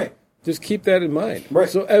bike, right. just keep that in mind. Right.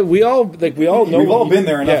 So we all know. We've all been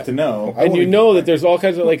there enough to know. And you know that there's all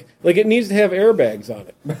kinds of like it needs to have airbags on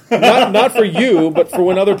it, not for you, but for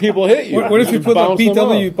when other people hit you. What if you put the Bounce them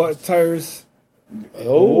BW tires?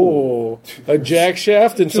 Oh, a jack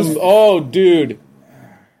shaft and some. Oh, dude.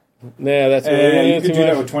 Nah, that's And you too could do that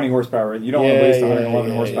much. with 20 horsepower. You don't want to waste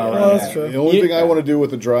 111 horsepower. Oh, on that's that. true. The only thing I want to do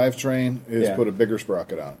with the drivetrain is Yeah. put a bigger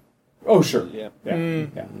sprocket on Oh, sure. Yeah. Yeah.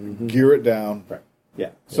 it. Gear it down. Right. Yeah.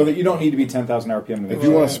 So that you don't need to be 10,000 RPM to make If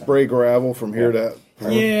you want to spray gravel from here to...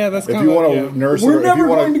 Yeah, that's If kind you of. want Yeah. to nurse We're it, if never you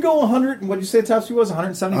going want to go 100. What did you say the top speed was?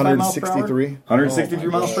 175 miles per hour? 163. 163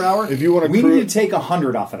 miles per hour? If you wanna we cru- need to take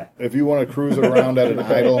 100 off of that. If you want to cruise it around at an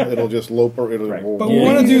idle, it'll just loper. It'll. Right. But we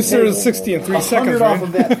want to do 0 to 60 in 3 100 seconds, off right?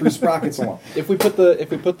 of that through sprockets alone. If we put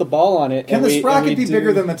the ball on it, Can and the we, sprocket and we be do-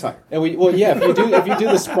 bigger than the tire? And we if you do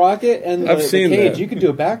the sprocket and I've the seen cage, that. you can do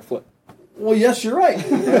a backflip. Well, yes, you're right.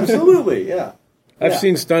 Absolutely, yeah. I've Yeah.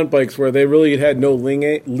 seen stunt bikes where they really had no lean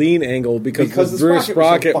angle because the rear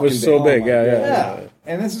sprocket was so big. Yeah.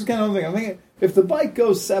 And this is kind of the thing. I'm thinking, if the bike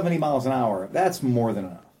goes 70 miles an hour, that's more than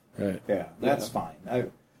enough. Right. Yeah, that's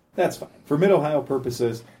fine. That's fine. For Mid-Ohio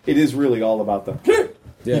purposes, it is really all about the...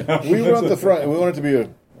 Yeah. We want the front. We want it to be a.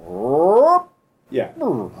 Yeah.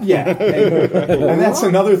 Yeah. And that's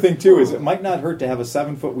another thing, too, is it might not hurt to have a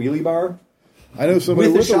 7-foot wheelie bar I know somebody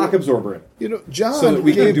with a with shock absorber in it. You know, John So that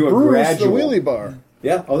we can gave do a Bruce gradual- the wheelie bar.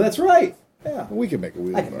 Yeah. Oh, that's right. Yeah. We can make a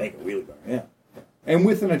wheelie I can bar. make a wheelie bar, yeah. And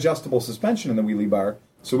with an adjustable suspension in the wheelie bar,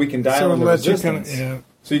 so we can dial So in the let you resistance. kinda- yeah.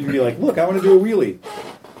 So you can be like, look, I want to do a wheelie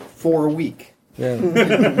for a week. Yeah.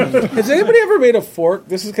 Has anybody ever made a fork?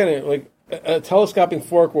 This is kind of like a telescoping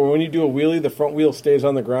fork where when you do a wheelie, the front wheel stays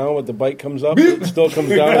on the ground, but the bike comes up, it still comes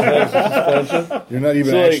down and has suspension. You're not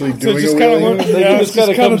even So, like, actually so doing just a kinda wheelie. look- Like, Yeah, it just kind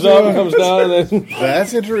of comes up and comes down, and then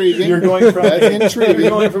That's intriguing. You're going from That's intriguing. You're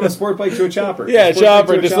going from a sport bike to a chopper. Yeah, A sport chopper,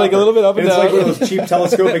 bike to just like a little bit up and It's like down. one of those cheap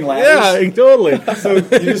telescoping ladders. yeah, totally. So you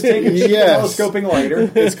just take a cheap Yes. telescoping lighter.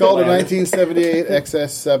 It's called a ladder. 1978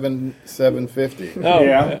 XS750 Oh,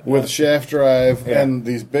 Yeah. with shaft drive Yeah. and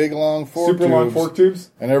these big long fork Super long tubes. fork tubes.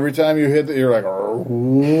 And every time you hit hit the, you're like,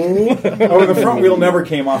 Oh, the front wheel never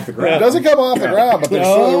came off the it ground. doesn't come off the ground, but there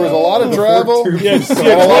was a lot of travel, Yes, and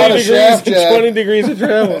a lot of shaft jack, 20 degrees of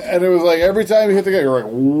travel. and it was like every time you hit the gas, you're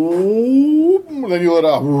like, whoop, and then you let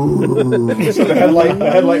off. So the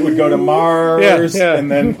headlight would go to Mars, Yeah. and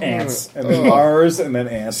then ants, and then Mars, and then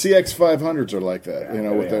ants. CX500s are like that, you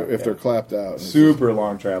know, with if they're clapped out. Super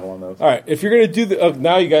long travel on those. All right, if you're going to do the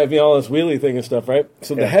now you got me all this wheelie thing and stuff, right?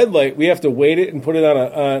 So the headlight, we have to weight it and put it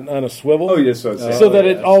on a swivel. Oh, yes, so that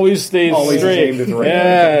it always stays straight. aimed at the right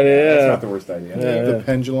yeah, direction. yeah. That's not the worst idea. The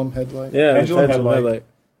pendulum headlight. Yeah, Pendulum pendulum headlight.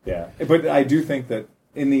 Yeah, but I do think that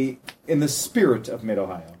in the spirit of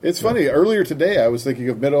Mid-Ohio. It's funny. Earlier today, I was thinking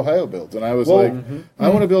of Mid-Ohio builds, and I was I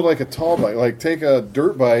want to build like a tall bike, like take a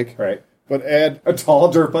dirt bike, Right. but add A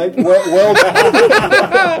tall dirt bike? well,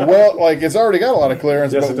 like it's already got a lot of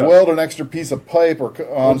clearance, Yes, but it does. weld an extra piece of pipe or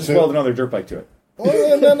We'll onto. just weld another dirt bike to it.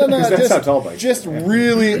 Oh, no, That's just, not tall bike. just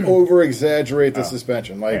really over exaggerate the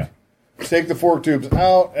suspension. Like take the fork tubes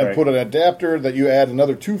out and Right. put an adapter that you add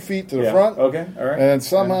another 2 feet to the Yeah. front. Okay, all right. And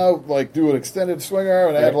somehow like do an extended swing arm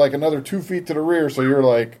and add Right. like another 2 feet to the rear, so you're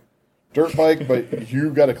like dirt bike, but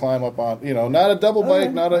you got to climb up on, not a double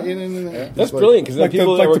bike, not a. That's brilliant because Like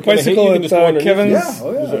people the that were gonna hate bicycle you can at just go underneath. Kevin's. Yeah,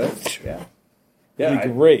 oh yeah. Yeah,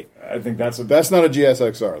 It'd be great. I think that's a... That's not a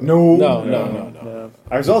GSXR. No. No.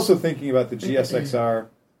 I was also thinking about the GSXR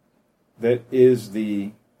that is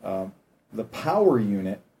the power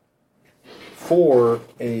unit for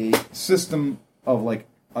a system of like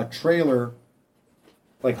a trailer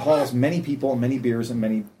like hauls many people and many beers and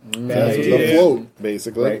many That's bags. the float,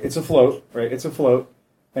 basically. Right, it's a float. Right, it's a float,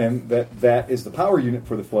 and that is the power unit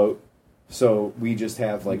for the float. So we just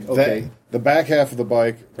have like The back half of the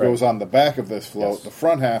bike goes on the back of this float. Yes. The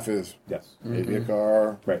front half is yes, maybe a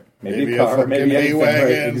car, right, maybe a car, fucking maybe anything, right,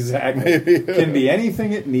 A-wagon, exactly. maybe Can be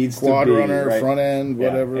anything it needs quad to be. runner, right? front end, Yeah,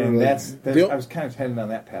 whatever. and like- that's I was kind of heading on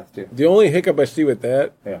that path too. The only hiccup I see with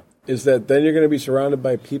that is Yeah. that then you're going to be surrounded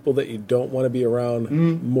by people that you don't want to be around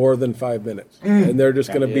more than 5 minutes, and they're just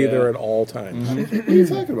going to be there at all times. what are you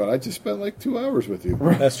talking about? I just spent like 2 hours with you.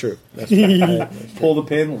 That's true. That's true. Pull the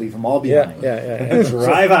pin, leave them all yeah, behind. yeah.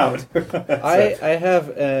 Drive out. I have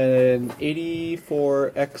an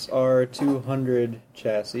 84 XR 200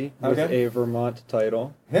 chassis with Okay. a Vermont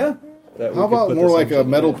title. Yeah. That we How could about put more this like a engine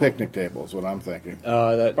metal in. picnic table is what I'm thinking.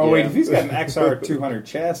 Wait, if he's got an XR 200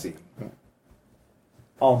 chassis,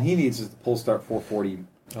 all he needs is the Polestar 440.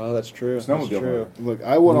 Oh, that's true. Snowmobile That's true. motor. Look,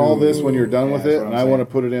 I want all this when you're done Yeah, with that's it, what and I'm I want to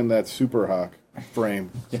saying. put it in that Super Hawk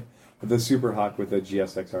frame. The Super Hawk with a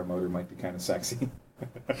GSXR motor might be kind of sexy.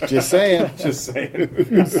 Just saying. Just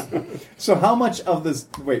saying. So how much of this...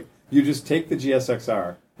 Wait, you just take the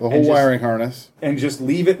GSXR... The whole wiring harness. And just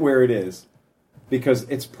leave it where it is, because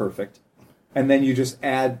it's perfect. And then you just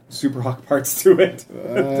add Super Hawk parts to it.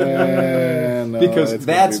 No, because it's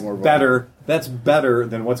gonna that's be more violent. better. That's better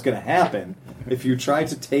than what's going to happen if you try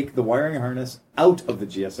to take the wiring harness out of the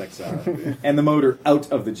GSXR and the motor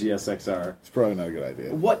out of the GSXR. It's probably not a good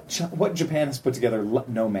idea. What Japan has put together, let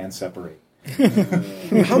no man separate.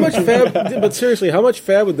 How much fab? But seriously, how much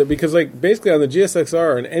fab would that? Because like basically on the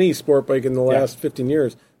GSXR and any sport bike in the last 15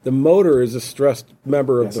 years, the motor is a stressed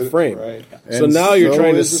member of Yes, the it- frame. Right. So And now you're so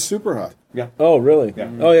trying to. is the Super Hawk. Yeah. Oh really? Yeah.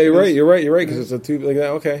 Oh yeah, you're It right. is. You're right because it's a tube like that.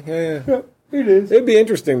 Okay, yeah. It is. It'd be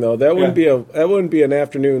interesting though. That wouldn't be an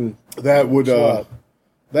afternoon. That would Swap.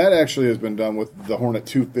 that actually has been done with the Hornet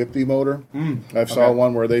 250 motor. I saw okay.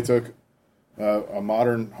 one where they took a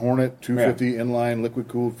modern Hornet 250 inline liquid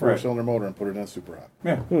cooled 4-cylinder motor and put it in a Super Hawk.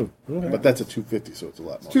 Yeah. But that's a 250, so it's a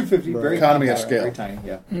lot more. 250, very Economy of compact, scale. very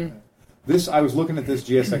tiny. Yeah. This I was looking at this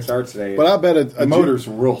GSXR today. But I bet the motor's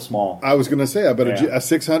real small. I was going to say, I bet Yeah. a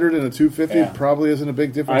 600 and a 250 Yeah. probably isn't a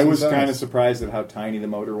big difference. I in was size. kind of surprised at how tiny the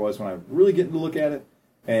motor was when I really getting to look at it,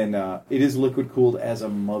 and it is liquid cooled as a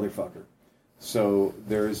motherfucker. So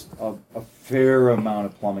there's a fair amount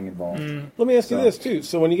of plumbing involved. Let me ask you So- this too.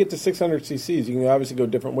 So when you get to 600 cc's, you can obviously go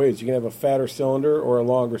different ways. You can have a fatter cylinder or a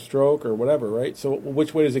longer stroke or whatever, right? So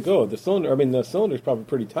which way does it go? The cylinder's probably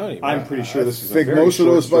pretty tiny. Right? I'm pretty sure this is I think a very most of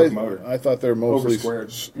short those stroke bikes, motor. I thought they're mostly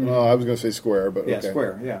Oversquared. No, I was going to say square, but Yeah, okay.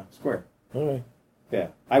 square. Yeah, square. Okay. Yeah,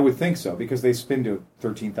 I would think so because they spin to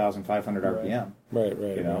 13,500 RPM. Right.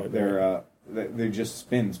 You know, right, they're they just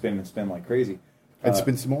spin like crazy. And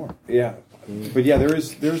spin some more. Yeah, but yeah,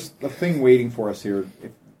 there's a thing waiting for us here.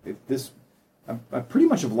 If this, I pretty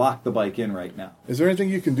much have locked the bike in right now. Is there anything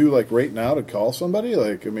you can do like right now to call somebody?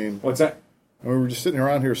 Like, I mean, What's that? we were just sitting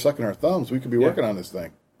around here sucking our thumbs. We could be working on this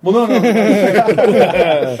thing. Well, no.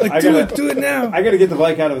 Do it now. I got to get the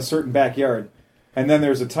bike out of a certain backyard, And then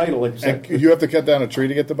there's a title. Like you said. And you have to cut down a tree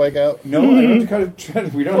to get the bike out? No, I don't have to cut a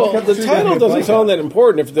tree. We don't have to cut the tree down to title get the doesn't bike sound out. that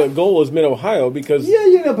important if the goal is Mid-Ohio because...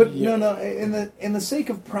 But no. In the sake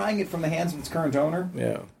of prying it from the hands of its current owner,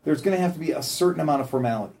 there's going to have to be a certain amount of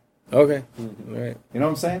formality. Okay. All right. You know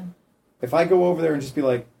what I'm saying? If I go over there and just be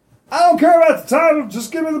like, I don't care about the title,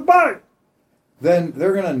 just give me the bike, then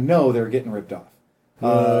they're going to know they're getting ripped off. We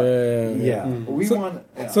want...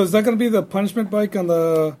 Yeah. So is that going to be the punishment bike on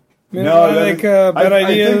the... Mid-Atlantic bad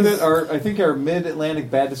ideas? I think our Mid-Atlantic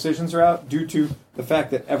bad decisions are out due to the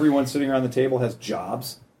fact that everyone sitting around the table has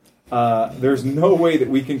jobs. There's no way that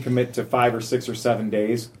we can commit to 5 or 6 or 7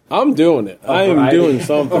 days. I'm doing it. I am doing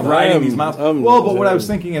something. Of riding these miles. But what I was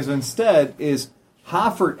thinking is instead is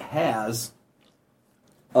Hoffert has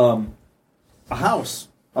a house,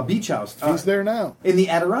 a beach house. He's there now. In the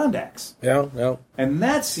Adirondacks. Yeah. And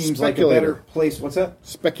that seems like a better place. What's that?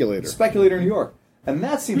 Speculator, New York. And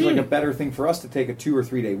that seems like a better thing for us to take a 2 or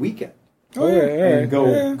 3 day weekend. And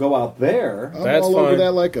go out there. I'm all over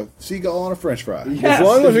that like a seagull on a French fry. Yes, as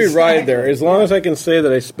long as we ride there, as long as I can say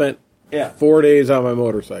that I spent 4 days on my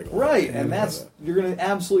motorcycle. Right, and you're going to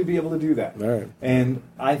absolutely be able to do that. All right. And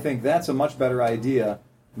I think that's a much better idea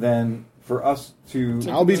than for us to...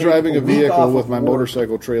 I'll be driving a vehicle with my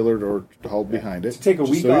motorcycle trailer or hauled behind it. To take a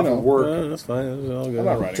week off of work. That's fine. That's all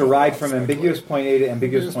good. To ride from ambiguous point A to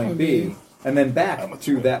ambiguous point B. And then back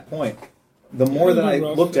to that point. The more that I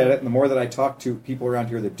looked at it and the more that I talked to people around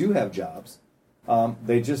here that do have jobs,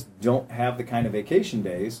 they just don't have the kind of vacation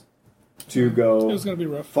days to go it's gonna be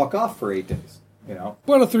rough. Fuck off for 8 days. You know?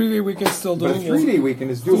 But a 3-day weekend still doing it. But a 3-day weekend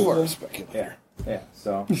is doable. Yeah,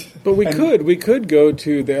 so. But we could go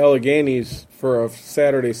to the Alleghenies for a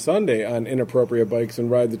Saturday, Sunday on inappropriate bikes and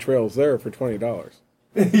ride the trails there for $20.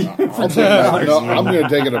 I'm going to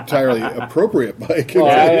take an entirely appropriate bike. And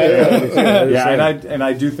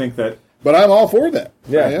I do think that. But I'm all for that.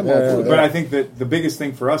 I am all for that. But I think that the biggest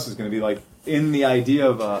thing for us is going to be like in the idea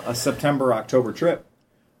of a September, October trip,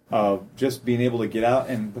 of just being able to get out,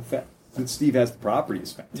 and the fact that Steve has the property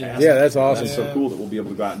is fantastic. Yeah, that's awesome. That's so cool that we'll be able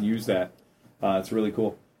to go out and use that. It's really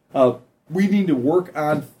cool. We need to work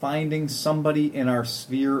on finding somebody in our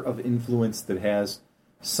sphere of influence that has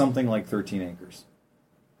something like 13 acres.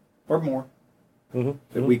 Or more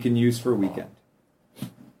that we can use for a weekend.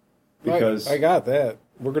 Because I got that.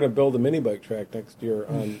 We're going to build a mini bike track next year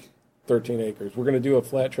on 13 acres. We're going to do a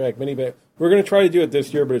flat track mini bike. We're going to try to do it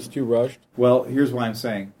this year, but it's too rushed. Well, here's why I'm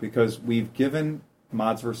saying. Because we've given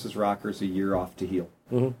Mods vs. Rockers a year off to heal.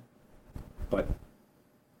 But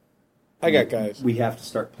I got guys. We have to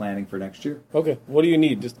start planning for next year. Okay. What do you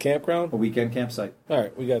need? Just campground? A weekend campsite. All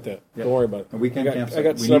right, we got that. Yep. Don't worry about it. A weekend campsite. I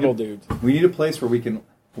got several dudes. We need a place where we can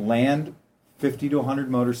land 50 to 100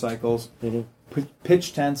 motorcycles,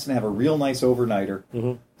 pitch tents, and have a real nice overnighter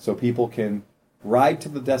so people can ride to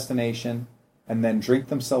the destination and then drink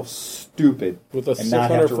themselves stupid with a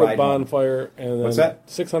 600-foot bonfire home. And then what's that?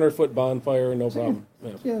 600-foot bonfire, no problem.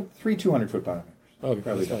 Yeah, 3 200-foot bonfires. Okay,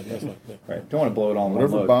 probably that's fine. Yeah. Right, don't want to blow it all in one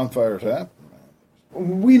Whatever load. bonfires happen.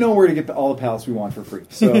 We know where to get all the pallets we want for free,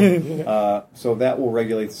 so so that will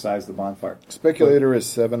regulate the size of the bonfire. Speculator is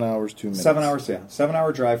 7 hours 2 minutes. 7 hours, 7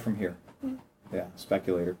 hour drive from here. Yeah,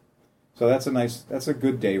 Speculator. So that's a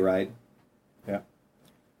good day ride. Yeah.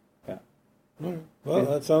 Well,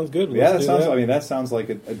 that sounds good. That sounds like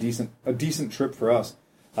a decent trip for us.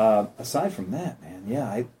 Aside from that,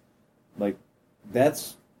 man,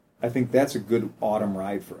 I think that's a good autumn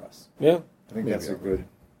ride for us. Yeah, I think that's a good.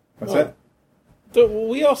 What's that?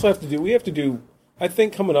 We also have to do. I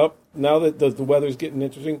think coming up now that the weather's getting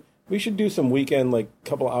interesting, we should do some weekend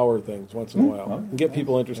couple hour things once in a while and get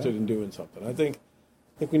people interested in doing something. I think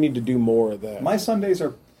we need to do more of that. My Sundays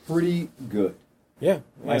are pretty good. Yeah.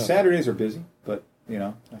 My Saturdays are busy, but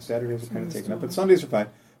my Saturdays are kind of taken up. But Sundays are fine.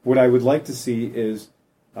 What I would like to see is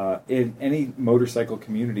in any motorcycle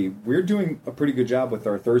community, we're doing a pretty good job with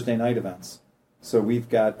our Thursday night events. So we've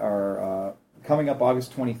got our coming up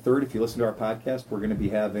August 23rd. If you listen to our podcast, we're going to be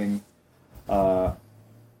having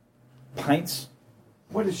pints.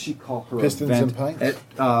 What does she call her Pistons event? and Pints?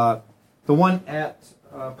 The one at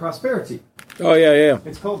Prosperity. Oh, yeah.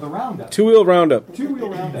 It's called the Roundup. Two-wheel Roundup. Two-wheel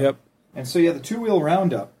Roundup. Yep. And so, the Two-Wheel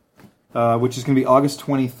Roundup, which is going to be August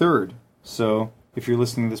 23rd. So if you're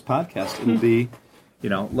listening to this podcast, it'll be,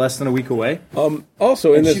 less than a week away.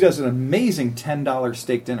 Also, she does an amazing $10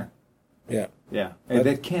 steak dinner. Yeah. Yeah. And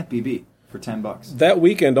that can't be beat for $10. That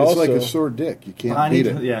weekend it's also... It's like a sore dick. You can't beat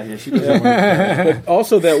it. Yeah, she does that. But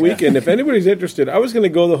also that weekend, if anybody's interested, I was going to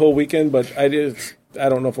go the whole weekend, but I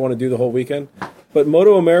don't know if I want to do the whole weekend. But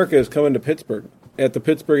Moto America is coming to Pittsburgh at the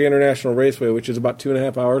Pittsburgh International Raceway, which is about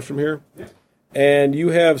 2.5 hours from here. Yeah. and you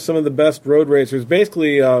have some of the best road racers.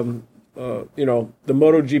 Basically, the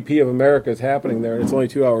MotoGP of America is happening there, and it's only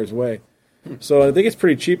 2 hours away. So I think it's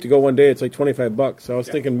pretty cheap to go one day. It's like $25. So I was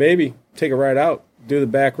thinking maybe take a ride out, do the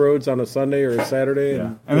back roads on a Sunday or a Saturday.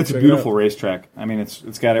 Yeah. And it's a beautiful racetrack. I mean,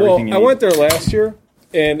 it's got everything you need. I went there last year,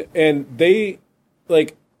 and they,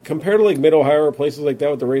 like, compared to, like, Mid-Ohio or places like that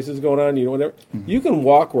with the races going on, whatever, you can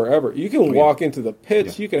walk wherever. You can walk into the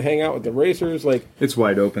pits. You can hang out with the racers. Like, it's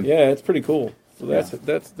wide open. Yeah, it's pretty cool. So that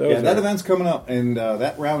event's coming up, and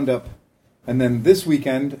that roundup. And then this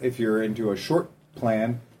weekend, if you're into a short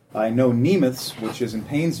plan, I know Nemeth's, which is in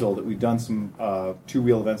Painesville, that we've done some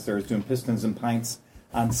two-wheel events there, is doing Pistons and Pints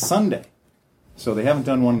on Sunday. So they haven't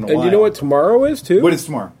done one in a while. And you know what tomorrow is, too? What is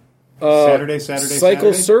tomorrow? Saturday,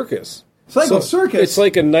 Cycle Circus. Circus? It's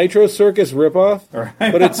like a Nitro Circus ripoff,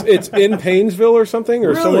 right. But it's in Painesville or something,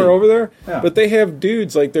 or somewhere over there. Yeah. But they have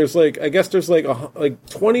dudes, like, there's like, I guess there's like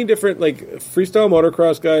 20 different, like, freestyle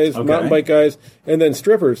motocross guys, mountain bike guys, and then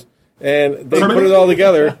strippers. And they put it all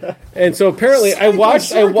together, and so apparently I watched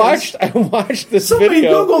this Somebody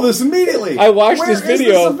video. Google this immediately. I watched this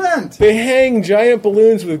video. This event? They hang giant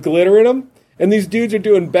balloons with glitter in them, and these dudes are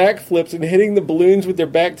doing backflips and hitting the balloons with their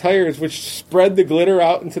back tires, which spread the glitter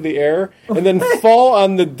out into the air, and then fall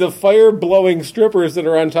on the fire blowing strippers that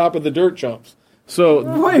are on top of the dirt jumps. So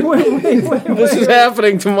wait. This is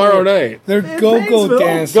happening tomorrow night. They're go-go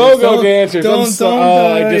dancers. Go-go dancers.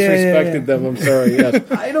 I disrespected them. I'm sorry.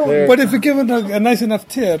 Yes. I don't. But if you give them a nice enough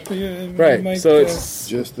tip, you might, so it's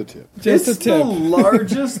just the tip. Just a tip. The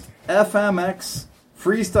largest FMX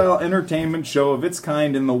freestyle entertainment show of its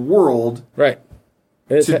kind in the world. Right.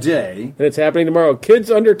 Today. And it's happening tomorrow.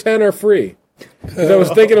 Kids under 10 are free. Because I was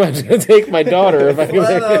thinking I was going to take my daughter if I could.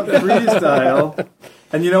 Flat out freestyle.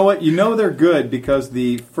 And you know what? You know they're good because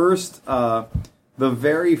the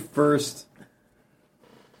very first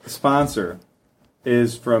sponsor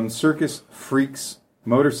is from Circus Freaks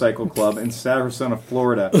Motorcycle Club in Sarasota,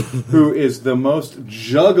 Florida, who is the most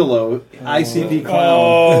juggalo ICP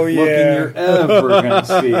clown looking you're ever going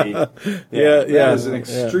to see. That is an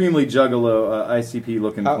extremely juggalo ICP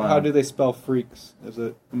looking clown. How do they spell freaks? Is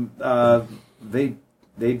it?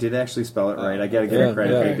 They did actually spell it right. I got to give them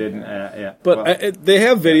credit. They didn't. But they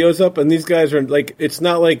have videos up, and these guys are like, it's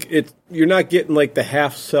not like you're not getting like the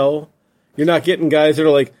half sell. You're not getting guys that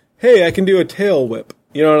are like, hey, I can do a tail whip.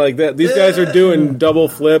 You know, like that. These guys are doing double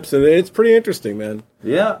flips, and it's pretty interesting, man.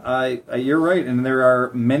 Yeah, you're right. And there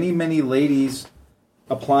are many, many ladies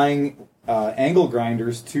applying angle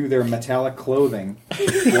grinders to their metallic clothing.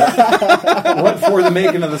 what for the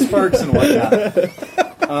making of the sparks and whatnot.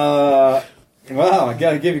 Wow, I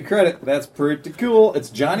gotta give you credit. That's pretty cool. It's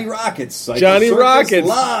Johnny Rockets. Johnny Rockets.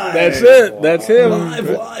 Live. That's it. That's him. Live.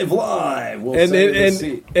 We'll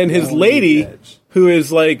and his lady, who is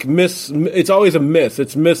like Miss. It's always a Miss.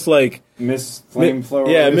 It's Miss like Miss Flamethrower.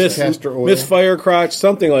 Yeah, Miss Castor Oil. Miss Fire Crotch,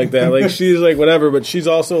 something like that. Like she's like whatever, but she's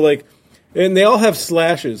also like, and they all have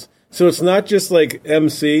slashes. So it's not just like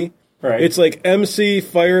MC. Right. It's like MC,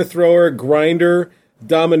 Fire Thrower, Grinder,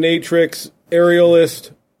 Dominatrix,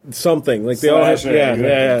 Aerialist. Something like they all have, slash and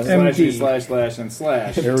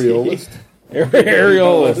slash. Aerialist.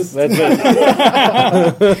 Aerialist. That's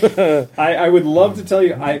it. I would love to tell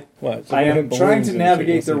you. I am trying to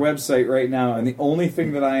navigate their shit. website right now, and the only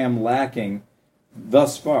thing that I am lacking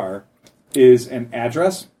thus far is an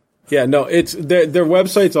address. Yeah, no, it's their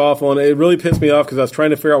website's awful, and it really pissed me off because I was trying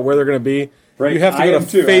to figure out where they're going to be. Right. You have to go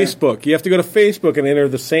to Facebook. You have to go to Facebook and enter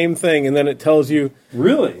the same thing, and then it tells you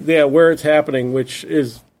where it's happening, which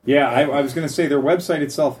is. Yeah, I was going to say their website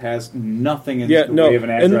itself has nothing in the way of an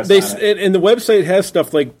address on it. And the website has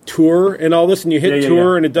stuff like tour and all this, and you hit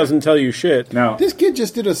tour and it doesn't tell you shit. No. This kid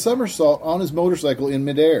just did a somersault on his motorcycle in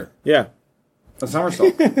midair. Yeah. A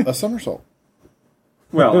somersault. A somersault.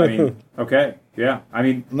 Well, I mean, okay. Yeah. I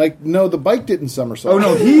mean. No, the bike didn't somersault. Oh,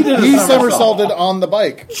 no, he did He somersaulted on the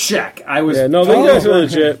bike. Check. I was. Yeah, no, those guys are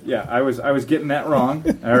legit. Yeah, I was getting that wrong.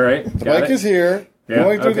 All right. The bike is here,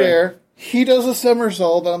 going through there. He does a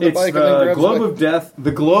somersault on the bike. And then grabs Globe of Death.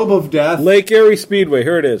 The Globe of Death. Lake Erie Speedway.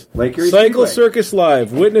 Here it is. Lake Erie Cycle Speedway. Circus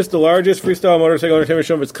Live. Witness the largest freestyle motorcycle entertainment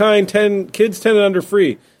show of its kind. Kids 10 and under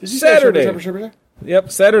free. Saturday.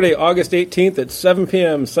 Yep, Saturday, August 18th at 7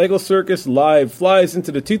 p.m. Cycle Circus Live flies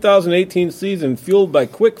into the 2018 season, fueled by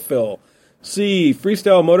Quick Fill. See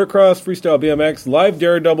Freestyle Motocross, Freestyle BMX, Live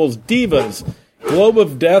Daredevils, Divas, Globe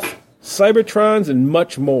of Death, Cybertrons, and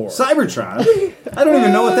much more. Cybertron? I don't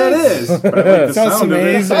even know what that is. But I like the sound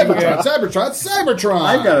amazing. of it. Cybertron.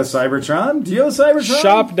 I've got a Cybertron. Do you have a Cybertron?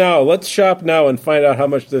 Shop now. Let's shop now and find out how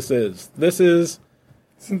much this is. This is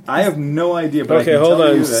I have no idea. But Okay, hold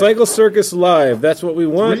on. Cycle Circus Live. That's what we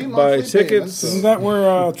want. 3 Buy monthly tickets. payments. Isn't that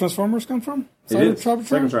where Transformers come from? It is.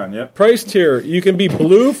 Cybertron? Cybertron, yep. Price tier. You can be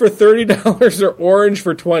blue for $30 or orange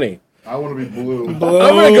for $20. I want to be blue. I'm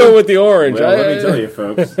going to go with the orange. Well, let me tell you,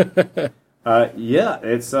 folks. Yeah,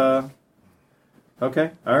 it's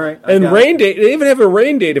okay. All right. And rain date. They even have a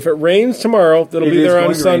rain date. If it rains tomorrow, they'll It be is there on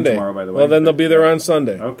going to rain Sunday. tomorrow, by the way. Well, then they'll be there on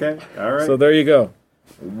Sunday. Okay. All right. So there you go.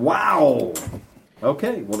 Wow.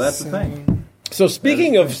 Okay. Well, that's the thing. So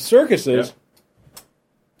speaking of circuses,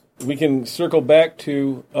 we can circle back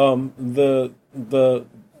to the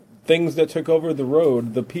things that took over the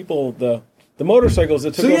road, the people, the motorcycles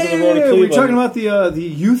that took over the road of Cleveland. We're talking about the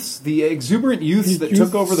youths, the exuberant youths that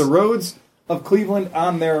took over the roads of Cleveland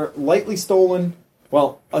on their lightly stolen,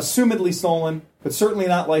 well, assumedly stolen, but certainly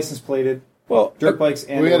not license plated, dirt bikes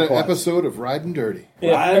and we had an quads. episode of Riding Dirty.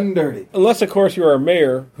 Riding Dirty. Unless, of course, you're a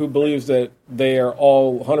mayor who believes that they are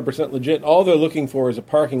all 100% legit. All they're looking for is a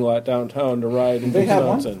parking lot downtown to ride and They do have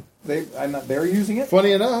nonsense. one. They're using it.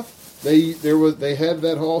 Funny enough, they had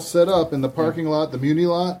that all set up in the parking lot, the Muni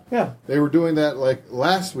lot. Yeah. They were doing that like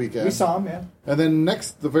last weekend. We saw them, yeah. And then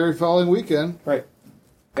the very following weekend. Right.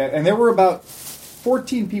 And there were about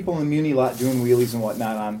 14 people in the Muni lot doing wheelies and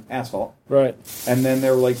whatnot on asphalt. Right. And then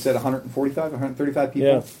there were, like I said, 145, 135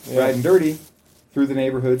 people Yeah. riding dirty through the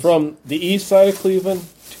neighborhoods. From the east side of Cleveland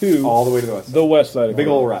to all the way to the west. the west side of Big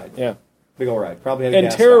Cleveland. old ride. Yeah. Big old ride. Probably had a And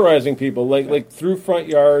gas terrorizing people, like through front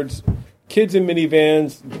yards, kids in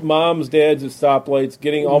minivans, moms, dads at stoplights,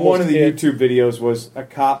 getting stop. almost One of the hit. YouTube videos was a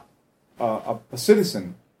cop, a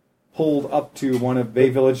citizen, pulled up to one of Bay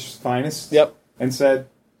Village's finest Yep. and said,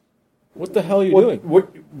 What the hell are you doing?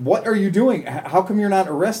 What are you doing? How come you're not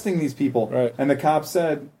arresting these people? Right. And the cop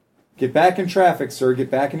said, "Get back in traffic, sir.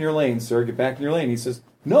 Get back in your lane, sir. Get back in your lane." He says,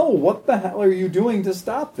 "No, what the hell are you doing to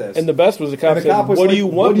stop this?" And the best was the cop And said, was "What like, do you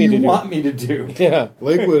want me to do?" want me to do? Yeah.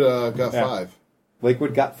 Lakewood got 5.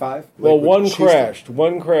 Lakewood got 5. Well, Lakewood one Tuesday. crashed.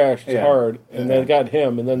 One crashed Yeah. hard, and then got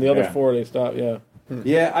him, and then the other Yeah. 4 they stopped. Yeah.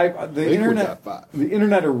 Yeah, Lakewood got 5. the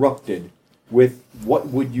internet erupted with what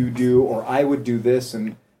would you do, or I would do this,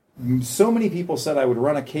 and so many people said I would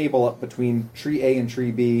run a cable up between tree A and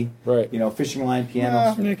tree B, Right. You know, fishing line, You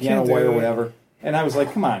piano can't do wire, that. whatever. And I was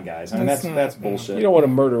like, come on, guys. I mean, That's that's not- bullshit. You don't want to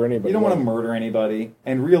murder anybody. You don't want to right? murder anybody.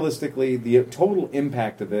 And realistically, the total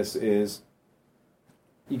impact of this is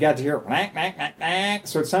you got to hear whack, whack, whack, whack.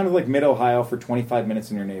 So it sounded like Mid-Ohio for 25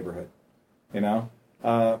 minutes in your neighborhood. You know?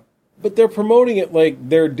 But they're promoting it like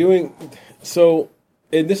they're doing. So,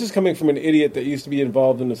 and this is coming from an idiot that used to be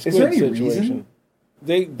involved in the there squid any situation. reason?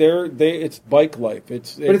 It's bike life.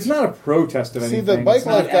 But it's not a protest of See, anything. the bike It's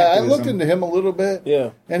not life guy, I activism. looked into him a little bit. Yeah.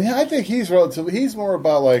 And I think he's relatively, he's more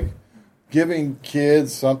about like giving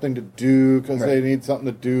kids something to do because they need something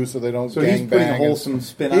to do so they don't So gang he's putting a bang. wholesome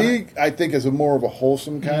spin on He, it. I think, is a more of a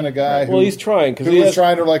wholesome kind of guy. Well, he's trying because who he was has,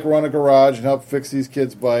 trying to like run a garage and help fix these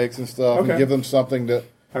kids' bikes and stuff Okay. and give them something to,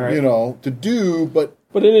 All right. you know, to do. But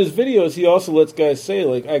But in his videos, he also lets guys say,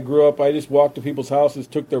 like, I grew up, I just walked to people's houses,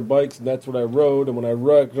 took their bikes, and that's what I rode, and when I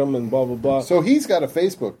wrecked them, and blah, blah, blah. so he's got a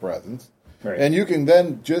Facebook presence, Right. and you can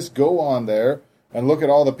then just go on there and look at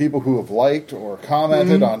all the people who have liked or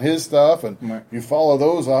commented on his stuff, and Right. you follow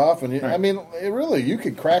those off. And you, Right. I mean, you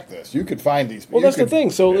could crack this. You could find these. Well, you that's the could- thing.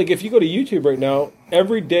 So, like, if you go to YouTube right now,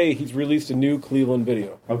 every day he's released a new Cleveland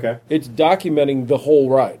video. Okay. It's documenting the whole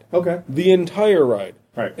ride. Okay. The entire ride.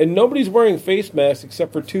 Right. And nobody's wearing face masks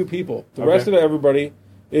except for 2 people. The rest of Okay. everybody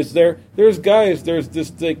is there. There's guys, there's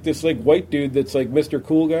this white dude that's like Mr.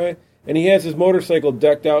 Cool Guy, and he has his motorcycle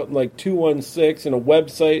decked out in like 216 and a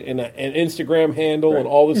website and an Instagram handle and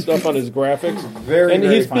all this stuff on his graphics. Very, and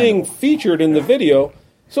very he's being findable. featured in the video.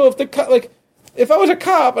 So if if I was a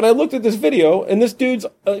cop and I looked at this video and this dude's,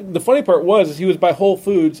 the funny part is he was by Whole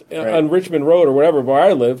Foods on Richmond Road or whatever where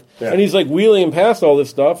I live, Yeah. and he's like wheeling past all this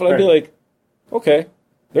stuff, and I'd be Right. like, okay,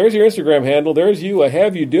 there's your Instagram handle, there's you, I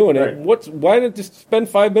have you doing it. Right. Why not just spend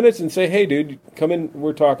 5 minutes and say, hey, dude, come in,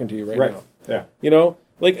 we're talking to you right now. Yeah. You know,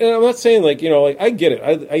 like, and I'm not saying like, you know, like I get it.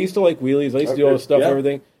 I used to like wheelies, I used to do all this stuff Yeah. and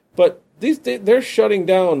everything, but they're shutting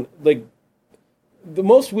down like the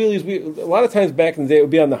most wheelies. A lot of times back in the day, it would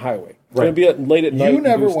be on the highway. It's going to be late at night. You and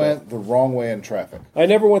never do stuff. went the wrong way in traffic. I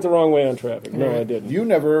never went the wrong way on traffic. No, I didn't. You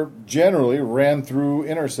never generally ran through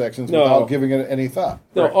intersections No. without giving it any thought.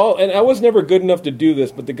 No, and I was never good enough to do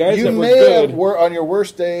this, but the guys You that were may good. have, were on your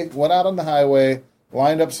worst day, went out on the highway,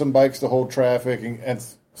 lined up some bikes to hold traffic, and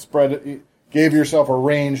spread it. Gave yourself a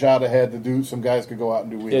range out ahead to do. Some guys could go out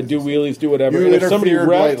and do wheelies. Yeah, do wheelies, do whatever. You and if somebody interfered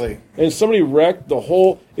wrecked, lightly. and somebody wrecked the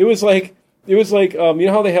whole. It was like you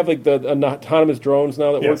know how they have like the autonomous drones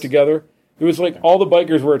now that work Yes. together. It was like all the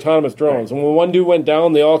bikers were autonomous drones. And when one dude went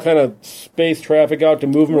down, they all kind of spaced traffic out to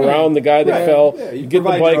move him around the guy that fell. Yeah, you get the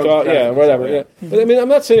bike off. Yeah, whatever. Yeah. But I mean, I'm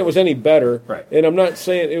not saying it was any better. Right. And I'm not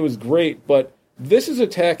saying it was great, but this is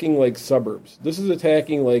attacking like suburbs. This is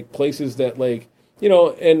attacking like places that like, you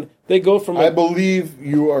know, and they go from like, I believe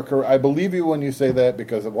you are correct. I believe you when you say that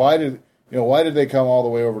because why did they come all the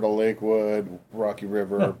way over to Lakewood, Rocky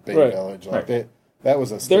River, Bay Village? Like that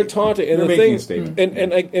was a statement. They're taunting, and They're the making thing, a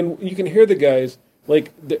statement. and you can hear the guys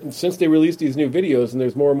like since they released these new videos, and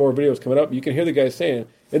there's more and more videos coming up. You can hear the guys saying,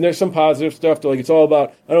 and there's some positive stuff. They're like, it's all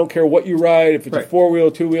about I don't care what you ride, if it's a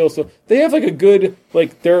 4-wheel, 2-wheel. So they have like a good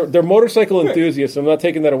like they're motorcycle enthusiasts. I'm not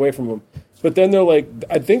taking that away from them. But then they're like,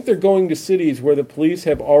 I think they're going to cities where the police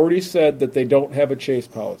have already said that they don't have a chase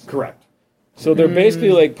policy. Correct. So they're basically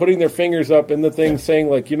like putting their fingers up in the thing saying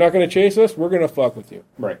like, you're not going to chase us, we're going to fuck with you.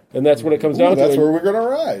 Right. And that's what it comes down to. That's where we're going to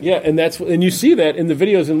ride. Yeah, and you see that in the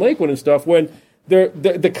videos in Lakewood and stuff when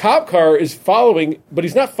the cop car is following, but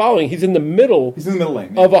he's not following, he's in the middle. He's in the middle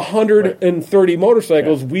lane. Of 130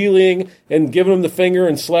 motorcycles wheeling and giving them the finger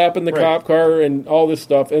and slapping the cop car and all this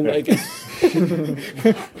stuff. And like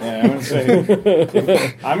I'm gonna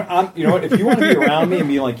say, I'm, you know what? If you want to be around me and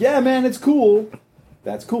be like, yeah, man, it's cool,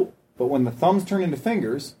 that's cool. But when the thumbs turn into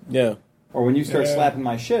fingers, or when you start slapping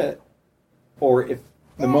my shit, or if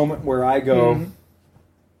the moment where I go,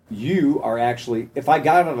 you are actually, if I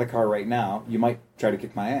got out of the car right now, you might try to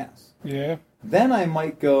kick my ass. Yeah. Then I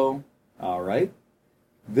might go, all right,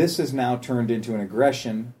 this has now turned into an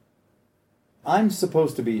aggression. I'm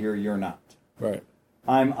supposed to be here, you're not. Right.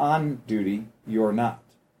 I'm on duty, you're not.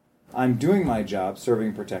 I'm doing my job, serving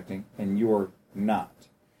and protecting, and you're not.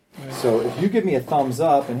 Right. So if you give me a thumbs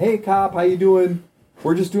up and, hey, cop, how you doing?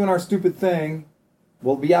 We're just doing our stupid thing.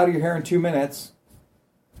 We'll be out of your hair in 2 minutes.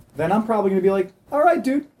 Then I'm probably going to be like, all right,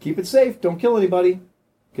 dude, keep it safe. Don't kill anybody.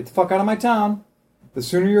 Get the fuck out of my town. The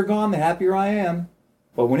sooner you're gone, the happier I am.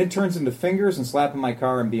 But when it turns into fingers and slapping my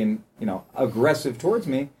car and being, aggressive towards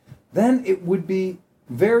me, then it would be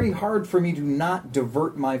very hard for me to not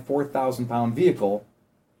divert my 4,000-pound vehicle.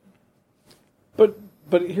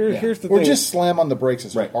 But here's the thing. Or just slam on the brakes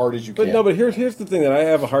as hard as you can. But here's the thing that I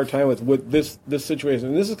have a hard time with this situation.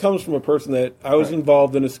 And this comes from a person that I was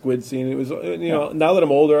involved in a squid scene. It was now that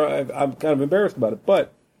I'm older, I'm kind of embarrassed about it.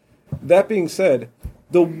 But that being said,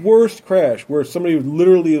 the worst crash where somebody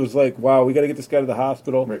literally was like, "Wow, we got to get this guy to the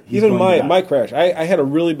hospital." Right. Even my crash, I had a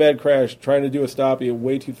really bad crash trying to do a stoppie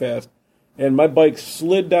way too fast, and my bike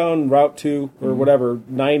slid down Route 2 or whatever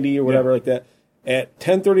 90 or whatever like that. At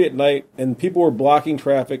 10:30 at night, and people were blocking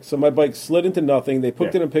traffic, so my bike slid into nothing. They put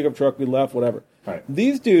it in a pickup truck, we left, whatever. Right.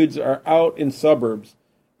 These dudes are out in suburbs,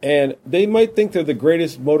 and they might think they're the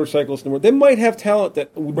greatest motorcyclists in the world. They might have talent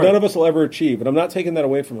that none of us will ever achieve, and I'm not taking that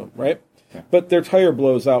away from them, right? Yeah. But their tire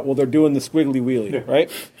blows out while they're doing the squiggly wheelie, right?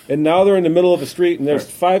 And now they're in the middle of a street, and there's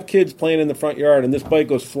 5 kids playing in the front yard, and this bike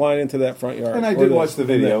goes flying into that front yard. And I did watch the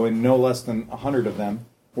video, and no less than 100 of them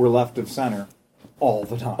were left of center. All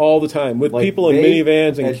the time. With people in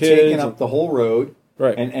minivans and kids. Taken up the whole road.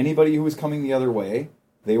 Right. And anybody who was coming the other way,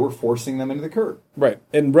 they were forcing them into the curb. Right.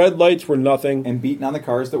 And red lights were nothing. And beating on the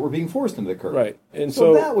cars that were being forced into the curb. Right. And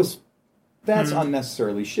so that's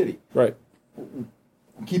unnecessarily shitty. Right.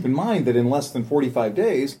 Keep in mind that in less than 45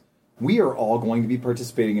 days, we are all going to be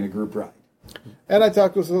participating in a group ride. And I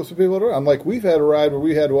talked with some people. I'm like, we've had a ride where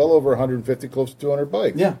we had well over 150, close to 200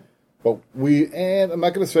 bikes. Yeah. But I'm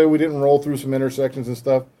not going to say we didn't roll through some intersections and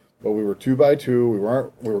stuff, but we were 2x2. We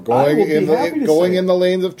were going in the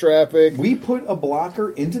lanes of traffic. We put a blocker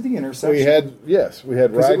into the intersection. We had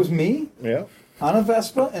because it was me. Yeah. On a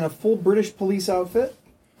Vespa in a full British police outfit.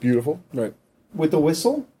 Beautiful. Right. With a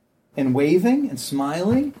whistle and waving and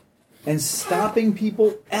smiling and stopping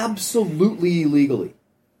people absolutely illegally.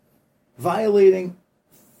 Violating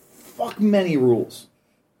many rules.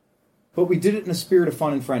 But we did it in a spirit of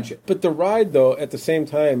fun and friendship. But the ride, though, at the same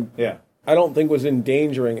time, I don't think was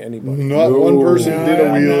endangering anybody. Not one person did a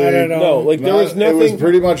wheelie. There was nothing. It was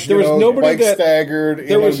pretty much there was nobody bike staggered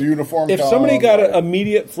in a uniform. If somebody got an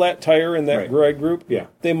immediate flat tire in that ride group,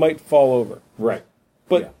 they might fall over. Right.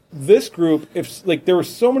 But this group, if there were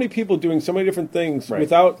so many people doing so many different things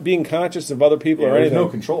without being conscious of other people or anything, there's no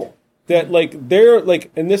control. That they're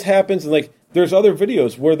and this happens and there's other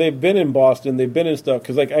videos where they've been in Boston, they've been in stuff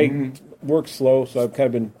because I work slow, so I've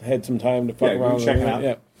kind of had some time to fuck around. Checking out.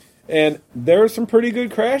 Yeah, and there's some pretty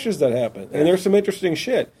good crashes that happen, and there's some interesting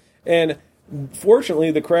shit. And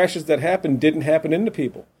fortunately, the crashes that happened didn't happen into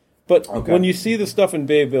people. But when you see the stuff in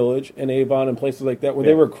Bay Village and Avon and places like that, where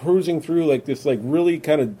they were cruising through this really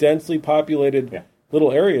kind of densely populated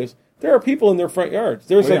little areas, there are people in their front yards.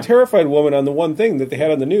 There's a terrified woman on the one thing that they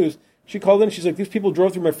had on the news. She called in. She's like, these people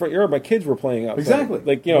drove through my front yard. My kids were playing outside. Exactly.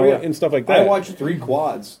 Like, you know, and stuff like that. I watched 3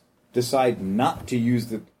 quads decide not to use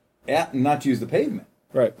the pavement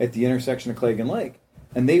Right. at the intersection of Clegg and Lake,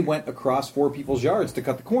 and they went across 4 people's yards to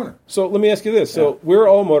cut the corner. So let me ask you this. So we're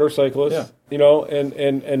all motorcyclists, Yeah. you know,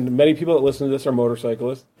 and many people that listen to this are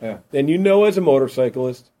motorcyclists. Yeah. And you know as a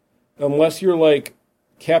motorcyclist, unless you're like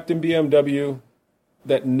Captain BMW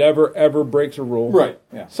that never, ever breaks a rule. Right,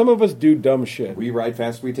 yeah. Some of us do dumb shit. We ride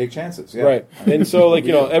fast, we take chances. Yeah. Right. And so, like,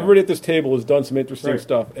 you know, everybody at this table has done some interesting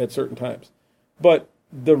stuff at certain times. But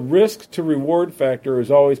the risk to reward factor is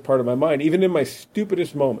always part of my mind, even in my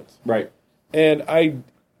stupidest moments. Right. And I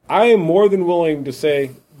am more than willing to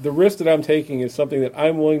say the risk that I'm taking is something that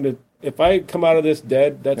I'm willing to, if I come out of this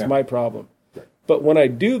dead, that's my problem. Right. But when I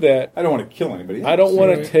do that, I don't want to kill anybody else. I don't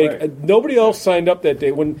want to take. Right. Nobody else signed up that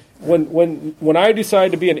day. When I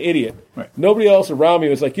decided to be an idiot, Right. nobody else around me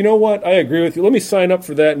was like, you know what? I agree with you. Let me sign up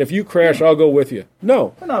for that. And if you crash, I'll go with you.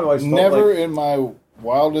 No. And I've always felt Never like, in my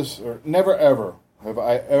wildest, or never ever, have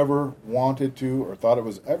I ever wanted to or thought it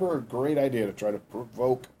was ever a great idea to try to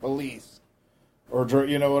provoke police. Or,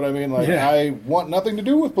 you know what I mean? Like, I want nothing to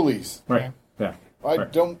do with police. Right. Yeah.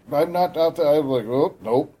 I'm not out there. I'm like, oh,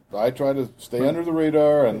 nope. I try to stay under the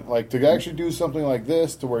radar, and like to actually do something like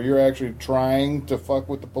this to where you're actually trying to fuck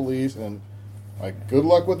with the police, and like, good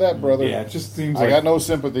luck with that, brother. Yeah, it just seems I like got no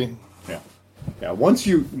sympathy. Yeah. Yeah. Once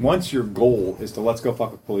your goal is to let's go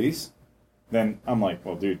fuck with police, then I'm like,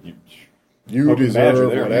 well, dude, You Fucking deserve badger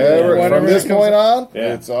there, whatever. man. From this point on,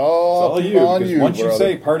 Yeah. it's all you. on 'Cause you. once you brother.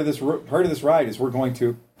 say part of this ride is we're going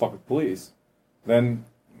to fuck with police, then,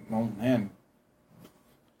 well, man,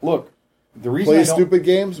 look, the reason play I don't, stupid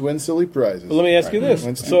games, win silly prizes. But let me ask you this.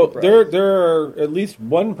 Win So stupid prizes. there are at least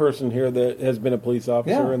one person here that has been a police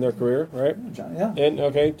officer Yeah. in their career, right? yeah, And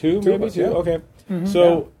okay, two of maybe us, two. yeah. Okay,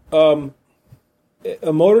 so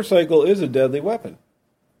a motorcycle is a deadly weapon.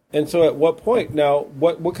 And so, at what point now?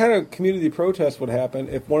 What kind of community protest would happen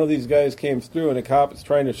if one of these guys came through and a cop is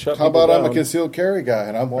trying to shut? How people about down? I'm a concealed carry guy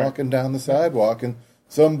and I'm walking down the sidewalk and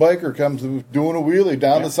some biker comes doing a wheelie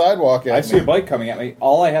down the sidewalk at I me. see a bike coming at me.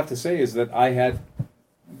 All I have to say is that I had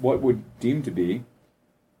what would deem to be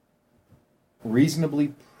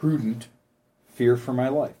reasonably prudent fear for my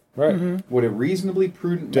life. Right. Would a reasonably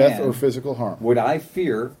prudent Death man, or physical harm. would I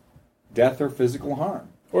fear death or physical harm?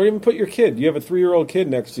 Or even put your kid. You have a 3-year-old kid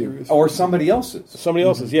next to you. Or somebody else's Somebody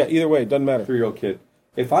else's. Yeah, either way, it doesn't matter. 3-year-old kid.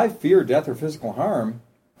 If I fear death or physical harm,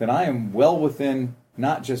 then I am well within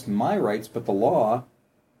not just my rights, but the law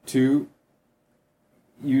to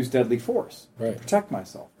use deadly force Right. to protect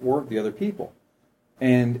myself or the other people.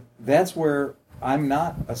 And that's where I'm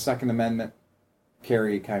not a Second Amendment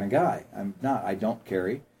carry kind of guy. I'm not. I don't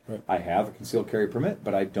carry. Right. I have a concealed carry permit,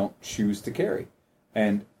 but I don't choose to carry.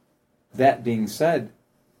 And that being said,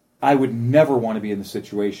 I would never want to be in the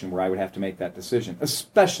situation where I would have to make that decision,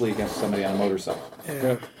 especially against somebody on a motorcycle.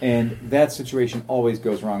 Yeah. And that situation always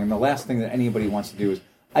goes wrong. And the last thing that anybody wants to do is,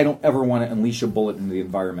 I don't ever want to unleash a bullet into the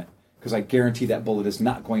environment, because I guarantee that bullet is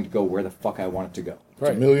not going to go where the fuck I want it to go.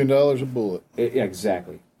 Right. $1 million a bullet.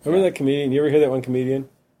 Exactly. Remember that comedian? You ever hear that one comedian?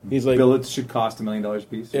 He's like, Billets should cost $1 million a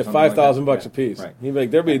piece. or yeah, something like that. $5,000 a piece. Right. He'd be like,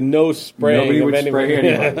 there'd be no spraying. Nobody of would anyone. spray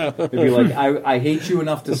anybody. It'd be like, I hate you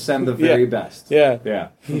enough to send the very best. Yeah. Yeah.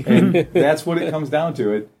 And that's what it comes down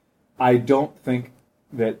to. I don't think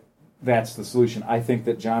that that's the solution. I think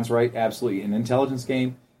that John's right. Absolutely. An intelligence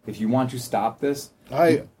game. If you want to stop this.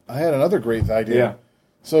 I had another great idea. Yeah.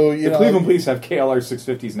 So, The Cleveland Police have KLR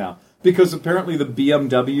 650s now. Because apparently the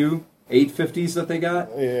BMW 850s that they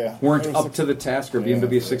got weren't up to the task, or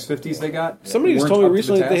BMW 650s they got. Somebody just weren't told me up to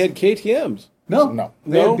recently the that they had task. KTMs. No.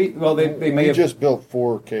 They may we have just built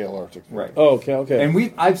 4 KLR 650s. right. Oh, okay.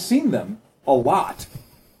 And I've seen them a lot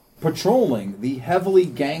patrolling the heavily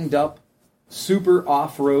ganged up, super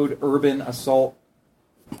off-road urban assault,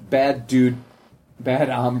 bad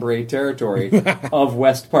hombre territory of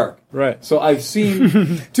West Park. Right. So I've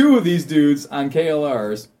seen 2 of these dudes on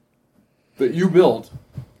KLRs that you built,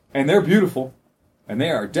 and they're beautiful, and they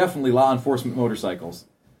are definitely law enforcement motorcycles,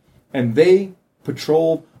 and they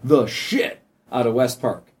patrol the shit out of West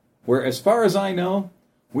Park, where, as far as I know,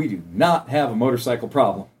 we do not have a motorcycle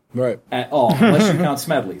problem Right. at all, unless you count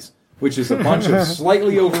Smedley's, which is a bunch of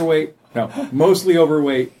mostly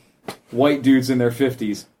overweight white dudes in their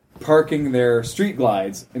 50s parking their street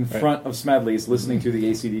glides in front of Smedley's listening to the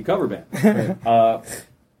ACD cover band.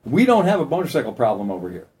 We don't have a motorcycle problem over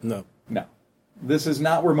here. No. No. This is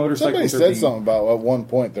not where motorcycles Somebody are said being... something about at one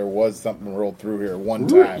point there was something rolled through here one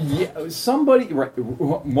time. Yeah, somebody... Right,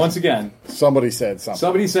 once again, Somebody said something.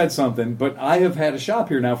 somebody said something, but I have had a shop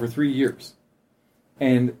here now for 3 years.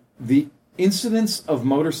 And the incidents of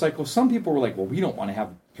motorcycles. Some people were like, well, we don't want to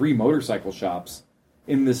have 3 motorcycle shops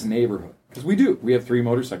in this neighborhood. Because we do. We have 3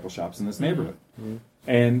 motorcycle shops in this neighborhood. Mm-hmm.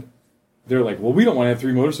 And they're like, well, we don't want to have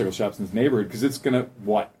 3 motorcycle shops in this neighborhood because it's going to,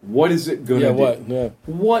 what? What is it going to do? What? Yeah.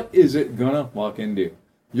 What is it going to fucking do?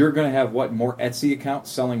 You're going to have, what, more Etsy accounts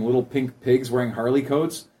selling little pink pigs wearing Harley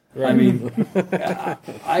coats? Right. I mean,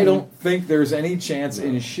 I don't think there's any chance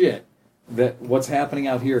in shit that what's happening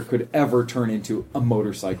out here could ever turn into a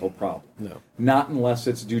motorcycle problem. No. Not unless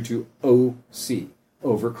it's due to OC,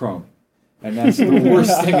 overchroming. And that's the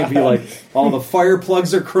worst thing. It'd be like, all the fire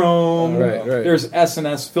plugs are chrome. Right. There's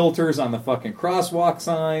S&S filters on the fucking crosswalk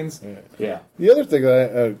signs. Right. Yeah. The other thing,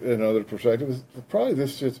 another perspective, is probably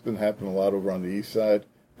this shit's been happening a lot over on the east side.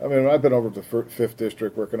 I mean, I've been over to the 5th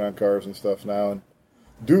District working on cars and stuff now, and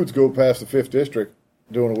dudes go past the 5th District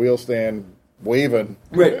doing a wheel stand, waving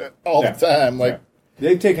all the time. Like,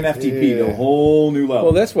 they've taken FTP to a whole new level.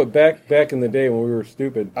 Well, that's what back in the day when we were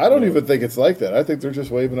stupid. I don't even think it's like that. I think they're just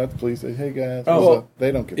waving at the police. Say, hey guys,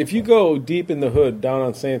 they don't get. If you go deep in the hood down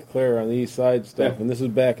on St. Clair on the east side stuff, and this is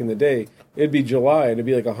back in the day, it'd be July and it'd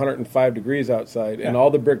be like 105 degrees outside, and all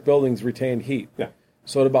the brick buildings retained heat. Yeah.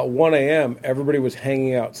 So at about 1 a.m., everybody was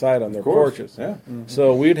hanging outside on their porches. Yeah. Mm-hmm.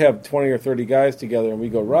 So we'd have 20 or 30 guys together, and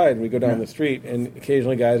we'd go ride, and we'd go down the street, and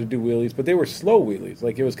occasionally guys would do wheelies, but they were slow wheelies.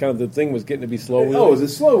 Like, it was kind of, the thing was getting to be slow wheelies. Oh, the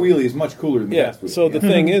slow wheelie is much cooler than the fast wheelie. So the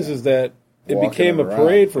thing is that it Walking became a around.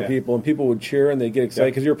 parade for people, and people would cheer, and they'd get excited,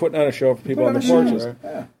 because you were putting on a show for people on the porches.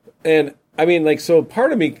 Yeah. And, I mean, like, so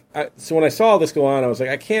part of me, so when I saw this go on, I was like,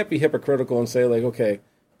 I can't be hypocritical and say, like, okay,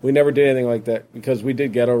 we never did anything like that, because we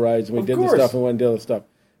did ghetto rides, and we did this stuff, and we went and did this stuff.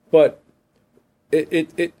 But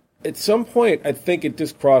it at some point, I think it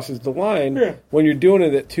just crosses the line when you're doing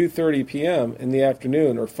it at 2:30 p.m. in the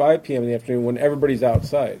afternoon or 5 p.m. in the afternoon when everybody's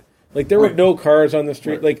outside. Like, there were no cars on the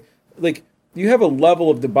street. Like you have a level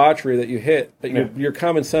of debauchery that you hit that your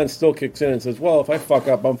common sense still kicks in and says, well, if I fuck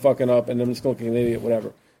up, I'm fucking up, and I'm just looking an idiot,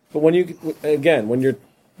 whatever. But when you're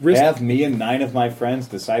have me and 9 of my friends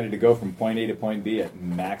decided to go from point A to point B at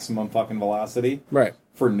maximum fucking velocity, right,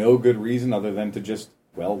 for no good reason other than to just,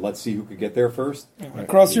 well, let's see who could get there first.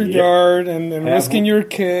 Across your yard and risking your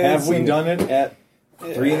kids. Have we done it at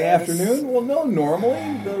 3 in the afternoon? Well, no,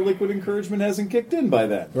 normally the liquid encouragement hasn't kicked in by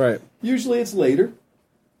then. Right. Usually it's later,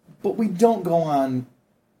 but we don't go on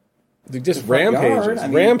just rampages. I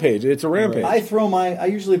mean, rampage. It's a rampage. I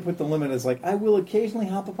usually put the limit as like, I will occasionally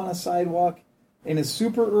hop up on a sidewalk in a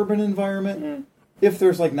super urban environment if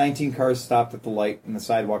there's like 19 cars stopped at the light and the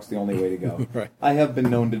sidewalk's the only way to go. Right. I have been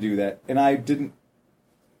known to do that, and I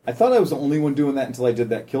thought I was the only one doing that until I did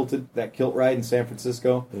that kilt ride in San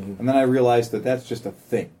Francisco, and then I realized that that's just a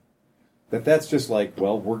thing. That's just like,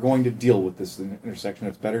 well, we're going to deal with this intersection.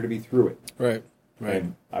 It's better to be through it. Right.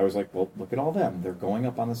 And I was like, well, look at all them. They're going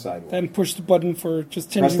up on the sidewalk. Then push the button for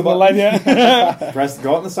just changing Press the button. light. Yeah.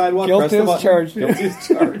 Go on the sidewalk. Guilt press the is button. charged. Guilty is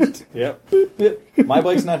charged. Yep. My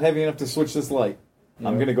bike's not heavy enough to switch this light.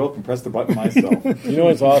 I'm going to go up and press the button myself. You know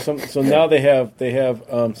what's awesome? So now they have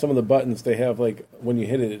some of the buttons. They have, like, when you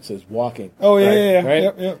hit it says walking. Oh yeah,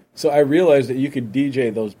 right? Yep. So I realized that you could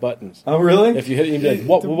DJ those buttons. Oh really? If you hit it, you'd be like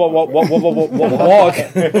walk.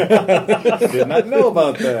 Did not know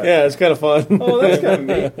about that. Yeah, it's kind of fun. Oh, that's kind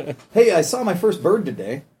of neat. Hey, I saw my first bird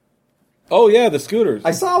today. Oh yeah, the scooters.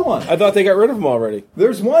 I saw one. I thought they got rid of them already.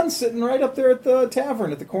 There's one sitting right up there at the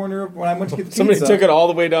tavern at the corner of when I went to get the pizza. Somebody took it all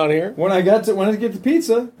the way down here. When I get the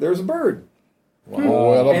pizza, there was a bird.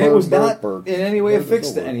 Wow. And it was not in any way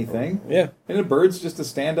affixed to anything. Yeah. And a bird's just a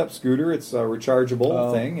stand-up scooter. It's a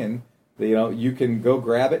rechargeable thing, and you can go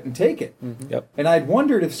grab it and take it. Yep. And I'd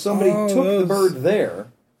wondered if somebody took the bird there.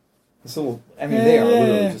 They are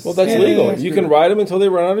literally just... Well, that's legal. You can ride them until they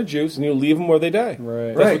run out of juice, and you leave them where they die.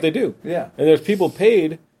 Right. That's what they do. Yeah. And there's people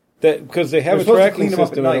paid that because they have They're a supposed to tracking clean them up at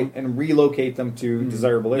system night and relocate them to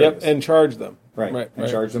desirable areas. Yep, and charge them. Right.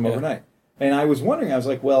 Charge them overnight. And I was wondering, I was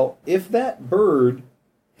like, well, if that bird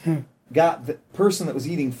got the person that was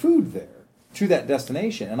eating food there to that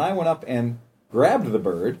destination, and I went up and grabbed the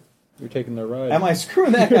bird, You're taking the ride. am I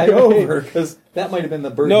screwing that guy over? Because that might have been the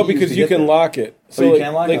bird. No, he used because to you get can there. lock it. So you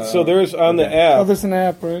can lock it? So there's on the app. Oh, there's an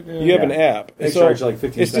app, right? Yeah. You have an app. They So charge like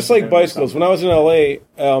 15 It's just cents like a minute or bicycles. something. When I was in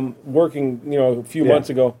LA working, a few months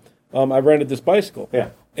ago, I rented this bicycle. Yeah.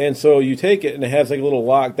 And so you take it, and it has like a little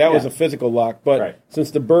lock. That was Yeah. a physical lock, but Right.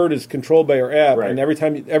 since the bird is controlled by your app, Right. and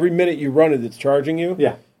every minute you run it, it's charging you.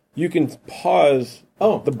 Yeah. You can pause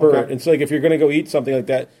the bird, okay. and so like if you're going to go eat something like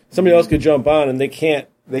that, somebody else could jump on, and they can't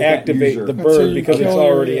can't activate use your- the Until bird you because it's kill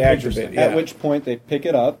already your- activated. At Yeah. which point they pick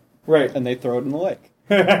it up Right. and they throw it in the lake.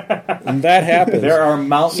 And that happens. There are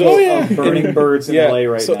mountains of burning birds in LA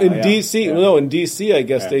right now. In DC, in DC, I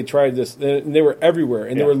guess they tried this, and they were everywhere,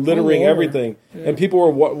 and they were littering everything, and people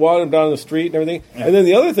were walking down the street and everything. Yeah. And then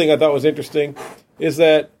the other thing I thought was interesting is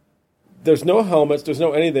that there's no helmets, there's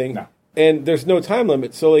no anything, and there's no time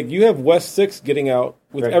limit. So, like, you have West 6 getting out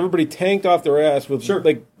with everybody tanked off their ass with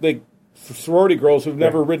like sorority girls who've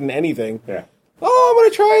never ridden anything. Yeah. Oh, I'm going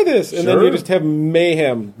to try this. And then you just have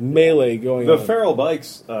melee going on. The feral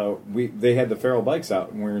bikes, they had the feral bikes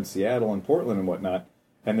out, and we were in Seattle and Portland and whatnot.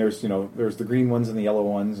 And there's the green ones and the yellow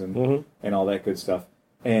ones and all that good stuff.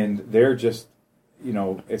 And they're just,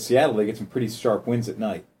 at Seattle, they get some pretty sharp winds at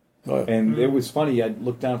night. Oh, yeah. And it was funny. I'd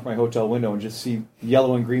look down from my hotel window and just see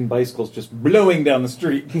yellow and green bicycles just blowing down the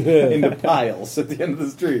street into piles at the end of the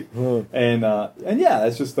street. And yeah,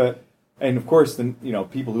 it's just that. And of course, then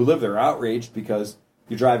people who live there are outraged because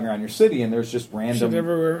you're driving around your city and there's just random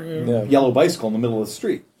yellow bicycle in the middle of the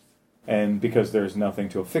street, and because there's nothing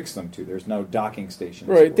to affix them to, there's no docking station.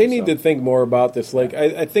 Right, they need to think more about this. Like,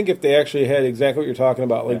 I think if they actually had exactly what you're talking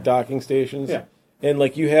about, like docking stations, and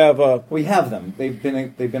like you have, we have them. They've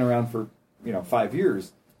been around for 5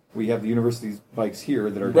 years. We have the university's bikes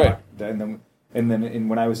here that are docked, and then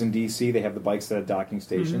when I was in DC, they have the bikes that have docking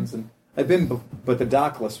stations, and I've been, but the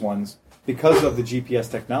dockless ones. Because of the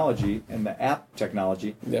GPS technology and the app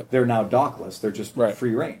technology, they're now dockless. They're just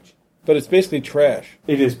free range. But it's basically trash.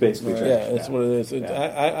 It is basically trash. Yeah, that's what it is.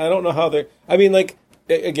 I don't know how they're... I mean, like,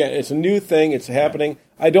 again, it's a new thing. It's happening.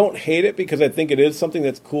 I don't hate it because I think it is something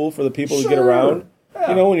that's cool for the people to get around,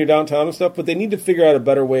 when you're downtown and stuff. But they need to figure out a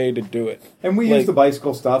better way to do it. And we use the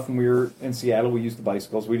bicycle stuff. When we were in Seattle, we used the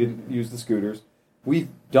bicycles. We didn't use the scooters. We've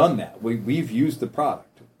done that. We've used the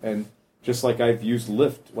product. And... just like I've used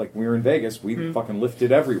Lyft, like we were in Vegas, we fucking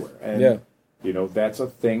lifted everywhere. And, that's a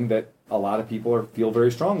thing that a lot of people feel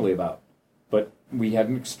very strongly about. But we had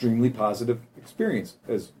an extremely positive experience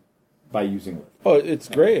by using Lyft. Oh, it's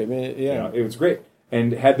great. I mean, it was great.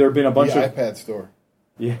 And had there been a bunch of... iPad store.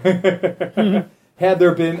 Yeah. Had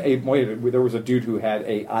there been there was a dude who had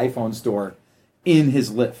a iPhone store in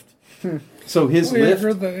his Lyft. So his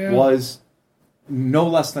Lyft was no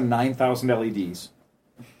less than 9,000 LEDs.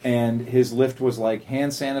 And his Lyft was like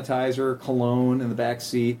hand sanitizer, cologne in the back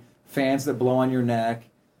seat, fans that blow on your neck,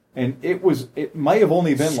 and it might have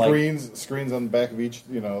only been screens on the back of each.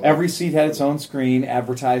 Every seat had its own screen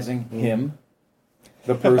advertising him,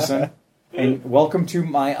 the person, and welcome to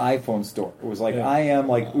my iPhone store. It was like I am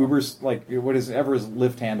like Uber's, like whatever his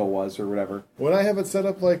Lyft handle was or whatever. When I have it set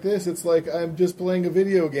up like this, it's like I'm just playing a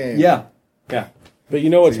video game. Yeah. But you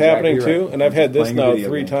know what's happening too? And I've had this now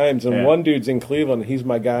 3 times, and one dude's in Cleveland, he's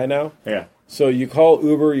my guy now. Yeah. So you call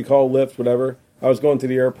Uber, you call Lyft, whatever. I was going to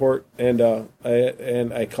the airport, and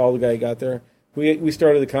I called the guy who got there. We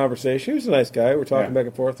started the conversation. He was a nice guy. We're talking back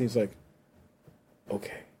and forth. He's like,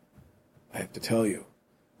 okay, I have to tell you,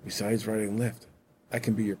 besides riding Lyft, I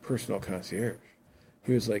can be your personal concierge.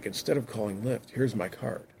 He was like, instead of calling Lyft, here's my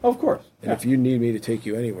card. Of course. And if you need me to take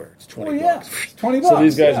you anywhere, it's $20. It's $20. So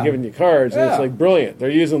these guys are giving you cards, and it's like brilliant. They're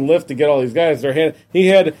using Lyft to get all these guys. It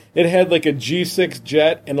had like a G6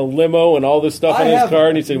 jet and a limo and all this stuff on his card,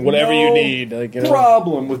 and he said, whatever you need. Like,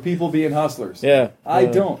 problem with people being hustlers. Yeah. I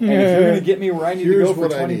don't. And if you're going to get me where I need to go for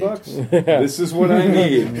 $20, this is what I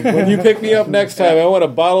need. When you pick me up next time, I want a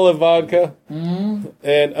bottle of vodka and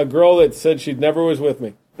a girl that said she never was with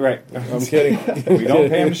me. Right. I'm kidding. We don't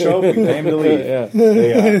pay him to show up, we pay him to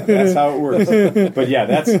leave. That's how it works. But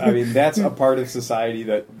that's a part of society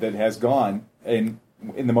that has gone. And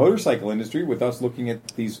in the motorcycle industry, with us looking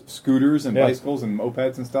at these scooters and bicycles and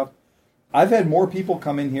mopeds and stuff, I've had more people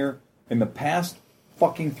come in here in the past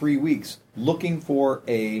fucking 3 weeks looking for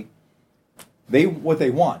what they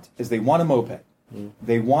want is they want a moped.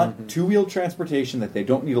 They want two-wheel transportation that they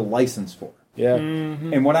don't need a license for. Yeah.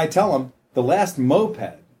 And when I tell them, the last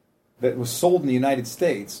moped that was sold in the United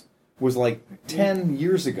States was like 10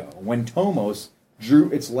 years ago when Tomos drew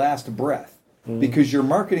its last breath because your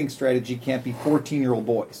marketing strategy can't be 14-year-old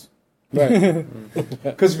boys. Right.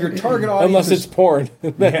 Because if your target audience unless it's porn.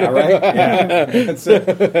 Yeah, right? Yeah. That's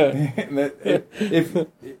it.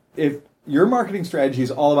 If your marketing strategy is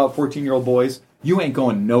all about 14-year-old boys, you ain't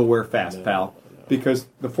going nowhere fast, pal. Because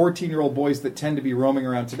the 14-year-old boys that tend to be roaming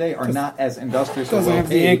around today are not as industrious or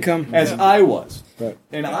well-paid as I was. Right.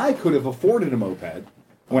 And I could have afforded a moped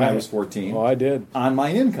when I was 14. Oh, I did. On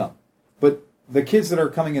my income. But the kids that are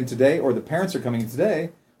coming in today, or the parents are coming in today,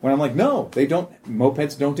 when I'm like, no,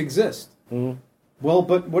 mopeds don't exist. Mm-hmm. Well,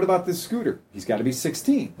 but what about this scooter? He's got to be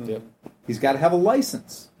 16. Yep. He's got to have a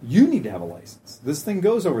license. You need to have a license. This thing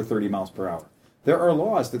goes over 30 miles per hour. There are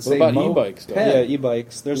laws that What say about moped. e-bikes, though? Yeah,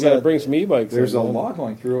 e-bikes. We got to bring some e-bikes. There's in, a man. law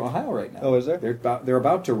going through Ohio right now. Oh, is there? They're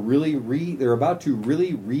about to really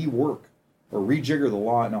rework or rejigger the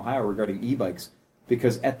law in Ohio regarding e-bikes,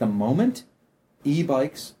 because at the moment,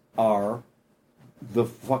 e-bikes are the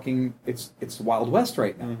fucking it's the Wild West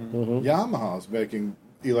right now. Yamaha's making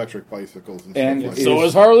electric bicycles and And stuff like it- So that.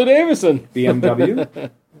 is Harley Davidson. BMW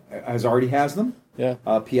already has them. Yeah.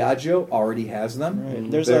 Piaggio already has them.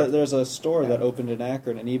 Right. There's a store that opened in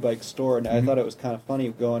Akron, an e-bike store, and I thought it was kind of funny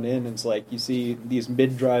going in, and it's like you see these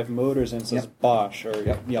mid-drive motors, and it says Bosch or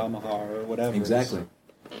Yamaha or whatever. Exactly.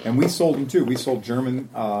 And we sold them too. We sold German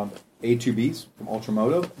A2Bs from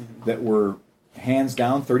Ultramoto that were hands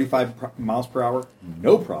down 35 miles per hour,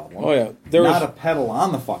 no problem. Oh, yeah. Not a pedal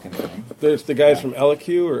on the fucking thing. There's the guys from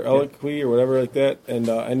Eloque or whatever like that, and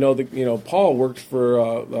I know that Paul works for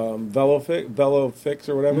VeloFix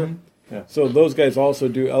or whatever. Mm-hmm. Yeah. So those guys also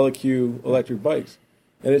do Eloque electric bikes,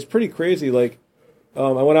 and it's pretty crazy. Like I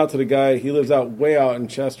went out to the guy. He lives way out in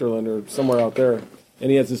Chesterland or somewhere out there,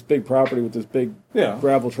 and he has this big property with this big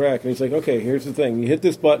gravel track. And he's like, "Okay, here's the thing. You hit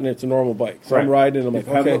this button, it's a normal bike." So I'm riding, and I'm like,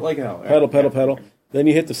 pedal "Okay, it like hell. pedal." Then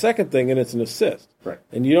you hit the second thing, and it's an assist. Right.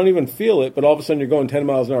 And you don't even feel it, but all of a sudden you're going 10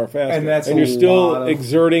 miles an hour faster. And that's you're a still lot of-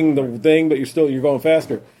 exerting the thing, but you're going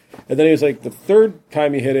faster. And then he was like, the third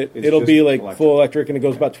time you hit it, It's it'll just be like electric. full electric, and it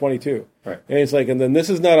goes about 22. Right. And it's like, and then this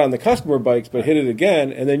is not on the customer bikes, but hit it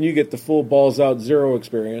again, and then you get the full balls out zero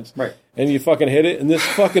experience. Right. And you fucking hit it, and this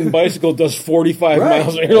fucking bicycle does 45 Right.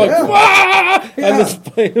 miles, and you're like, Yeah. "Wah!" Yeah. And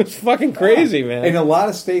it's fucking crazy, man. And a lot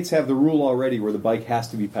of states have the rule already where the bike has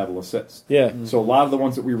to be pedal assist. Yeah. So a lot of the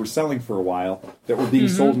ones that we were selling for a while that were being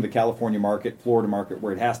sold in the California market, Florida market,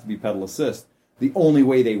 where it has to be pedal assist, the only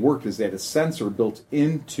way they worked is they had a sensor built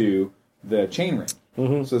into the chainring.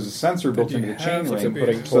 So there's a sensor built you into the have to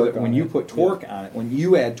chainring, put so that torque when on you it. put torque on it, when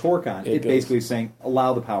you add torque on it, It it goes. basically is saying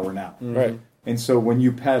allow the power now. Right. And so when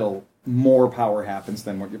you pedal, more power happens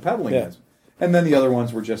than what you're pedaling Yeah. is. And then the other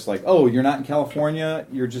ones were just like, oh, you're not in California,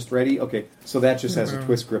 you're just ready? Okay, so that just has a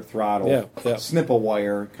twist grip throttle, Yeah. snip a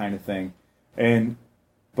wire kind of thing.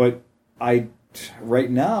 But right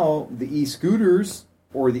now, the e-scooters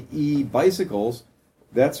or the e-bicycles,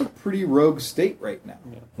 that's a pretty rogue state right now.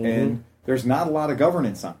 And there's not a lot of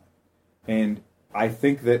governance on it. And I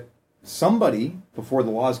think that somebody, before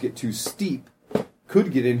the laws get too steep,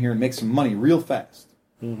 could get in here and make some money real fast.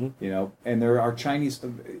 You know, and there are Chinese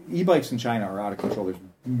e-bikes in China are out of control. There's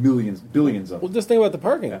billions of Well, them. just think about the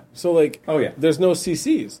parking. So, like, Oh, yeah. there's no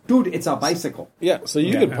CCs. Dude, it's a bicycle. Yeah, so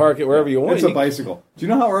you Yeah. can park it wherever you want. It's a bicycle. Do you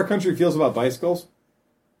know how our country feels about bicycles?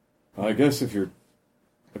 I guess if you're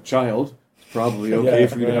a child, it's probably okay Yeah,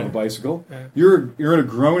 for you to right. have a bicycle. Yeah. You're a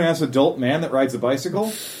grown ass adult man that rides a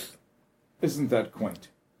bicycle. Isn't that quaint?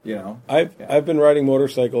 You know. I've been riding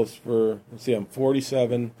motorcycles for, let's see, I'm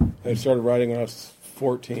 47. I started riding when I was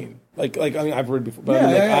 14. Like I mean, I've ridden before, but I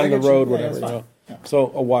mean, like, I on the get you. road, Yeah, whatever. that's You know? fine. Yeah.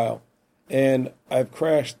 So a while, and I've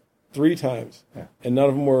crashed 3 times, Yeah. and none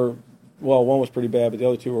of them were. Well, one was pretty bad, but the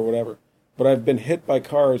other 2 were whatever. But I've been hit by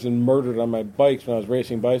cars and murdered on my bikes when I was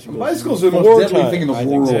racing bicycles. Bicycles are the 4 most deadly thing in the times.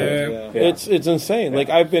 world. so. Yeah. It's insane. Like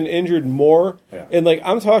I've been injured more, Yeah. and like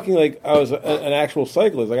I'm talking like I was an actual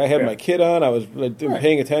cyclist. Like I had Yeah. my kid on, I was like,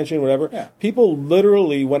 paying attention, whatever. Yeah. People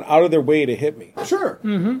literally went out of their way to hit me. Sure.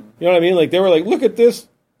 You know what I mean? Like they were like, "Look at this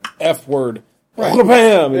F word, Right.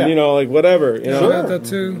 bam," and Yeah. you know, like whatever. You know? Sure. Got that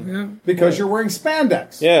too. Yeah. Because you're wearing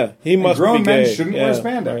spandex. Yeah, he And must grown be men gay. shouldn't Yeah, wear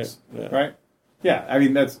spandex, right, right? Yeah, I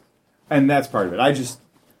mean that's part of it. I just,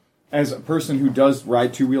 as a person who does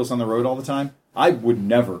ride 2 wheels on the road all the time, I would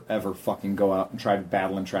never ever fucking go out and try to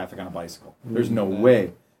battle in traffic on a bicycle. There's no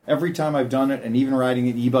way. Every time I've done it, and even riding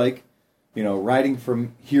an e-bike, you know, riding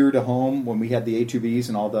from here to home when we had the A2Bs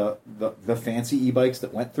and all the fancy e-bikes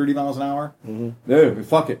that went 30 miles an hour,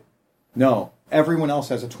 fuck it. No, everyone else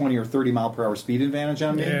has a 20 or 30 mile per hour speed advantage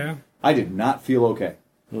on me. Yeah. I did not feel okay.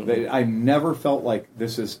 I never felt like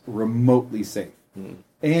this is remotely safe.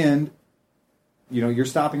 And, you know, you're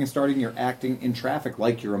stopping and starting, you're acting in traffic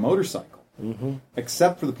like you're a motorcycle.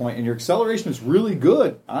 Except for the point, and your acceleration is really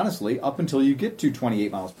good, honestly, up until you get to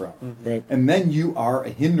 28 miles per hour. Right. And then you are a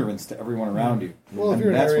hindrance to everyone around you. Well, if And you're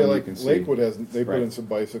in an that's area when you like can see- Lakewood, they put Right. in some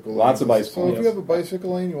bicycle Lots of lanes. bicycle So if lanes. you have a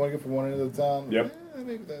bicycle lane, you want to get from one end of the town. Yep.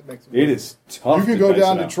 Maybe that makes It is tough. You can to go dice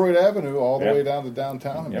down it out. Detroit Avenue all the Yep. way down to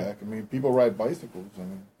downtown and Yep. back. I mean, people ride bicycles. I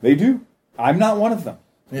mean, They do. I'm not one of them.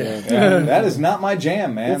 yeah. That is not my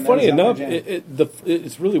jam, man. Well, That funny is not my enough, jam.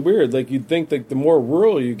 it's really weird. Like you'd think that the more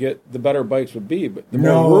rural you get, the better bikes would be, but the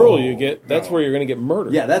No. more rural you get, that's No. where you're going to get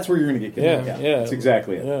murdered. Yeah, that's where you're going to get killed. Yeah, yeah. That's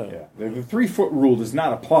exactly it. Yeah. Yeah. The 3 foot rule does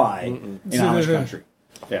not apply in Amish country.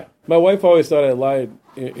 Yeah. My wife always thought I lied,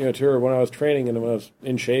 to her when I was training and when I was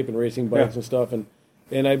in shape and racing bikes and stuff, and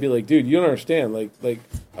I'd be like, dude, you don't understand. Like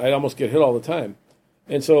I'd almost get hit all the time.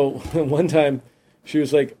 And so one time she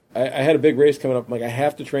was like, I had a big race coming up. I'm like, I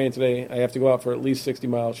have to train today. I have to go out for at least 60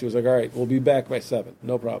 miles. She was like, all right, we'll be back by 7.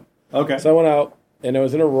 No problem. Okay. So I went out, and I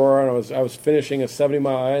was in Aurora, and I was finishing a 70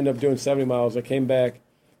 mile. I ended up doing 70 miles. I came back,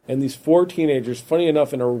 and these 4 teenagers, funny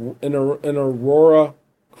enough, in Aurora,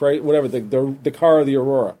 whatever, the car of the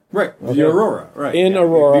Aurora. Right. The Aurora. Right. In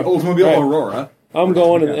Aurora. The Oldsmobile Aurora. I'm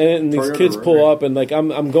going, and these Toyota kids Aurora, pull up, and like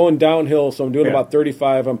I'm going downhill, so I'm doing about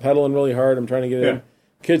 35. I'm pedaling really hard. I'm trying to get in.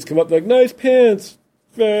 Kids come up like, nice pants,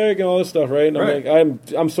 fag, and all this stuff, right? And I'm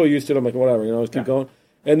like, I'm so used to it. I'm like, whatever, just keep going.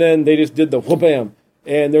 And then they just did the whoop-bam.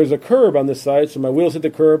 And there's a curb on this side, so my wheels hit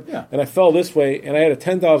the curb, and I fell this way, and I had a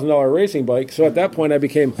 $10,000 racing bike. So at that point, I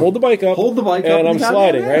became, hold the bike up, and I'm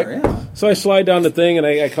sliding, right? Yeah. So I slide down the thing, and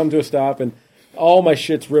I come to a stop, and all my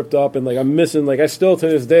shit's ripped up, and like I'm missing, like I still to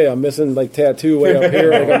this day, I'm missing like tattoo way up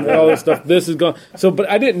here, like all this stuff. This is gone. So, but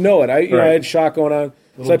I didn't know it. I had shock going on.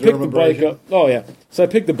 So I picked the bike up. Oh yeah. So I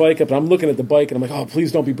picked the bike up, and I'm looking at the bike, and I'm like, oh,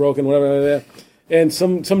 please don't be broken, whatever. And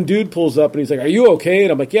some dude pulls up, and he's like, are you okay?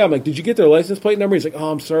 And I'm like, yeah. I'm like, did you get their license plate number? He's like,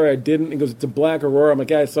 oh, I'm sorry, I didn't. He goes, it's a black Aurora. I'm like,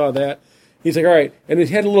 yeah, I saw that. He's like, all right. And he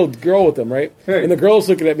had a little girl with him, right? Hey. And the girl's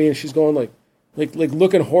looking at me, and she's going like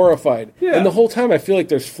looking horrified. Yeah. And the whole time I feel like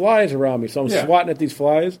there's flies around me, so I'm swatting at these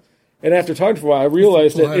flies. And after talking for a while, I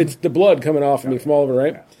realized that it's the blood coming off of me from all over,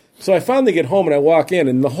 right? Yeah. So I finally get home, and I walk in,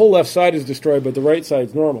 and the whole left side is destroyed, but the right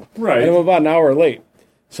side's normal. Right. And I'm about an hour late.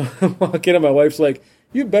 So I walk in, and my wife's like,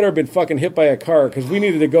 you better have been fucking hit by a car, because we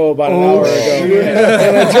needed to go about an hour ago.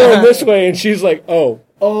 And I turn this way, and she's like, oh,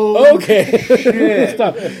 okay. Shit.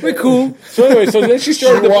 Stop. We're cool. So anyway, so then she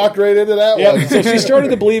started to walk right into that one. So she started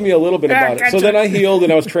to believe me a little bit about it. So then I healed,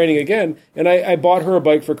 and I was training again, and I bought her a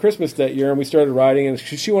bike for Christmas that year, and we started riding, and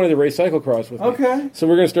she wanted to race cyclocross with me. Okay. So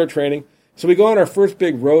we're going to start training. So we go on our first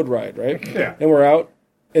big road ride, right? Yeah. And we're out,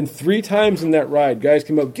 and 3 times in that ride, guys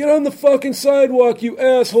come up, get on the fucking sidewalk, you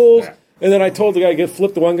assholes. Yeah. And then I told the guy to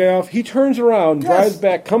flip the one guy off. He turns around, drives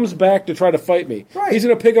back, comes back to try to fight me. Right. He's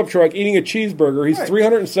in a pickup truck eating a cheeseburger. He's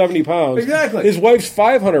 370 pounds. Exactly. His wife's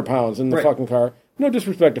 500 pounds in the fucking car. No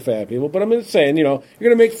disrespect to fat people, but I'm just saying, you're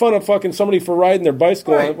going to make fun of fucking somebody for riding their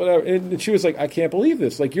bicycle. Right. Whatever. And she was like, I can't believe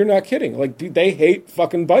this. Like, you're not kidding. Like, they hate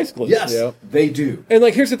fucking bicyclists. Yes, they do. And,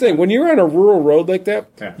 like, here's the thing. When you're on a rural road like that,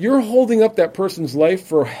 you're holding up that person's life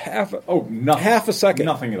for half a second.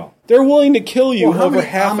 Nothing at all. They're willing to kill you over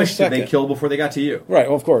half a second. Did they kill before they got to you? Right,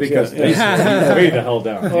 well, of course. Because they way the hell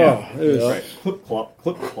down. Right. Clip, clop,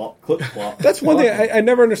 clip, clop, clip, clop. That's one thing I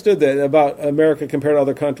never understood that about America compared to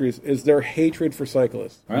other countries is their hatred for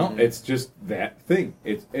cyclists. Well, it's just that thing.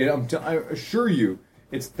 I assure you,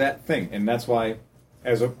 it's that thing. And that's why,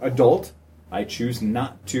 as an adult, I choose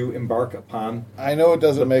not to embark upon I know it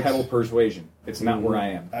doesn't make pedal persuasion. It's not where I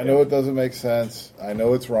am. I know it doesn't make sense. I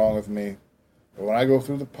know it's wrong with me. But when I go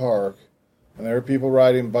through the park, and there are people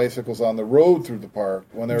riding bicycles on the road through the park,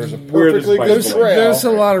 when there is a perfectly good trail, there's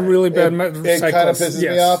a lot of really bad cyclists. It kind of pisses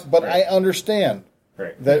me off, but I understand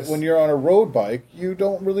that when you're on a road bike, you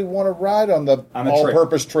don't really want to ride on the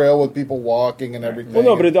all-purpose trail with people walking and everything. Well,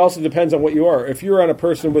 no, but it also depends on what you are. If you're on a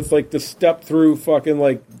person with like the step-through fucking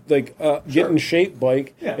getting shape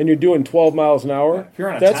bike, and you're doing 12 miles an hour,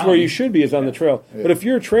 that's where you should be, is on the trail. Yeah. But if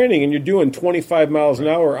you're training and you're doing 25 miles an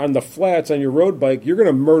hour on the flats on your road bike, you're going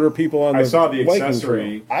to murder people on the saw the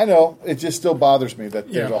accessory. I know. It just still bothers me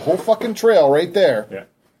that there's a whole fucking trail right there. Yeah.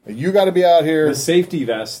 You got to be out here. The safety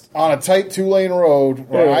vest on a tight 2-lane road.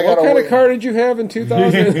 What kind of car did you have in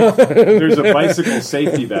 2000? There's a bicycle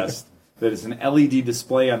safety vest that is an LED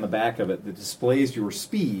display on the back of it that displays your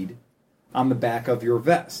speed on the back of your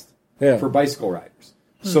vest for bicycle riders,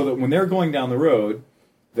 so that when they're going down the road,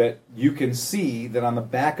 that you can see that on the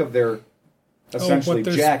back of their essentially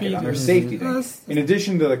jacket, on their safety thing, in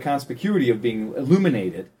addition to the conspicuity of being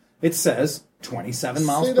illuminated, it says 27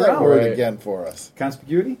 miles per hour. Say that word again for us.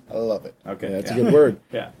 Conspicuity? I love it. Okay. That's a good word.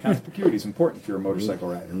 Yeah, conspicuity is important if you're a motorcycle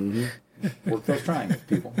rider. Mm-hmm. Work those triangles,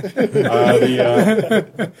 people.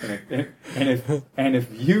 And if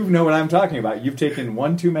you know what I'm talking about, you've taken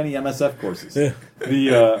one too many MSF courses.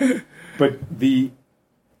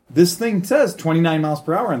 This thing says 29 miles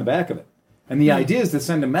per hour on the back of it. And the idea is to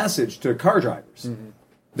send a message to car drivers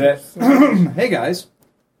that, hey guys,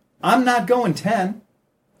 I'm not going 10.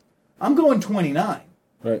 I'm going 29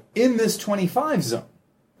 in this 25 zone.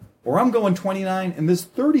 Or I'm going 29 in this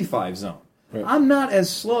 35 zone. Right. I'm not as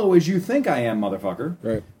slow as you think I am, motherfucker.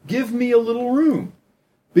 Right. Give me a little room.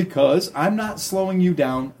 because I'm not slowing you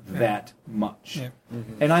down that much. Yeah.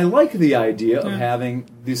 And I like the idea of having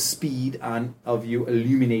the speed of you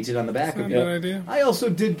illuminated on the back of That's you. not a bad idea. I also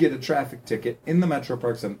did get a traffic ticket in the Metro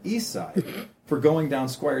Parks on the east side for going down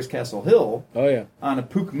Squires Castle Hill on a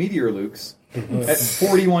Puch Meteor Lukes at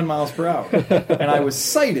 41 miles per hour. And I was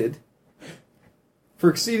cited for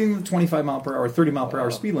exceeding the 25 mile per hour, 30 mile per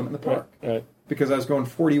hour speed limit in the park. Right. Because I was going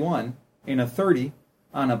 41 in a 30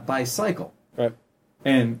 on a bicycle. Right.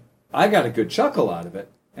 And I got a good chuckle out of it.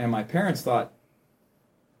 And my parents thought,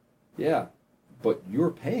 yeah, but you're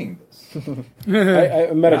paying this.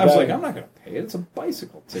 I met a guy. I was like, I'm not going to pay it. It's a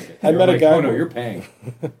bicycle ticket. I met a guy. Oh, no, you're paying.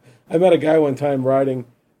 I met a guy one time riding.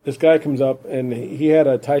 This guy comes up, and he had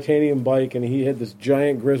a titanium bike, and he had this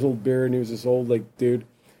giant grizzled beard, and he was this old, like, dude.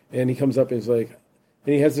 And he comes up, and he's like,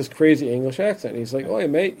 and he has this crazy English accent. And he's like, "Oh, hey,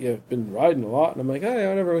 mate, you've been riding a lot." And I'm like, "Oh, yeah,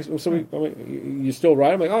 whatever." So I'm like, "You still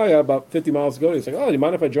ride?" I'm like, "Oh, yeah, about 50 miles to go." And he's like, "Oh, do you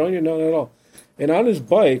mind if I join you?" No, not at all. And on his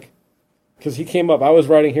bike, because he came up, I was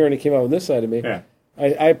riding here, and he came up on this side of me. Yeah.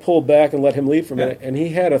 I pulled back and let him lead for a minute, and he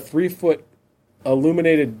had a 3-foot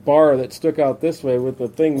illuminated bar that stuck out this way with the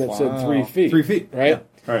thing that said 3 feet. 3 feet. Right? Yeah.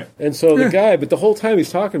 Right. And so the guy, but the whole time he's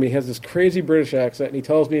talking to me, he has this crazy British accent, and he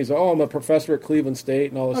tells me, I'm a professor at Cleveland State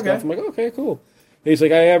and all this stuff. I'm like, okay, cool. And he's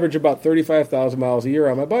like, I average about 35,000 miles a year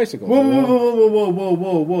on my bicycle.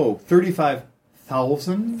 Whoa. 35,000?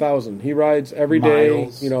 1,000. He rides every day,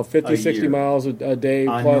 Miles 50, a 60 year. miles a day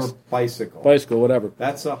On plus your bicycle. whatever.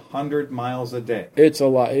 That's 100 miles a day. It's a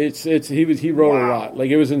lot. He rode a lot.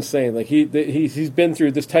 Like, it was insane. Like he's been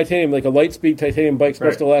through this titanium, like a light speed titanium bike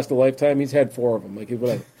supposed to last a lifetime. He's had 4 of them. Like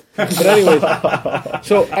whatever. But anyways,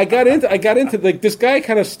 so I got into like this guy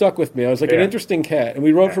kind of stuck with me. I was like an interesting cat, and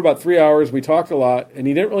we rode for about 3 hours. We talked a lot, and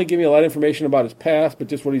he didn't really give me a lot of information about his past, but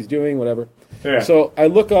just what he's doing, whatever. Yeah. So I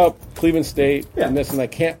look up Cleveland State and this, and I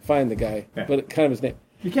can't find the guy, but kind of his name.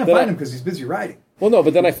 You can't find him because he's busy riding. Well, no,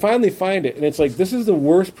 but then I finally find it, and it's like, this is the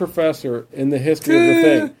worst professor in the history of the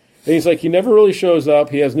thing. And he's like, he never really shows up.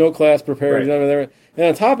 He has no class prepared. Right. And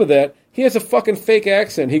on top of that, he has a fucking fake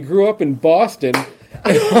accent. He grew up in Boston. So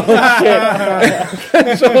you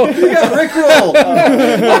got Rick rolled.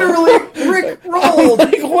 Literally Rick rolled.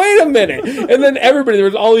 Like, wait a minute. And then there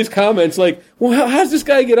was all these comments like, well, how does this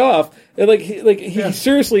guy get off? And he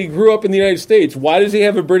seriously grew up in the United States. Why does he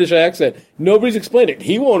have a British accent? Nobody's explained it.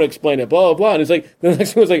 He won't explain it, blah, blah, blah. And it's like, the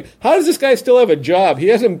next one was like, how does this guy still have a job? He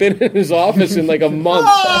hasn't been in his office in like a month.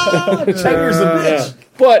 10 years of bitch.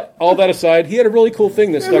 But all that aside, he had a really cool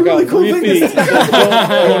thing that stuck out 3 feet.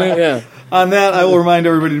 Yeah. On that, I will remind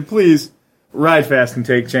everybody to please ride fast and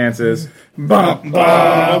take chances. Fucking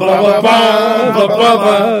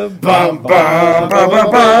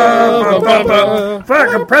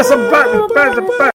press a button.